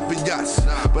dreams of copping yachts.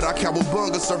 But I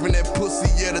cowabunga surfing that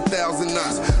pussy at 1,000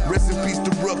 knots. Rest in peace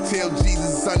to Ruck, tell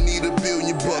Jesus I need $1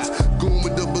 billion bucks. Goon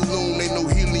with the balloon, ain't no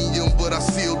helium, but I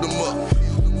sealed them up.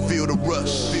 Feel the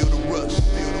rush, feel the rush,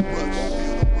 feel the rush.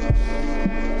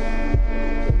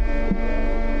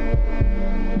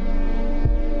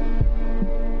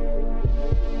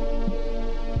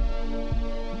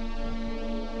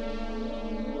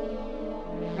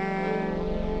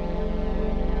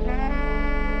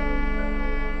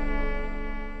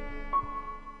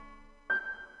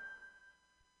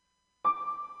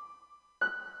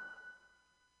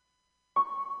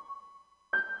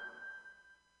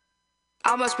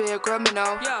 I must be a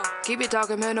criminal. Yo. Keep it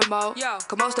talking minimal. Yo.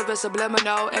 Cause most of it's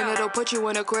subliminal. And it'll put you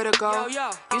in a critical.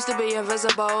 Used to be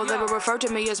invisible. They would refer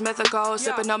to me as mythical.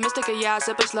 Sipping no mystica, yeah, I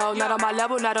sip it slow. Not on my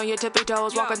level, not on your tippy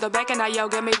toes. Walking the back and now, yo,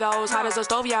 give me those. Hot as a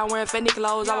stove, yeah, I'm wearing Fendi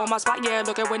clothes. I want my spot, yeah,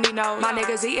 look at Wendy knows. My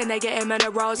niggas eating, they getting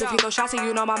minerals. If you go shotty,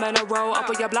 you know my mineral. Up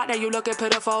on your block, now you looking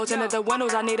pitiful. Tinted the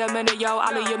windows, I need a minute, yo.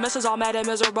 I leave your missus all mad and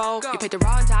miserable. You picked the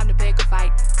wrong time to pick a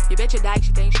fight. Your bitch a dyke,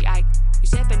 she thinks she Ike. You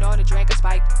sipping on a drink of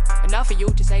spike. Enough for you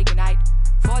to say goodnight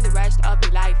for the rest of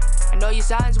your life. I know your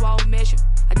sons won't miss you.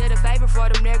 I did a favor for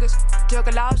them niggas. Took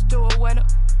a loss to a winner.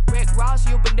 Rick Ross,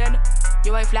 you banana.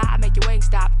 You ain't fly, I make your wings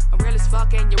stop. I'm real as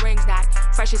fuck and your ring's not.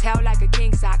 Fresh as hell like a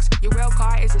king socks. Your real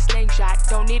car is a slingshot.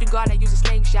 Don't need a gun, I use a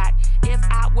slingshot. If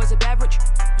I was a beverage,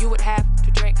 you would have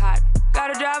to drink hot.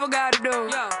 Gotta drive, I gotta do.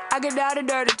 Yo. I get down and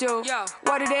dirty too. Yo.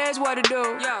 What it is, what it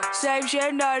do. Yo. Same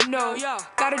shit, nothing new. Yo.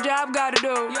 Got a job, gotta do.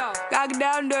 Yo. Gotta get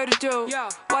down and dirty too. Yo.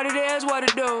 What it is, what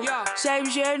it do. Yo. Same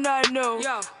shit, nothing new.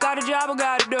 Yo. Got a job, I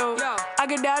gotta do. Yo. I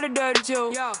get down and dirty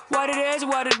too. Yo. What it is,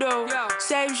 what it do. Yo.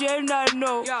 Same shit, nothing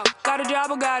new. Yo. Got a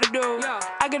job, I gotta do. Yo.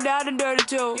 I get down and dirty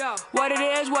too. Yo. What it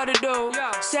is, what it do.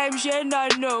 Yo. Same shit,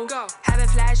 nothing new. Go. Having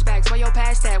flashbacks, where your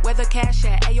past that? Where the cash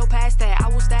at? Ayo, past that. I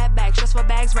will stab back just for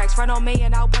bags racks. Front on me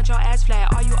and I'll punch your ass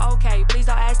flat. Are you okay? Please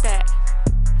don't ask that.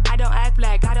 I don't act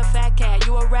black, got a fat cat.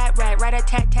 You a rat, right a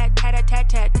tat tat tat a tat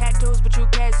tat. Tattoos, but you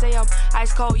can't see them.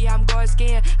 Ice cold, yeah, I'm going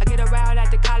skiing. I get around at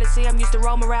the Coliseum. Used to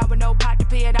roam around with no pot to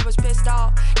pee, and I was pissed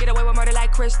off. Get away with murder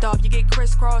like Christoph. You get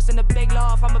crisscrossed in the big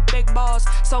loft. I'm a big boss.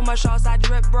 So much sauce, I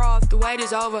drip broth. The wait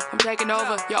is over, I'm taking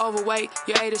over. You're overweight,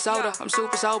 you ate a soda. I'm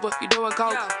super sober, you doing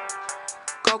coke.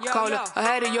 Coca-Cola,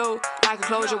 ahead of you, like a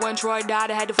closure. When Troy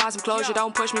died, I had to find some closure.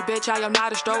 Don't push me, bitch, I am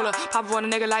not a stroller. Pop up on a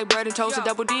nigga like bread and toast. A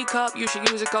double D cup, you should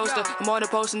use a coaster. I'm on the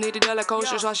poster, need a Della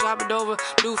coaster, so I shop it over.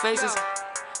 Blue faces,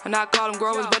 and I call them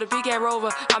growers, but if he can't rover,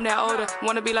 I'm that older.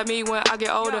 Wanna be like me when I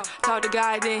get older. Talk to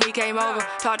God, then he came over.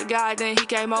 Talk to God, then he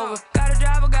came over. Gotta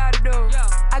drive, I gotta do.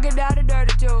 I get down and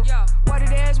dirty too. What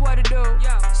it is, what it do.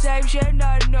 Same shit,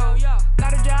 nothing new.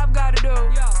 Got a job, gotta do.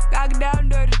 Gotta get down and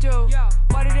dirty too.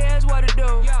 What it is, what it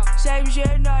do. Same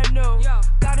shit, nothing new.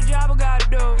 Got a job, I gotta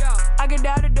do. I get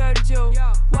down and dirty too.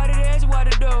 What it is, what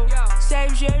it do.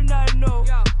 Same shit, nothing new.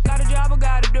 Got a job, I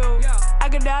gotta do. I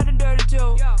get down and dirty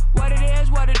too. What it is,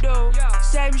 what it do.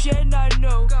 Same shit, nothing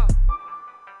new.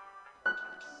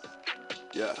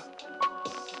 Yeah.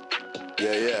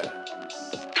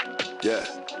 Yeah.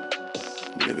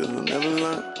 Niggas will never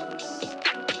learn.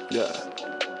 Yeah.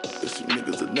 It's you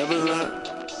niggas will never learn.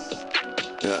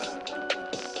 Yeah.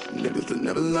 Niggas will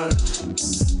never learn.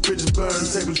 Bridges burn,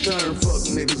 tables turn. Fuck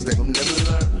niggas, they gon' never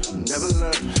learn. Never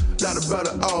learn. Not about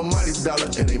the almighty dollar,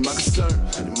 it ain't my concern.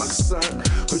 Ain't my concern.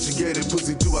 What you get it,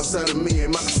 pussy too outside of me,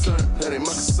 ain't my concern. That ain't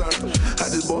my concern.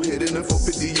 I just bought hit in the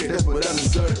 458, that's what I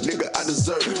deserve. Nigga, I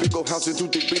deserve. Big old house and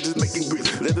 2 thick bitches making grits.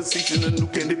 Leather seats in a new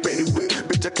candy painted whip.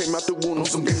 Bitch, I came out the wound on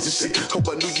some gangsta shit. Hope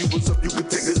I knew you was up, you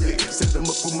could take a lick. Set them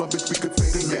up with my bitch, we could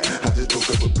fake it, yeah. I just broke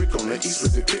up a brick on the east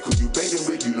with the pick. Who you banging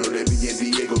with? You know that me and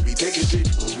Diego be taking shit.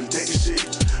 We taking shit.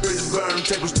 Bridges burn,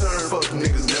 tables turn. Fuck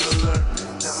niggas never learn.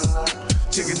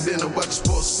 Chicken dinner, watch the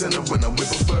sports center when I'm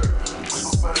with a bird.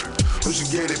 When she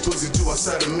gave that pussy to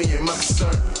outside of me and my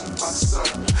concern.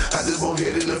 I just won't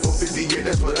hit it in for 50 years,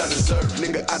 that's what I deserve.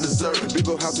 Nigga, I deserve. Big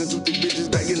ol' house and 2 thick bitches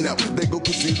banging out. They go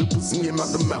pussy to pussy and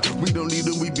mouth to mouth. We don't need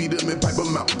them, we beat them and pipe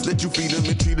them out. Let you feed them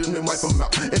and treat them and wipe them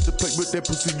out. At the plate with that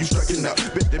pussy, you striking out.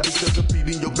 Bet that bitch doesn't feed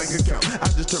in your bank account. I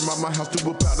just turned my house to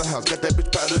a powder house. Got that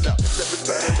bitch powdered out.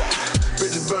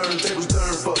 Bitches burn, tables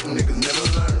turn, fuck niggas never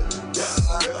learn.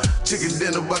 Chicken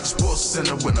dinner, watch Sports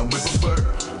Center when I'm with a bird.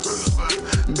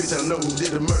 Bitch, I know who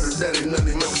did the murder, that ain't none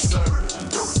of my concern.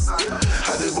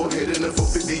 I just won't hit it in for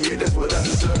 50 years, that's what I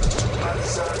deserve.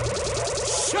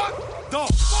 Shut the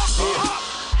fuck up!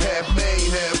 Half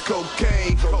Maine, half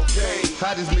cocaine.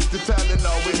 I just mix the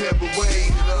Tylenol with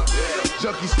heavyweight.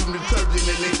 Junkies from detergent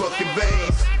in they fucking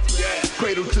veins.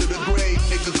 Cradle to the grave,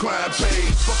 nigga crying pain.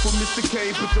 Fuck with Mr.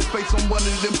 K, put your face on one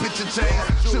of them picture chains.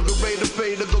 Sugar Ray the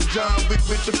fader, go John Wick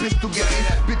with the pistol game.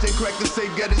 Bitch ain't cracked the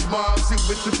safe, got his mom sit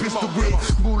with the pistol grip.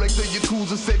 Boo like the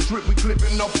Yakuza set trip, we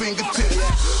clipping off fingertips.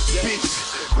 Bitch,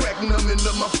 cracking them into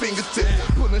my fingertips.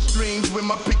 Pulling strings with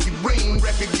my picky ring,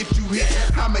 record get you hit.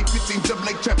 I make 15 jump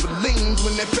like trampolines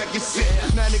when that package sit.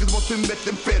 Now niggas want them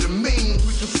methamphetamine,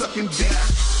 we can sucking dick.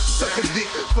 Suck a dick,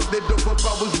 fuck that dope up,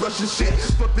 I was rushing shit.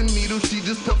 Fuck the needle, she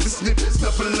just puffin' snip,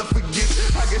 snuffin' up forget.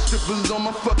 I got strippers on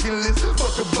my fucking list,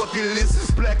 fuck a bucket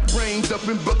list. Black brains up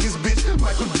in buckets, bitch,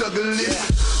 Michael Douglas.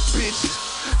 Bitch,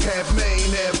 half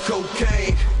Maine, half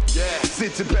cocaine.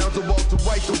 60 pounds of Walter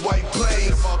White, the white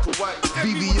plains.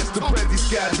 VVS, the Prezi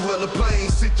Sky Dweller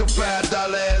planes. Sit your $5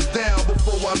 ass down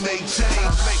before I make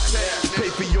change.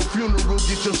 Pay for your funeral,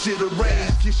 get your shit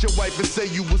arranged. Kiss your wife and say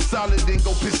you was solid, then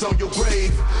go piss on your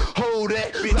grave. Hold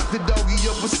that, lock the doggy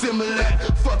up with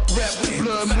Similac. Fuck rap with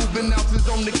blood moving ounces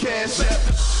on the cash app.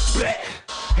 Black,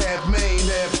 half Maine,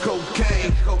 half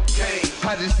cocaine.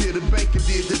 I just hit the bank and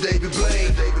did the David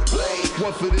Blaine.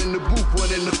 One foot in the booth,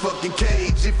 one in the fucking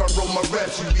cage. If I wrote my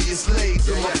raps, you'd be a slave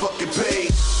to my fucking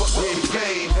page. Fuck with the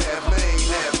game, half Maine,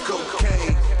 half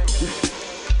cocaine.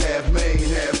 Half Maine,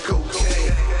 half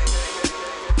cocaine.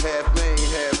 Half Maine,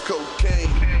 half cocaine.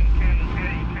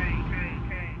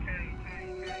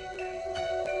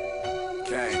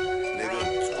 Gang, nigga.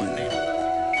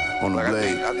 On the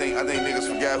blade. I think niggas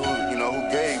forgot who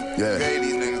gave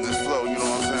these niggas this flow, you know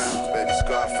what I'm saying? Baby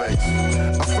Scarface.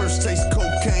 I first taste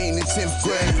cocaine in 10th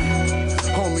grade.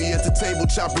 Homie at the table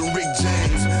chopping Rick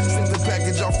James. Sent the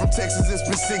package off from Texas, it's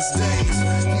been 6 days.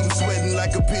 He was sweating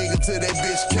like a pig until that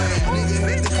bitch came. Nigga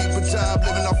had to keep a job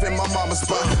living off in my mama's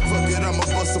spot. Fuck it, I'ma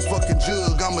bust a fucking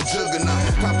jug, I'm a juggernaut.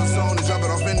 Papa's on and drop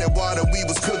it off in that water, we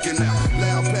was cooking now.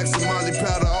 Loud packs of Molly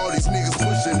powder, all these niggas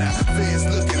pushing now. Feds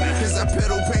looking now, cause I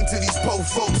pedal paint to these po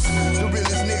folks. The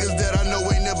realest niggas that I know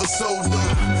ain't never sold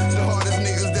dope. The hardest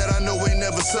niggas that I know ain't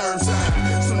never served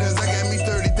time. Soon as I got me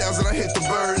 30,000, I hit the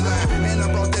bird line. And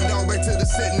I brought that dog back to the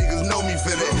set, niggas know me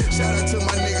for that. Shout out to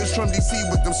my niggas from DC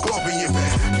with them scorpion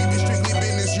packs. Keep it strictly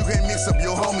business, you can't mix up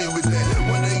your homie with that.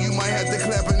 One day you might have to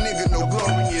clap a nigga, no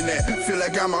glory in that. Feel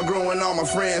like I'm outgrowing all my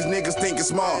friends, niggas thinking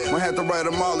small. Might have to write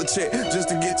them all a check just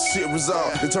to get the shit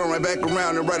resolved. Then turn right back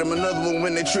around and write them another one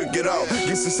when they trick it off.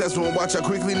 Get successful and watch how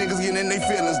quickly niggas get in their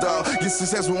feelings, dawg. Get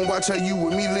successful and watch how you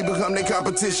immediately become their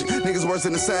competition. Niggas worse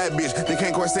than a side bitch, they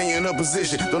can't quite stay in a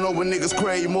position. Don't know when niggas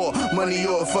crave more, money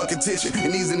or a fucking attention.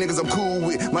 And these are niggas I'm cool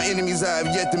with, my enemies I have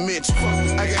yet to mention.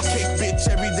 I got cake, bitch,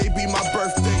 every day be my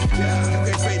birthday. You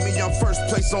can't fake me, I'm first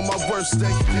place on my worst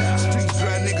day. Streets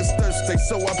dry, niggas thirsty,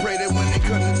 so I pray that when they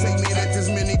come to take me, that this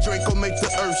mini Draco make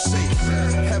the earth shake.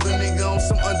 Have a nigga on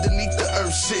some underneath the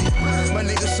earth shit. My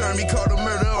nigga Shermy caught a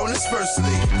murder on his first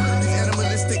league. These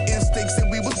animalistic instincts that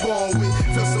we was born with.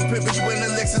 Felt so pimpish when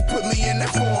Alexis put me in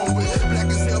that form with. Black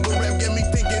as hell, but rap got me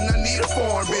thinking I need a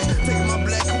foreign bitch. Taking my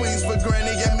black queens for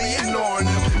granted, got me ignoring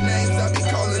them. Names I be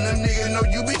calling them, nigga, know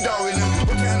you be dogging them.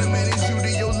 What kind of man is you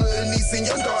to your little niece and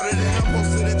your daughter? Then I'm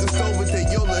posted at the stove with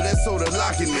that Yola, that soda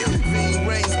locking it. Ving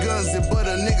range guns and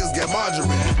butter niggas got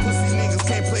margarine. Pussy niggas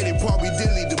can't play they part, we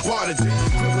dilly departed it.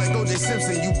 Look like O.J.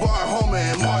 Simpson, you bar Homer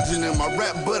and margin in my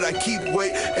rap, but I keep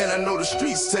weight, and I know the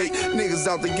streets take niggas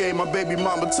out the game. My baby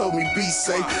mama told me be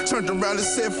safe. Turned around and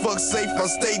said fuck safe, I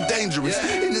stay dangerous.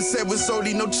 In the set with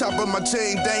Sodi, no chopper, my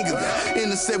chain dangling. In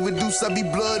the set with Deuce, I be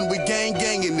blood and we gang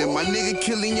ganging them. My nigga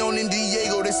killing on in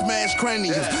Diego, they smash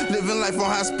craniums. Living life on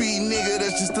high speed, nigga,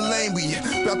 that's just the lane we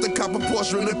in. About to cop a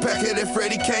Porsche in the pack here that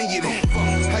Freddie can't get in.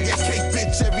 I got cake,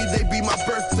 bitch, every day be my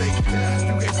birthday.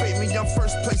 You can't fake me, I'm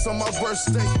first place on my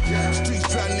worst day. Streets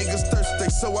dry, niggas thirsty,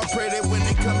 so I pray that when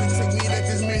they come and take me, that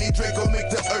this mini Draco make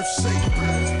the earth shake.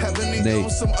 Have a nigga on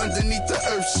some underneath the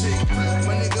earth shit.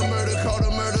 My nigga murder caught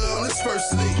a murder on his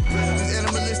first league. These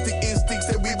animalistic instincts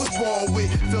that we was born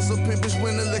with. Feel on some pimpish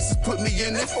when Alexis put me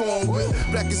in that form whip.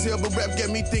 Black as hell, but rap got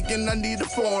me thinking I need a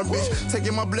foreign bitch.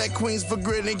 Taking my black queens for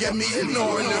granted, got me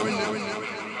ignoring her. And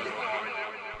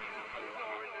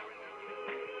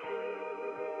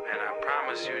I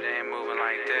promise you they ain't moving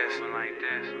like this.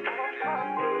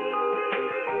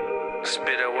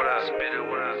 Spit it, what up? Spit it,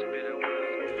 what up?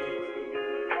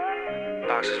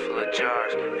 Boxes full of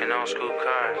jars and old school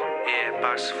cars. Yeah,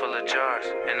 boxes full of jars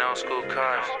and old school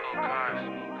cars.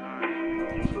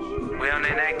 We on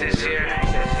their neck this year.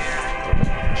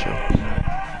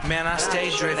 Man, I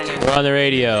stay drifting. We're on the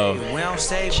radio.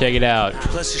 Check it out.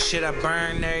 Plus the shit I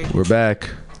burn there. We're back.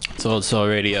 It's Old Soul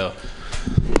Radio.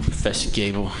 Professor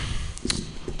Gable.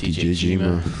 DJ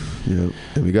Jima. Yep.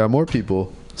 And we got more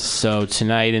people. So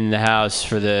tonight in the house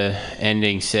for the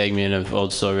ending segment of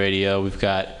Old Soul Radio, we've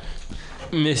got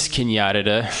Miss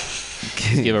Kenyatta.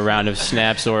 Give a round of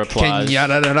snaps or applause.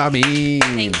 Kenyatta. Thank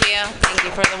you. Thank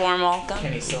you for the warm welcome.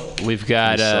 We've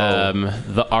got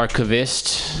the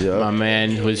archivist, my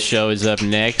man, whose show is up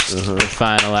next, the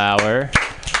final hour.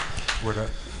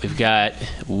 We've got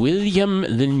William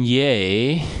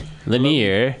Lanier,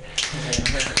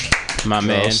 my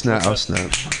man. I'll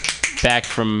snap. Back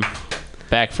from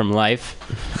life.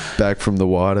 Back from the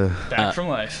water. Back from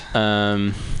life.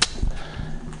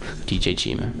 DJ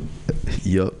Chima.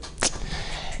 Yup.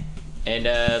 And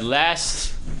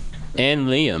last, and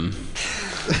Liam.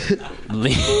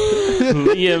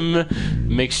 Liam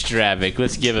McStravick.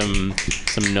 Let's give him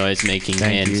some noise-making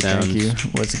hand sounds. Thank you.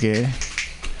 What's good?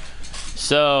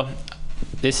 So,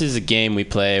 this is a game we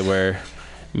play where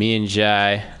me and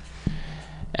Jai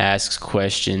asks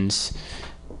questions,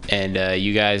 and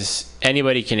you guys,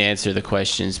 anybody can answer the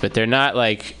questions, but they're not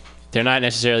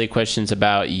necessarily questions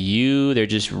about you. They're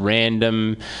just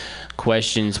random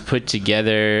questions put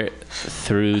together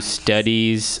through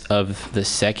studies of the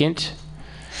second.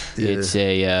 Yeah,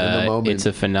 it's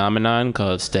a phenomenon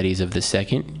called studies of the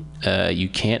second. You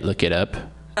can't look it up,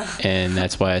 and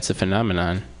that's why it's a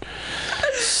phenomenon.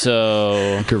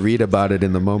 So you can read about it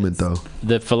in the moment, though.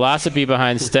 The philosophy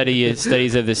behind studies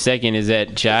of the second is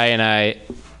that Jai and I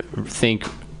think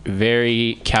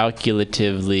very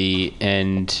calculatively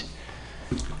and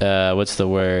what's the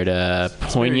word?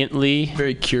 Poignantly.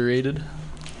 Very curated.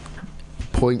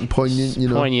 Poignant, you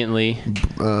know. Poignantly.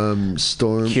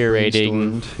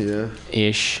 Curating. Yeah.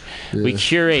 Ish. Yeah.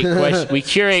 We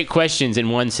curate questions in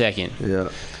 1 second. Yeah.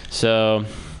 So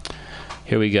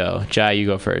here we go. Jai, you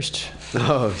go first.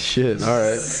 Oh shit! All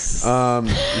right.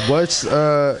 What's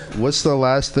the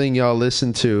last thing y'all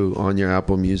listened to on your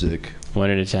Apple Music?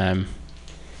 One at a time.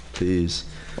 Please.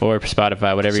 Or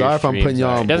Spotify, whatever. Sorry if I'm putting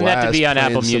y'all on blast. It doesn't have to be on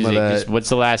playing Apple some of Music. that. Just what's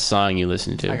the last song you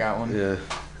listened to? I got one. Yeah.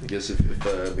 I guess if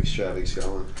McStravick's got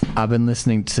one. I've been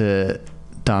listening to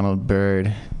Donald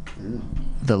Byrd.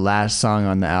 The last song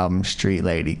on the album, Street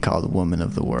Lady, called Woman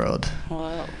of the World.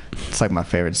 Wow. It's like my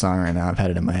favorite song right now. I've had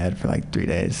it in my head for like 3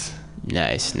 days.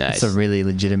 Nice. It's a really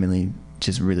legitimately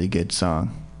just really good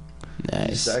song.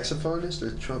 Nice. Saxophonist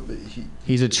or trumpet?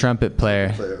 He's a trumpet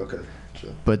player. Okay.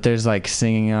 Sure. But there's like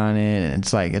singing on it, and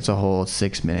it's a whole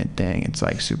 6-minute thing. It's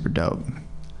like super dope.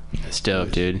 That's dope,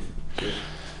 dude.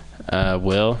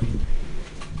 Will?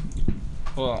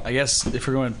 Well, I guess if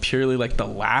we're going purely like the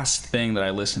last thing that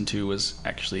I listened to was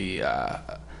actually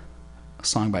a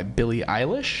song by Billie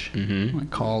Eilish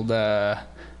called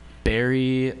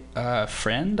Barry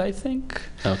Friend, I think.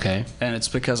 Okay. And it's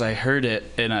because I heard it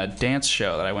in a dance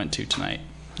show that I went to tonight.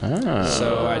 Oh.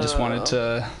 So I just wanted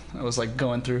to, I was like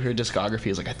going through her discography. I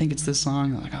was like, I think it's this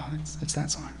song. I'm like, oh, it's that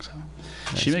song. So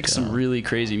she makes some really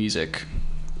crazy music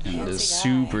and is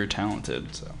super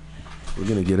talented. So we're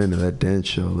going to get into that dance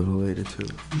show a little later, too.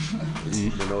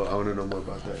 I want to know more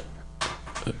about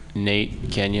that. Nate,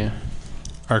 Kenya?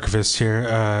 Archivist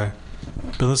here.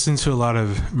 Been listening to a lot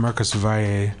of Marcos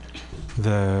Valle,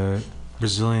 the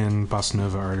Brazilian bossa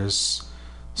nova artist.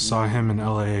 Saw him in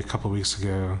LA a couple weeks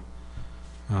ago.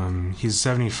 He's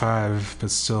 75, but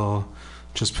still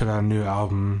just put out a new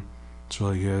album. It's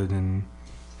really good and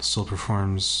still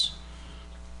performs.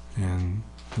 And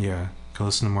yeah, go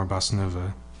listen to more bossa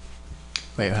nova.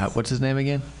 Wait, what's his name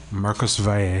again? Marcos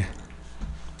Valle.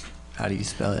 How do you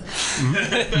spell it?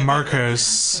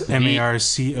 Marcos,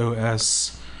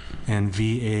 Marcos, and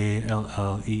Valle.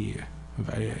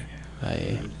 Valle.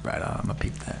 Right on, I'm gonna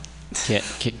peep that.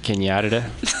 Kenyatta?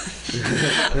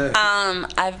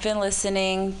 I've been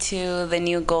listening to the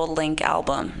new Gold Link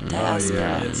album.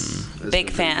 Big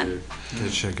fan.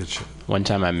 Good shit. One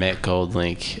time I met Gold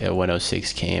Link at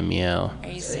 106 KMEL. Are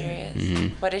you serious?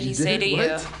 Mm-hmm. What did he say to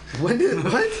you? What?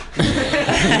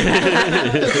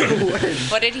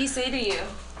 What did he say to you?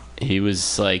 He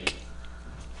was like,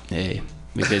 hey,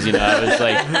 because I was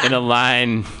like in a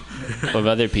line of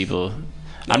other people.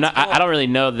 I don't really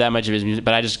know that much of his music,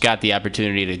 but I just got the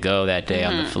opportunity to go that day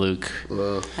on the Fluke.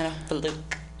 Fluke.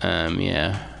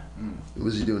 Yeah.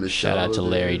 Was he doing a shout out to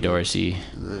Larry Dorsey?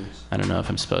 Nice. I don't know if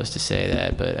I'm supposed to say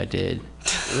that, but I did.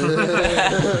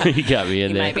 He got me in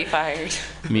You there. might be fired.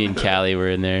 Me and Callie were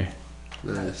in there.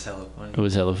 Nice. It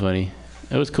was hella funny.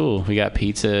 It was cool. We got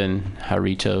pizza and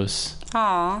Jarritos.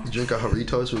 Aw. You drink a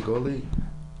Jarritos with Gold League?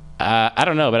 I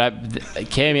don't know, but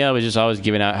KML was just always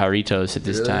giving out Jarritos at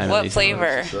this time. What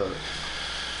flavor?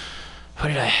 What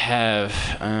did I have?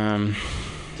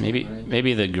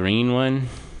 Maybe the green one.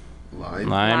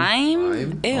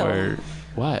 Lime? Ew. Or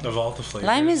what? Of all the flavors.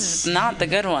 Lime is not the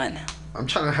good one. I'm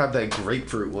trying to have that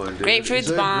grapefruit one, dude. Grapefruit's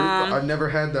Is there a bomb. I've never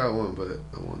had that one, but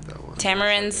I want that one.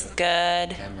 Tamarind's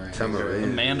good.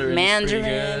 Tamarind.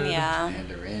 Mandarin, yeah.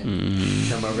 Mandarin.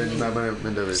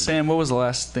 Sam, what was the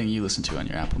last thing you listened to on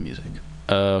your Apple Music?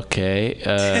 Okay.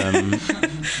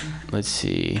 Let's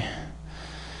see.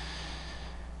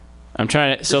 I'm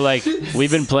trying to. So like, we've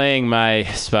been playing my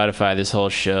Spotify this whole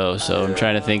show, so I'm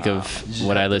trying to think of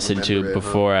what I listened to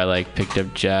before I like picked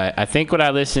up Jai. I think what I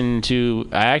listened to.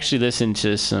 I actually listened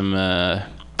to some.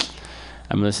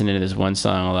 I'm listening to this one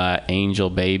song a lot, "Angel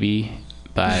Baby"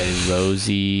 by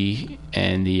Rosie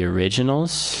and the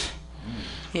Originals.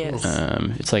 Yes.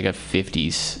 It's like a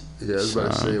 50s. Yeah, I was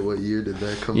about to say, what year did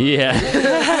that come out? Yeah.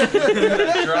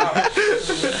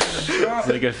 It's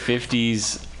like a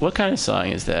 50s. What kind of song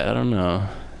is that? I don't know.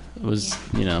 It was,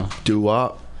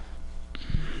 Doo-wop.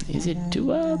 Is it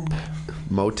doo-wop?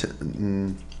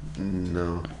 Motown.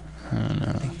 No. I don't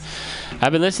know.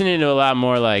 I've been listening to a lot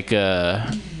more like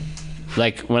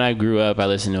when I grew up, I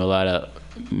listened to a lot of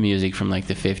music from like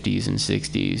the 50s and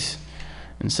 60s.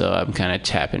 And so I'm kind of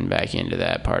tapping back into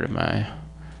that part of my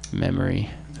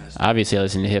memory. Obviously, I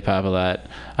listen to hip hop a lot.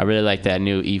 I really like that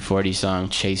new E40 song,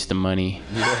 "Chase the Money."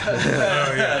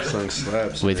 That song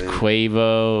slaps. With man.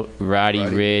 Quavo, Roddy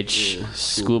Ricch,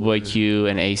 Schoolboy Q,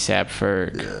 and A$AP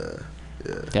Ferg. Yeah.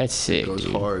 That's sick. It goes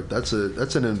dude. hard. That's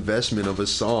an investment of a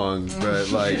song, but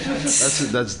like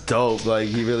that's dope. Like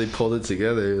he really pulled it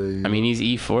together. I mean, he's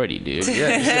E40, dude.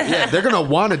 Yeah, they're gonna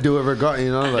want to do it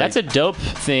regardless. Like, that's a dope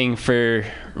thing for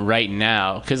right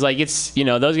now, because like it's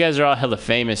those guys are all hella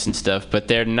famous and stuff, but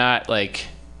they're not like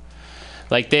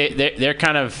they're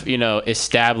kind of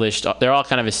established. They're all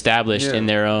kind of established in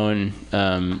their own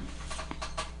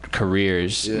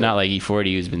careers. Not like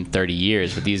E40, who's been 30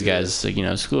 years, but these guys like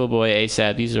Schoolboy,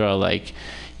 A$AP, these are all like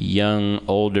young,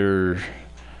 older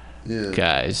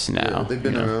guys now. Yeah, they've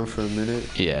been around for a minute.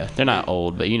 Yeah, they're not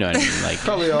old, but you know what I mean. Like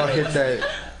probably all hit that.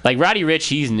 Like Roddy Ricch,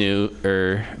 he's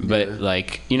newer, but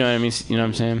like you know what I mean. You know what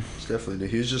I'm saying? It's definitely new.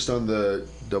 He was just on the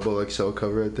XXL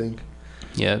cover, I think.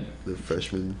 Yep. The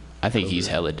freshman. I think he's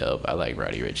hella dope. I like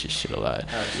Roddy Ricch's shit a lot.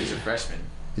 Oh, he's a freshman.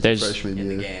 He's a freshman in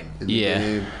the game. In the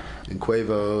game. And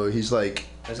Quavo, he's like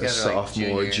a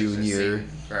sophomore, junior.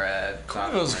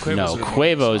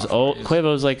 Quavo's old.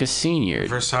 Quavo's like a senior.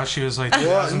 Versace was like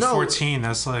 2014.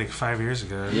 That's like 5 years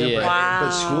ago. Yeah.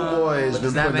 But Schoolboy has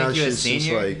been putting out shit since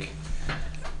like.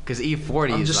 Because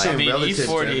E40 I'm is just like... saying relative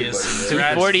E40 to is...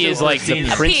 E40 is like the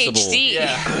principal PhD.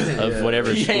 of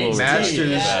whatever school.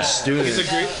 Master's student. He's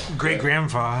a great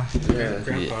grandpa.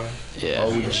 Yeah.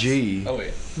 OG. Oh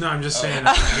wait. No, I'm just saying.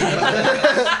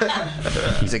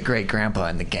 He's a great grandpa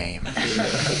in the game.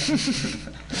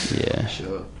 Yeah.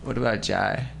 Sure. What about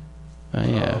Jai? Oh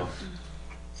yeah.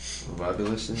 What have I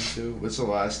been listening to? What's the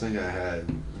last thing I had?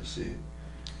 Let's see.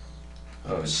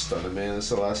 Oh, Stunner Man. That's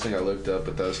the last thing I looked up,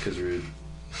 but that was because we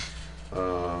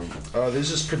there's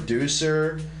this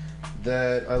producer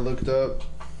that I looked up.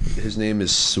 His name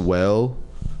is Swell.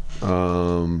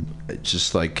 It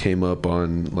just like came up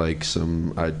on like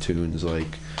some iTunes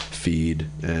like feed,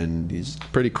 and he's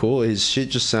pretty cool. His shit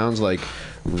just sounds like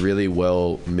really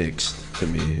well mixed to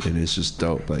me, and it's just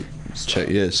dope. Like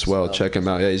Swell, check him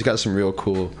out. Yeah, he's got some real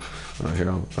cool.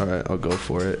 I'll go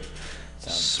for it.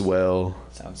 Swell.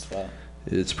 Sounds swell.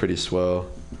 It's pretty swell.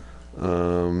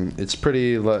 It's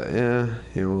pretty I'm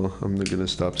gonna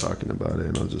stop talking about it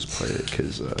and I'll just play it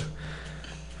because I'll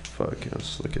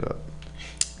just look it up.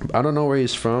 I don't know where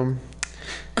he's from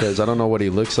because I don't know what he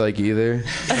looks like either.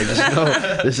 I just know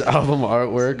this album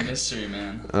artwork. It's a mystery,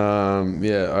 man.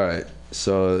 Alright,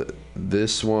 so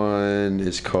this one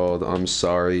is called "I'm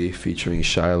Sorry" featuring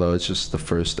Shiloh. It's just the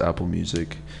first Apple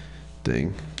Music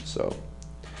thing, so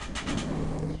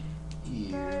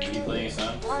You playing a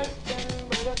song?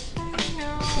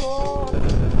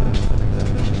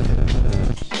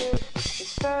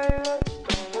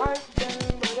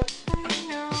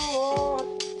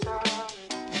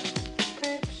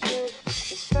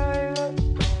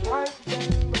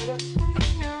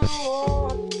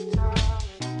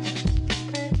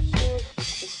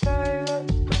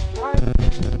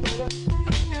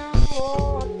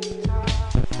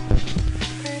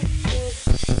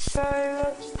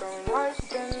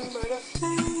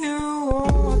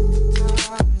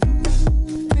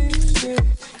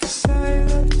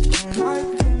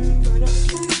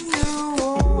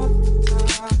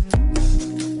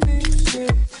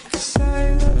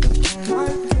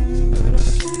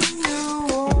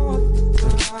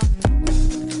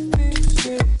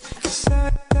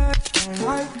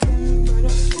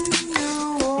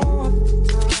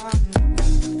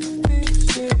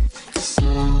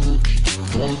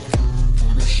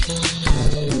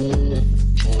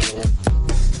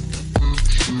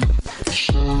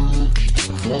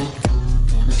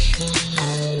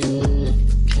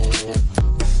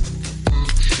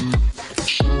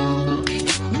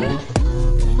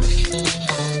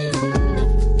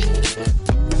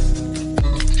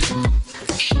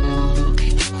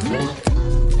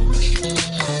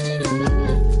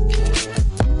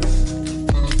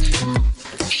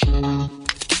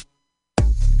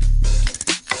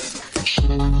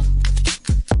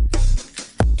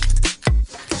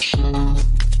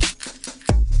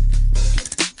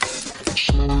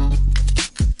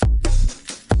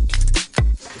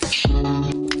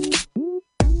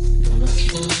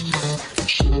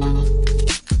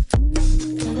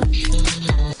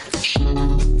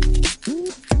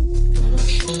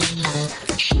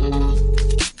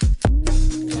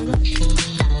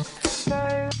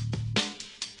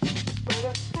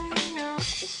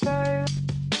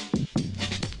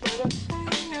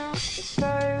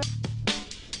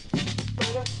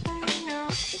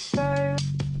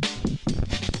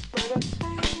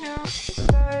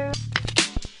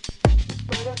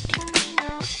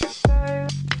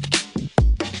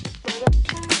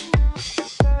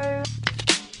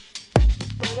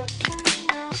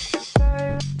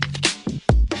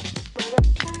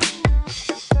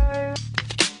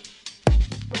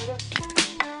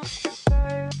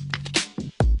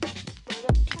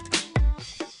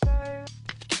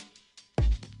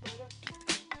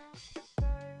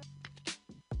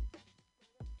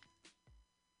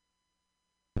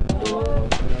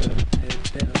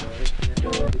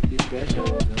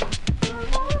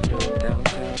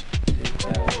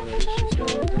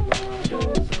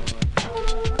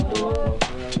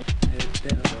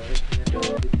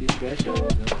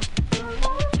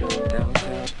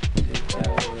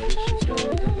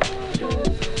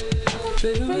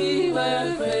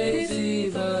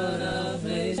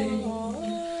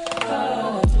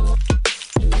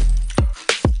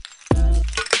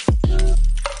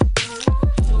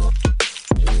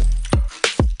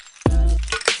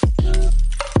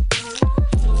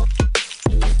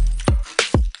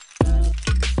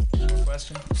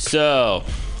 So,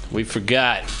 we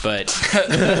forgot, but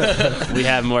we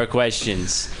have more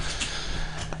questions.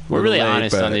 We're really late,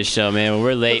 honest on this show, man. When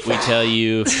we're late, we tell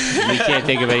you. We can't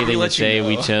think of anything to say.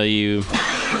 We tell you.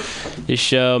 This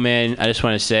show, man, I just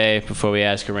want to say, before we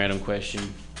ask a random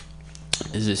question,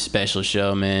 this is a special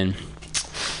show, man.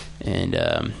 And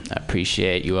I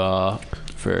appreciate you all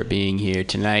for being here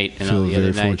tonight and all the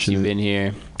other nights you've been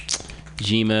here.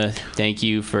 Jima, thank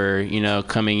you for,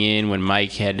 coming in when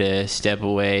Mike had to step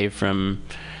away from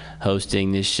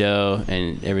hosting this show,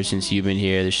 and ever since you've been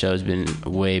here, the show's been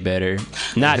way better.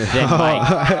 Not than Mike,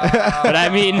 but I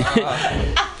mean,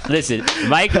 listen,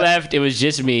 Mike left, it was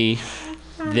just me,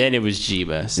 then it was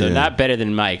Jima. So not better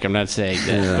than Mike, I'm not saying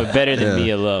that, but better than me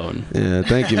alone. Yeah,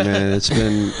 thank you, man. It's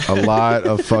been a lot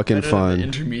of fucking fun. The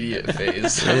intermediate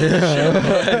phase.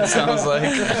 It sounds like.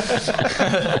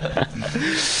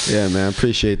 Yeah, man, I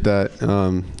appreciate that.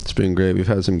 It's been great. We've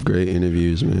had some great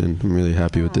interviews, man. I'm really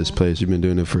happy with this place. We've been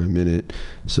doing it for a minute.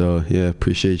 So, yeah,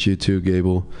 appreciate you too,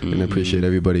 Gable. And I appreciate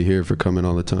everybody here for coming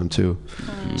all the time, too.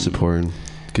 Supporting.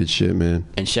 Good shit, man.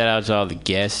 And shout out to all the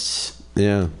guests.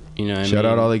 Yeah. Shout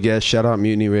out all the guests. Shout out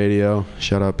Mutiny Radio.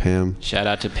 Shout out Pam. Shout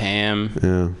out to Pam.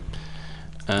 Yeah.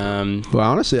 Well,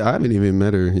 honestly, I haven't even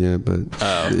met her yet, but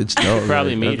it's dope.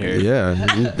 Probably meet her.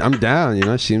 Yeah, I'm down.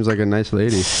 She seems like a nice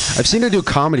lady. I've seen her do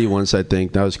comedy once. I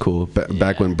think that was cool.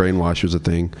 Back when Brainwash was a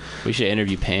thing. We should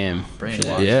interview Pam.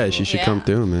 Brainwash. Yeah, she should come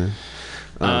through,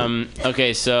 man.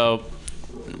 Okay, so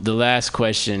the last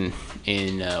question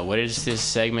in what is this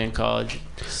segment called?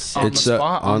 On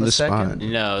the spot.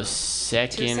 No,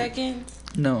 second. 2 seconds?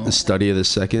 No. The study of the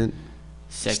second.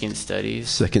 Second studies.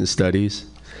 Second studies.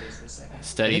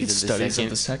 Studies of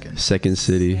the second. Second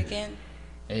City. Second.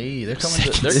 Hey, they're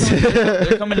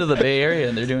coming to the Bay Area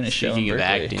and they're doing a show. Speaking in of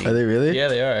Berkeley. acting. Are they really? Yeah,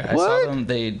 they are. I saw them.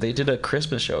 They did a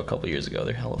Christmas show a couple years ago.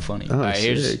 They're hella funny. Oh, all right,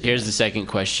 here's the second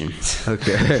question.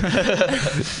 Okay.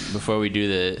 Before we do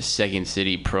the Second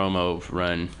City promo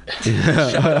run.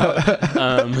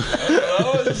 I'm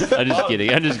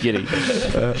just kidding.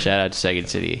 Shout out to Second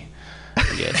City.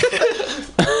 I guess.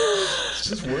 It's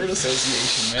just word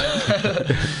association,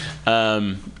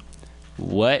 man.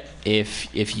 What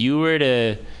if you were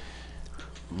to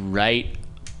write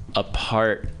a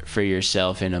part for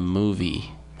yourself in a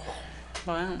movie?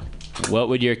 Wow. What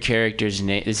would your character's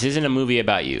name? This isn't a movie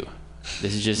about you.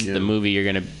 This is just the movie you're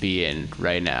gonna be in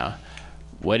right now.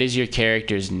 What is your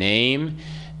character's name,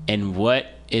 and what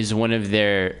is one of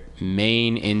their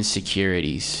main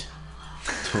insecurities?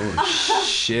 Oh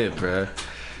shit, bro.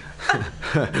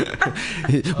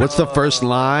 What's the first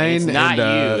line? It's not you.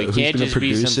 It who's can't gonna just be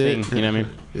produce something. it? You know what I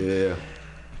mean? Yeah.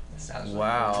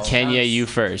 Wow. Kenya, you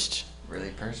first.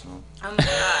 Really personal. Oh my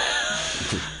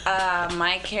god.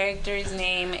 My character's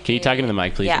name. Can you talk into the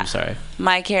mic, please? Yeah. I'm sorry.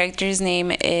 My character's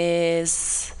name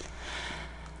is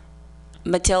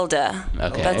Matilda.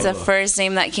 Okay. That's the first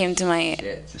name that came to my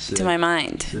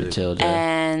mind. Matilda.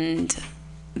 And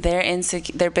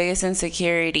their biggest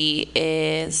insecurity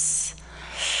is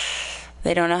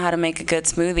they don't know how to make a good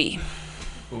smoothie.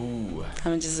 Ooh. I'm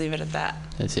gonna just leave it at that.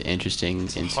 That's an interesting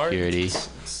insecurity.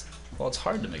 Well, it's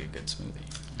hard to make a good smoothie.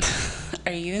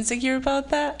 Are you insecure about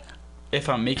that? If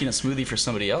I'm making a smoothie for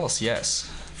somebody else, yes.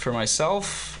 For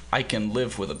myself, I can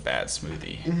live with a bad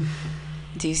smoothie.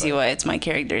 Do you see why it's my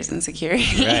character's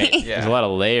insecurity? Right. Yeah. There's a lot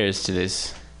of layers to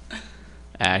this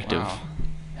act of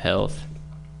health.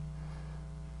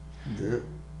 Yeah.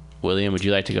 William, would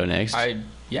you like to go next?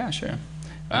 Yeah, sure.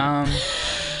 Yeah,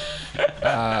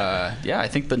 I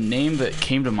think the name that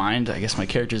came to mind, I guess my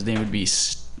character's name would be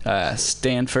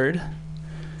Stanford.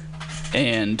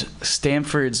 And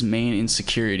Stanford's main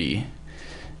insecurity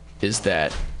is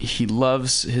that he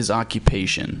loves his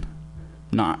occupation.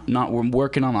 We're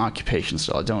working on the occupation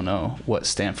still. I don't know what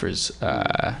Stanford's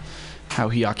how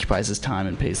he occupies his time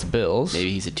and pays the bills.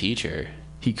 Maybe he's a teacher.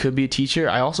 He could be a teacher.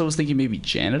 I also was thinking maybe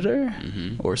janitor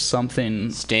or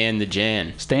something. Stan the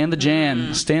Jan. Stan the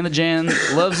Jan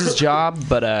loves his job,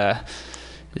 but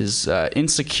is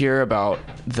insecure about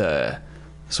the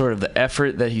sort of the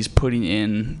effort that he's putting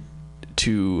in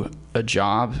to a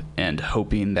job and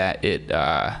hoping that it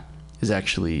is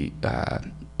actually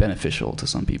beneficial to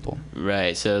some people.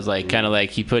 Right. So it's like kind of like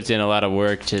he puts in a lot of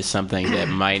work to something that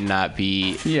might not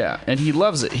be. Yeah, and he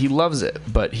loves it. He loves it,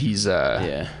 but he's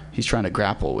trying to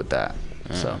grapple with that.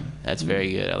 So that's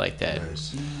very good. I like that.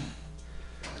 Nice.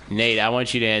 Nate, I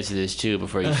want you to answer this too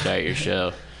before you start your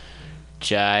show.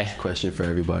 Jai. Question for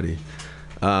everybody.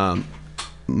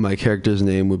 My character's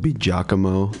name would be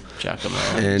Giacomo.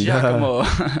 And, Giacomo.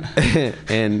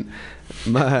 And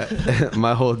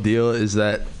my whole deal is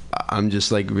that I'm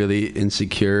just like really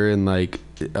insecure and like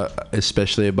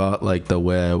especially about like the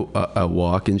way I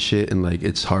walk and shit, and like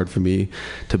it's hard for me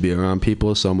to be around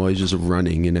people, so I'm always just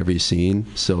running in every scene.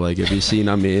 So like every scene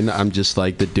I'm in, I'm just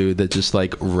like the dude that just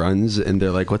like runs, and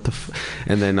they're like, what the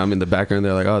and then I'm in the background,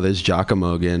 they're like, oh, there's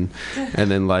Giacomo again.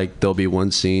 And then like there'll be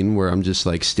one scene where I'm just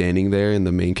like standing there and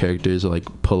the main characters like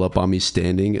pull up on me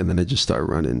standing, and then I just start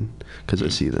running because I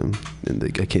see them, and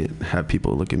I can't have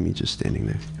people look at me just standing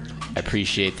there. I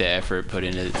appreciate the effort put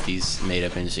into these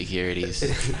made-up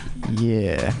insecurities.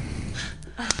 Yeah.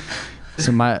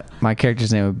 So my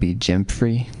character's name would be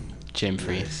Jimfrey.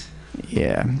 Jimfrey.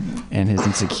 Yeah, and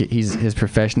his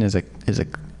profession is a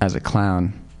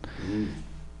clown,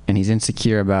 and he's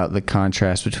insecure about the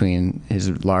contrast between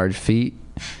his large feet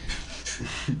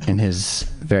and his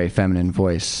very feminine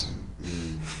voice.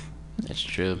 That's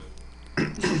true.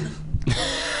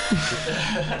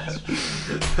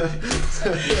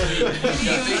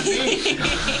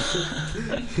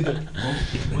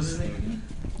 What's his name?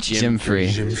 Jimfrey.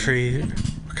 Jimfrey.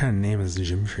 What kind of name is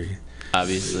Jimfrey?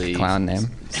 Obviously, clown name.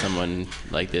 Someone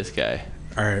like this guy.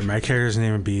 All right, my character's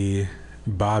name would be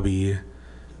Bobby,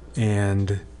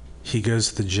 and he goes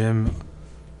to the gym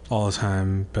all the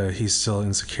time, but he's still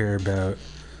insecure about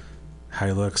how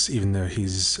he looks, even though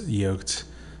he's yoked.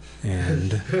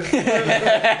 And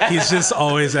he's just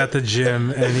always at the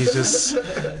gym, and he's just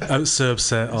so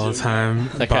upset all the time.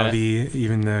 Bobby,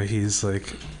 even though he's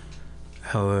like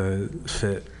hella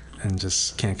fit and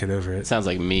just can't get over it. Sounds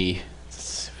like me.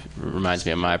 Reminds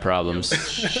me of my problems.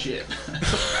 Shit.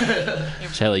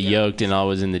 Just hella yoked and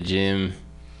always in the gym.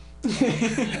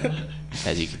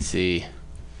 As you can see.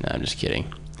 No, I'm just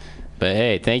kidding. But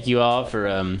hey, thank you all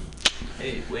for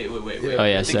Hey, wait. Oh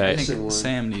yeah, sorry. I think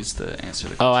Sam needs to answer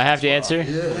the question. Oh, I have to answer?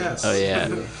 Yes. Oh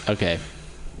yeah. Okay.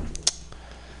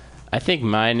 I think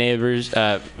my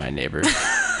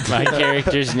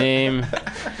character's name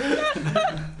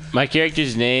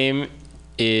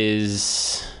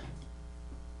is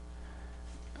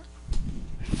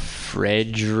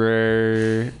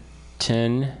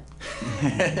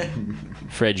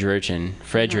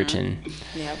Fredgerton.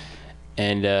 Yep.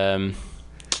 And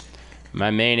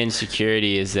my main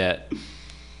insecurity is that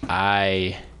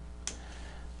I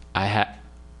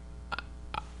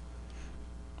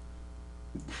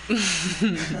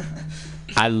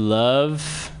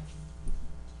love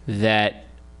that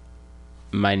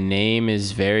my name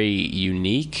is very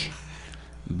unique,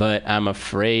 but I'm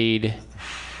afraid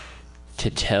to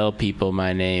tell people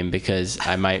my name because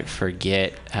I might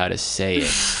forget how to say it.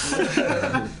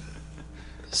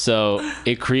 So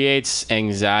it creates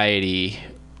anxiety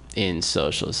in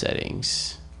social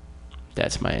settings.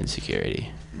 That's my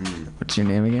insecurity. What's your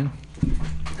name again?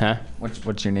 Huh?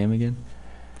 What's your name again?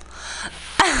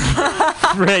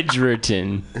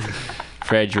 Fredgerton.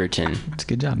 It's a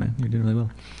good job, man. You're doing really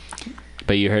well.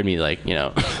 But you heard me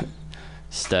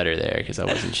stutter there because I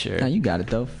wasn't sure. No, you got it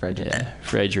though, Fredgerton. Yeah,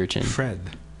 Fredgerton. Fred.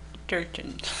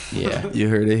 Yeah. You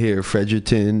heard it here.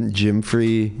 Fredgerton, Jim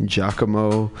Free,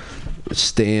 Giacomo,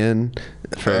 Stan,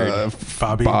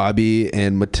 Bobby,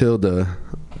 and Matilda.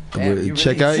 Damn,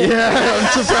 Check really out, I'm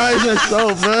surprised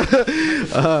myself,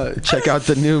 bro. Check out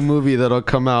the new movie that'll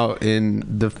come out in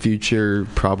the future.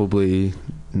 Probably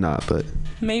not, but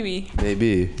maybe.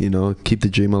 Keep the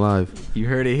dream alive. You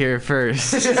heard it here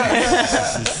first.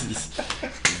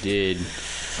 Did.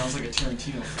 Sounds like a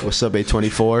Tarantino film. What's up,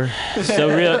 A24? So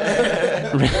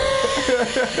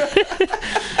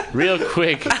real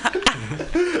quick.